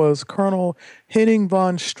of them was Colonel Henning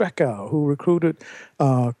von Streckau, who recruited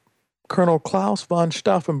Colonel Klaus von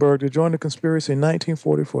Stauffenberg to join the conspiracy in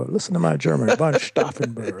 1944. Listen to my German, von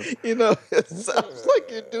Stauffenberg. It sounds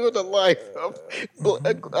like you're doing a life of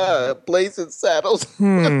Blazing Saddles.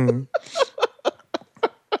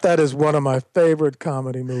 That is one of my favorite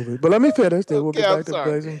comedy movies. But let me finish. Then we'll get back to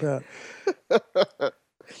Blazing Saddles.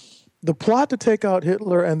 The plot to take out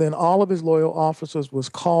Hitler and then all of his loyal officers was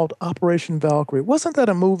called Operation Valkyrie. Wasn't that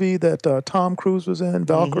a movie that Tom Cruise was in,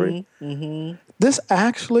 Valkyrie? This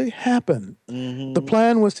actually happened. The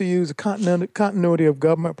plan was to use a continuity of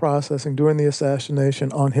government processing during the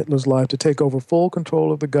assassination on Hitler's life to take over full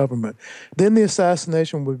control of the government. Then the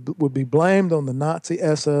assassination would be blamed on the Nazi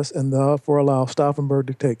SS and therefore allow Stauffenberg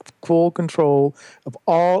to take full control of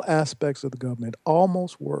all aspects of the government. It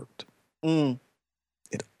almost worked.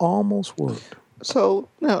 It almost worked. So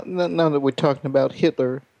now that we're talking about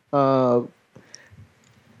Hitler,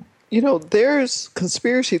 there's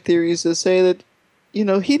conspiracy theories that say that,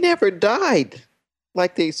 he never died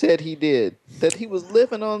like they said he did, that he was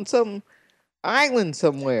living on some island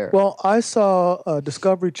somewhere. Well, I saw a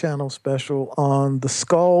Discovery Channel special on the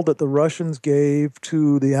skull that the Russians gave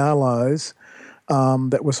to the Allies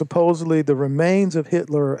that was supposedly the remains of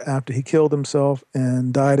Hitler after he killed himself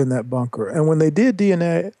and died in that bunker. And when they did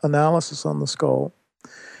DNA analysis on the skull,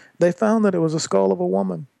 they found that it was a skull of a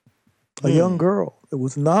woman, a young girl. It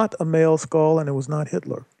was not a male skull, and it was not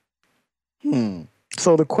Hitler.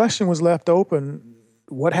 So the question was left open,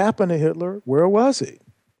 what happened to Hitler? Where was he?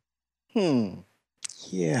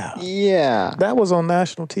 Yeah. That was on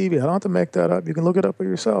national TV. I don't have to make that up. You can look it up for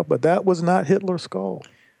yourself. But that was not Hitler's skull.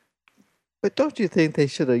 But don't you think they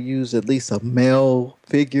should have used at least a male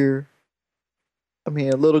figure? I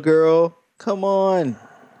mean, a little girl? Come on.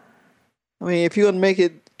 I mean, if you're going to make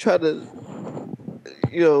it, try to,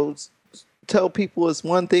 tell people it's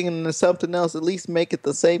one thing and it's something else, at least make it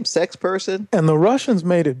the same sex person. And the Russians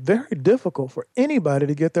made it very difficult for anybody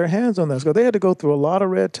to get their hands on that skull. They had to go through a lot of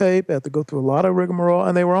red tape, had to go through a lot of rigmarole,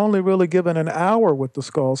 and they were only really given an hour with the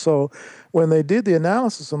skull. So when they did the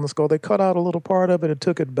analysis on the skull, they cut out a little part of it and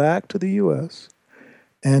took it back to the U.S.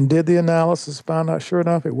 and did the analysis, found out, sure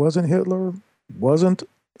enough, it wasn't Hitler, wasn't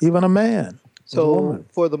even a man. So,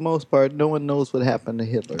 for the most part, no one knows what happened to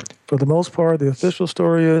Hitler. For the most part, the official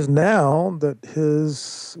story is now that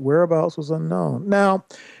his whereabouts was unknown. Now,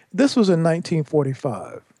 this was in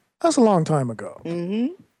 1945. That's a long time ago.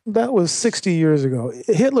 Mm-hmm. That was 60 years ago.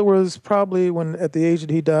 Hitler was probably, at the age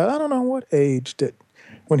that he died, I don't know what age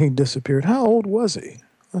when he disappeared. How old was he?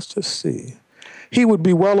 Let's just see. He would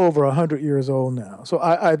be well over 100 years old now. So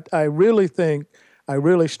I really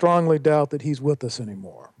strongly doubt that he's with us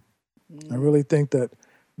anymore. I really think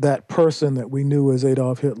that person that we knew as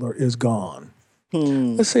Adolf Hitler is gone.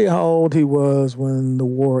 Let's see how old he was when the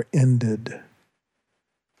war ended.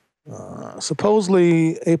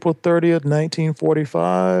 Supposedly April 30th,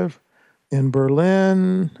 1945 in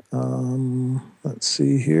Berlin. Let's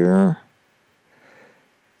see here.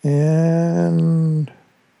 And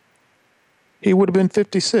he would have been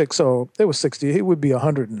 56, so it was 60. He would be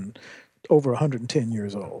over 110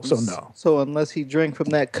 years old, so no. So unless he drank from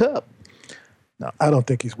that cup. No, I don't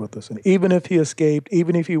think he's with us. And even if he escaped,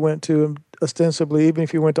 even if he went to, ostensibly, even if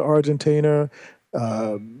he went to Argentina,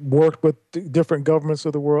 worked with different governments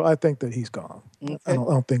of the world, I think that he's gone. Okay. I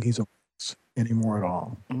don't think he's with us anymore at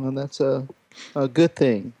all. Well, that's a good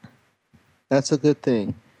thing. That's a good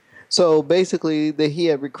thing. So basically, he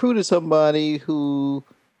had recruited somebody who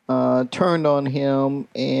turned on him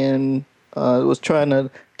and was trying to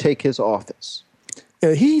take his office.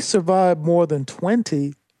 Yeah, he survived more than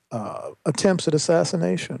 20 attempts at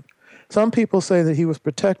assassination. Some people say that he was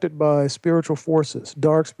protected by spiritual forces,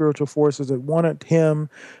 dark spiritual forces that wanted him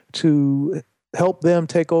to help them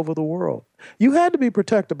take over the world. You had to be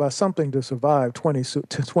protected by something to survive 20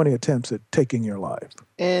 attempts at taking your life.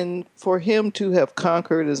 And for him to have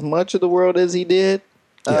conquered as much of the world as he did,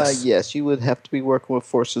 yes, you would have to be working with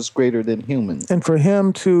forces greater than human. And for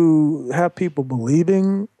him to have people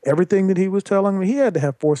believing everything that he was telling them, he had to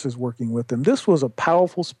have forces working with him. This was a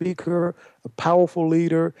powerful speaker, a powerful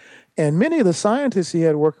leader, and many of the scientists he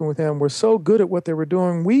had working with him were so good at what they were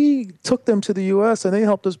doing, we took them to the U.S. and they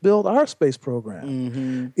helped us build our space program.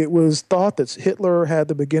 Mm-hmm. It was thought that Hitler had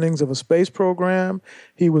the beginnings of a space program.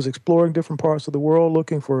 He was exploring different parts of the world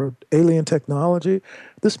looking for alien technology.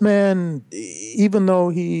 This man, even though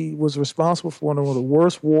he was responsible for one of the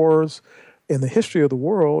worst wars in the history of the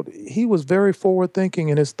world, he was very forward-thinking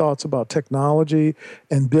in his thoughts about technology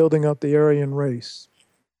and building up the Aryan race.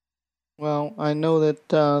 Well, I know that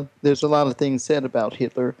there's a lot of things said about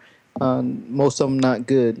Hitler, most of them not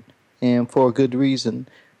good, and for a good reason.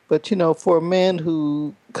 But, for a man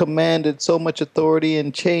who commanded so much authority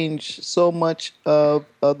and changed so much of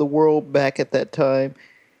the world back at that time,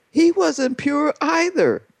 he wasn't pure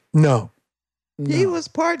either. No. He was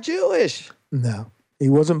part Jewish. No. He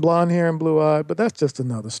wasn't blonde hair and blue-eyed, but that's just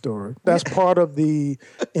another story. That's part of the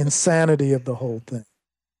insanity of the whole thing.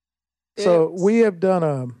 So we have done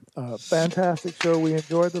a fantastic show. We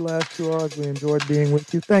enjoyed the last 2 hours. We enjoyed being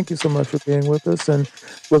with you. Thank you so much for being with us. And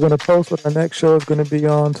we're going to post what our next show is going to be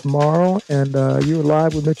on tomorrow. And you're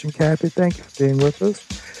live with Mitch and Kathy. Thank you for being with us.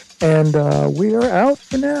 And we are out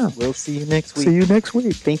for now. We'll see you next week. See you next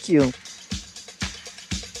week. Thank you.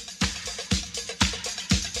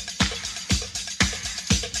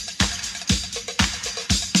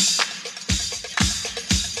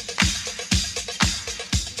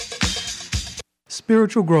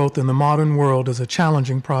 Spiritual growth in the modern world is a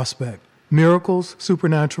challenging prospect. Miracles,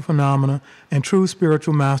 supernatural phenomena, and true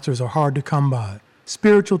spiritual masters are hard to come by.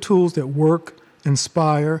 Spiritual tools that work,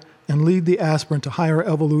 inspire, and lead the aspirant to higher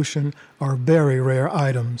evolution are very rare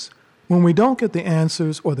items. When we don't get the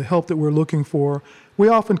answers or the help that we're looking for, we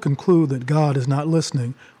often conclude that God is not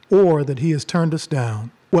listening or that He has turned us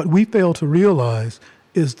down. What we fail to realize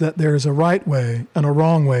is that there is a right way and a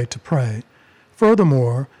wrong way to pray.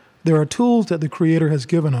 Furthermore, there are tools that the Creator has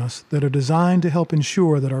given us that are designed to help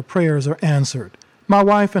ensure that our prayers are answered. My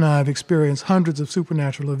wife and I have experienced hundreds of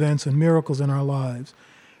supernatural events and miracles in our lives.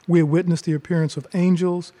 We have witnessed the appearance of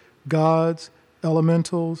angels, gods,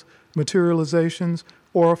 elementals, materializations,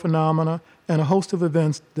 aura phenomena, and a host of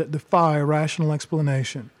events that defy rational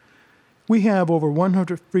explanation. We have over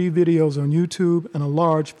 100 free videos on YouTube and a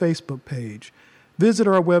large Facebook page. Visit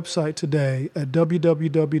our website today at www.tybro.com.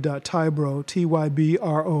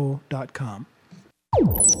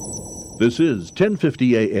 This is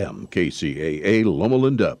 1050 AM KCAA Loma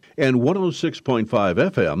Linda and 106.5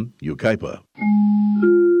 FM Yucaipa.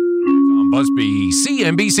 Must be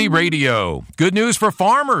CNBC Radio. Good news for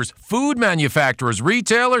farmers, food manufacturers,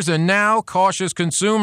 retailers, and now cautious consumers.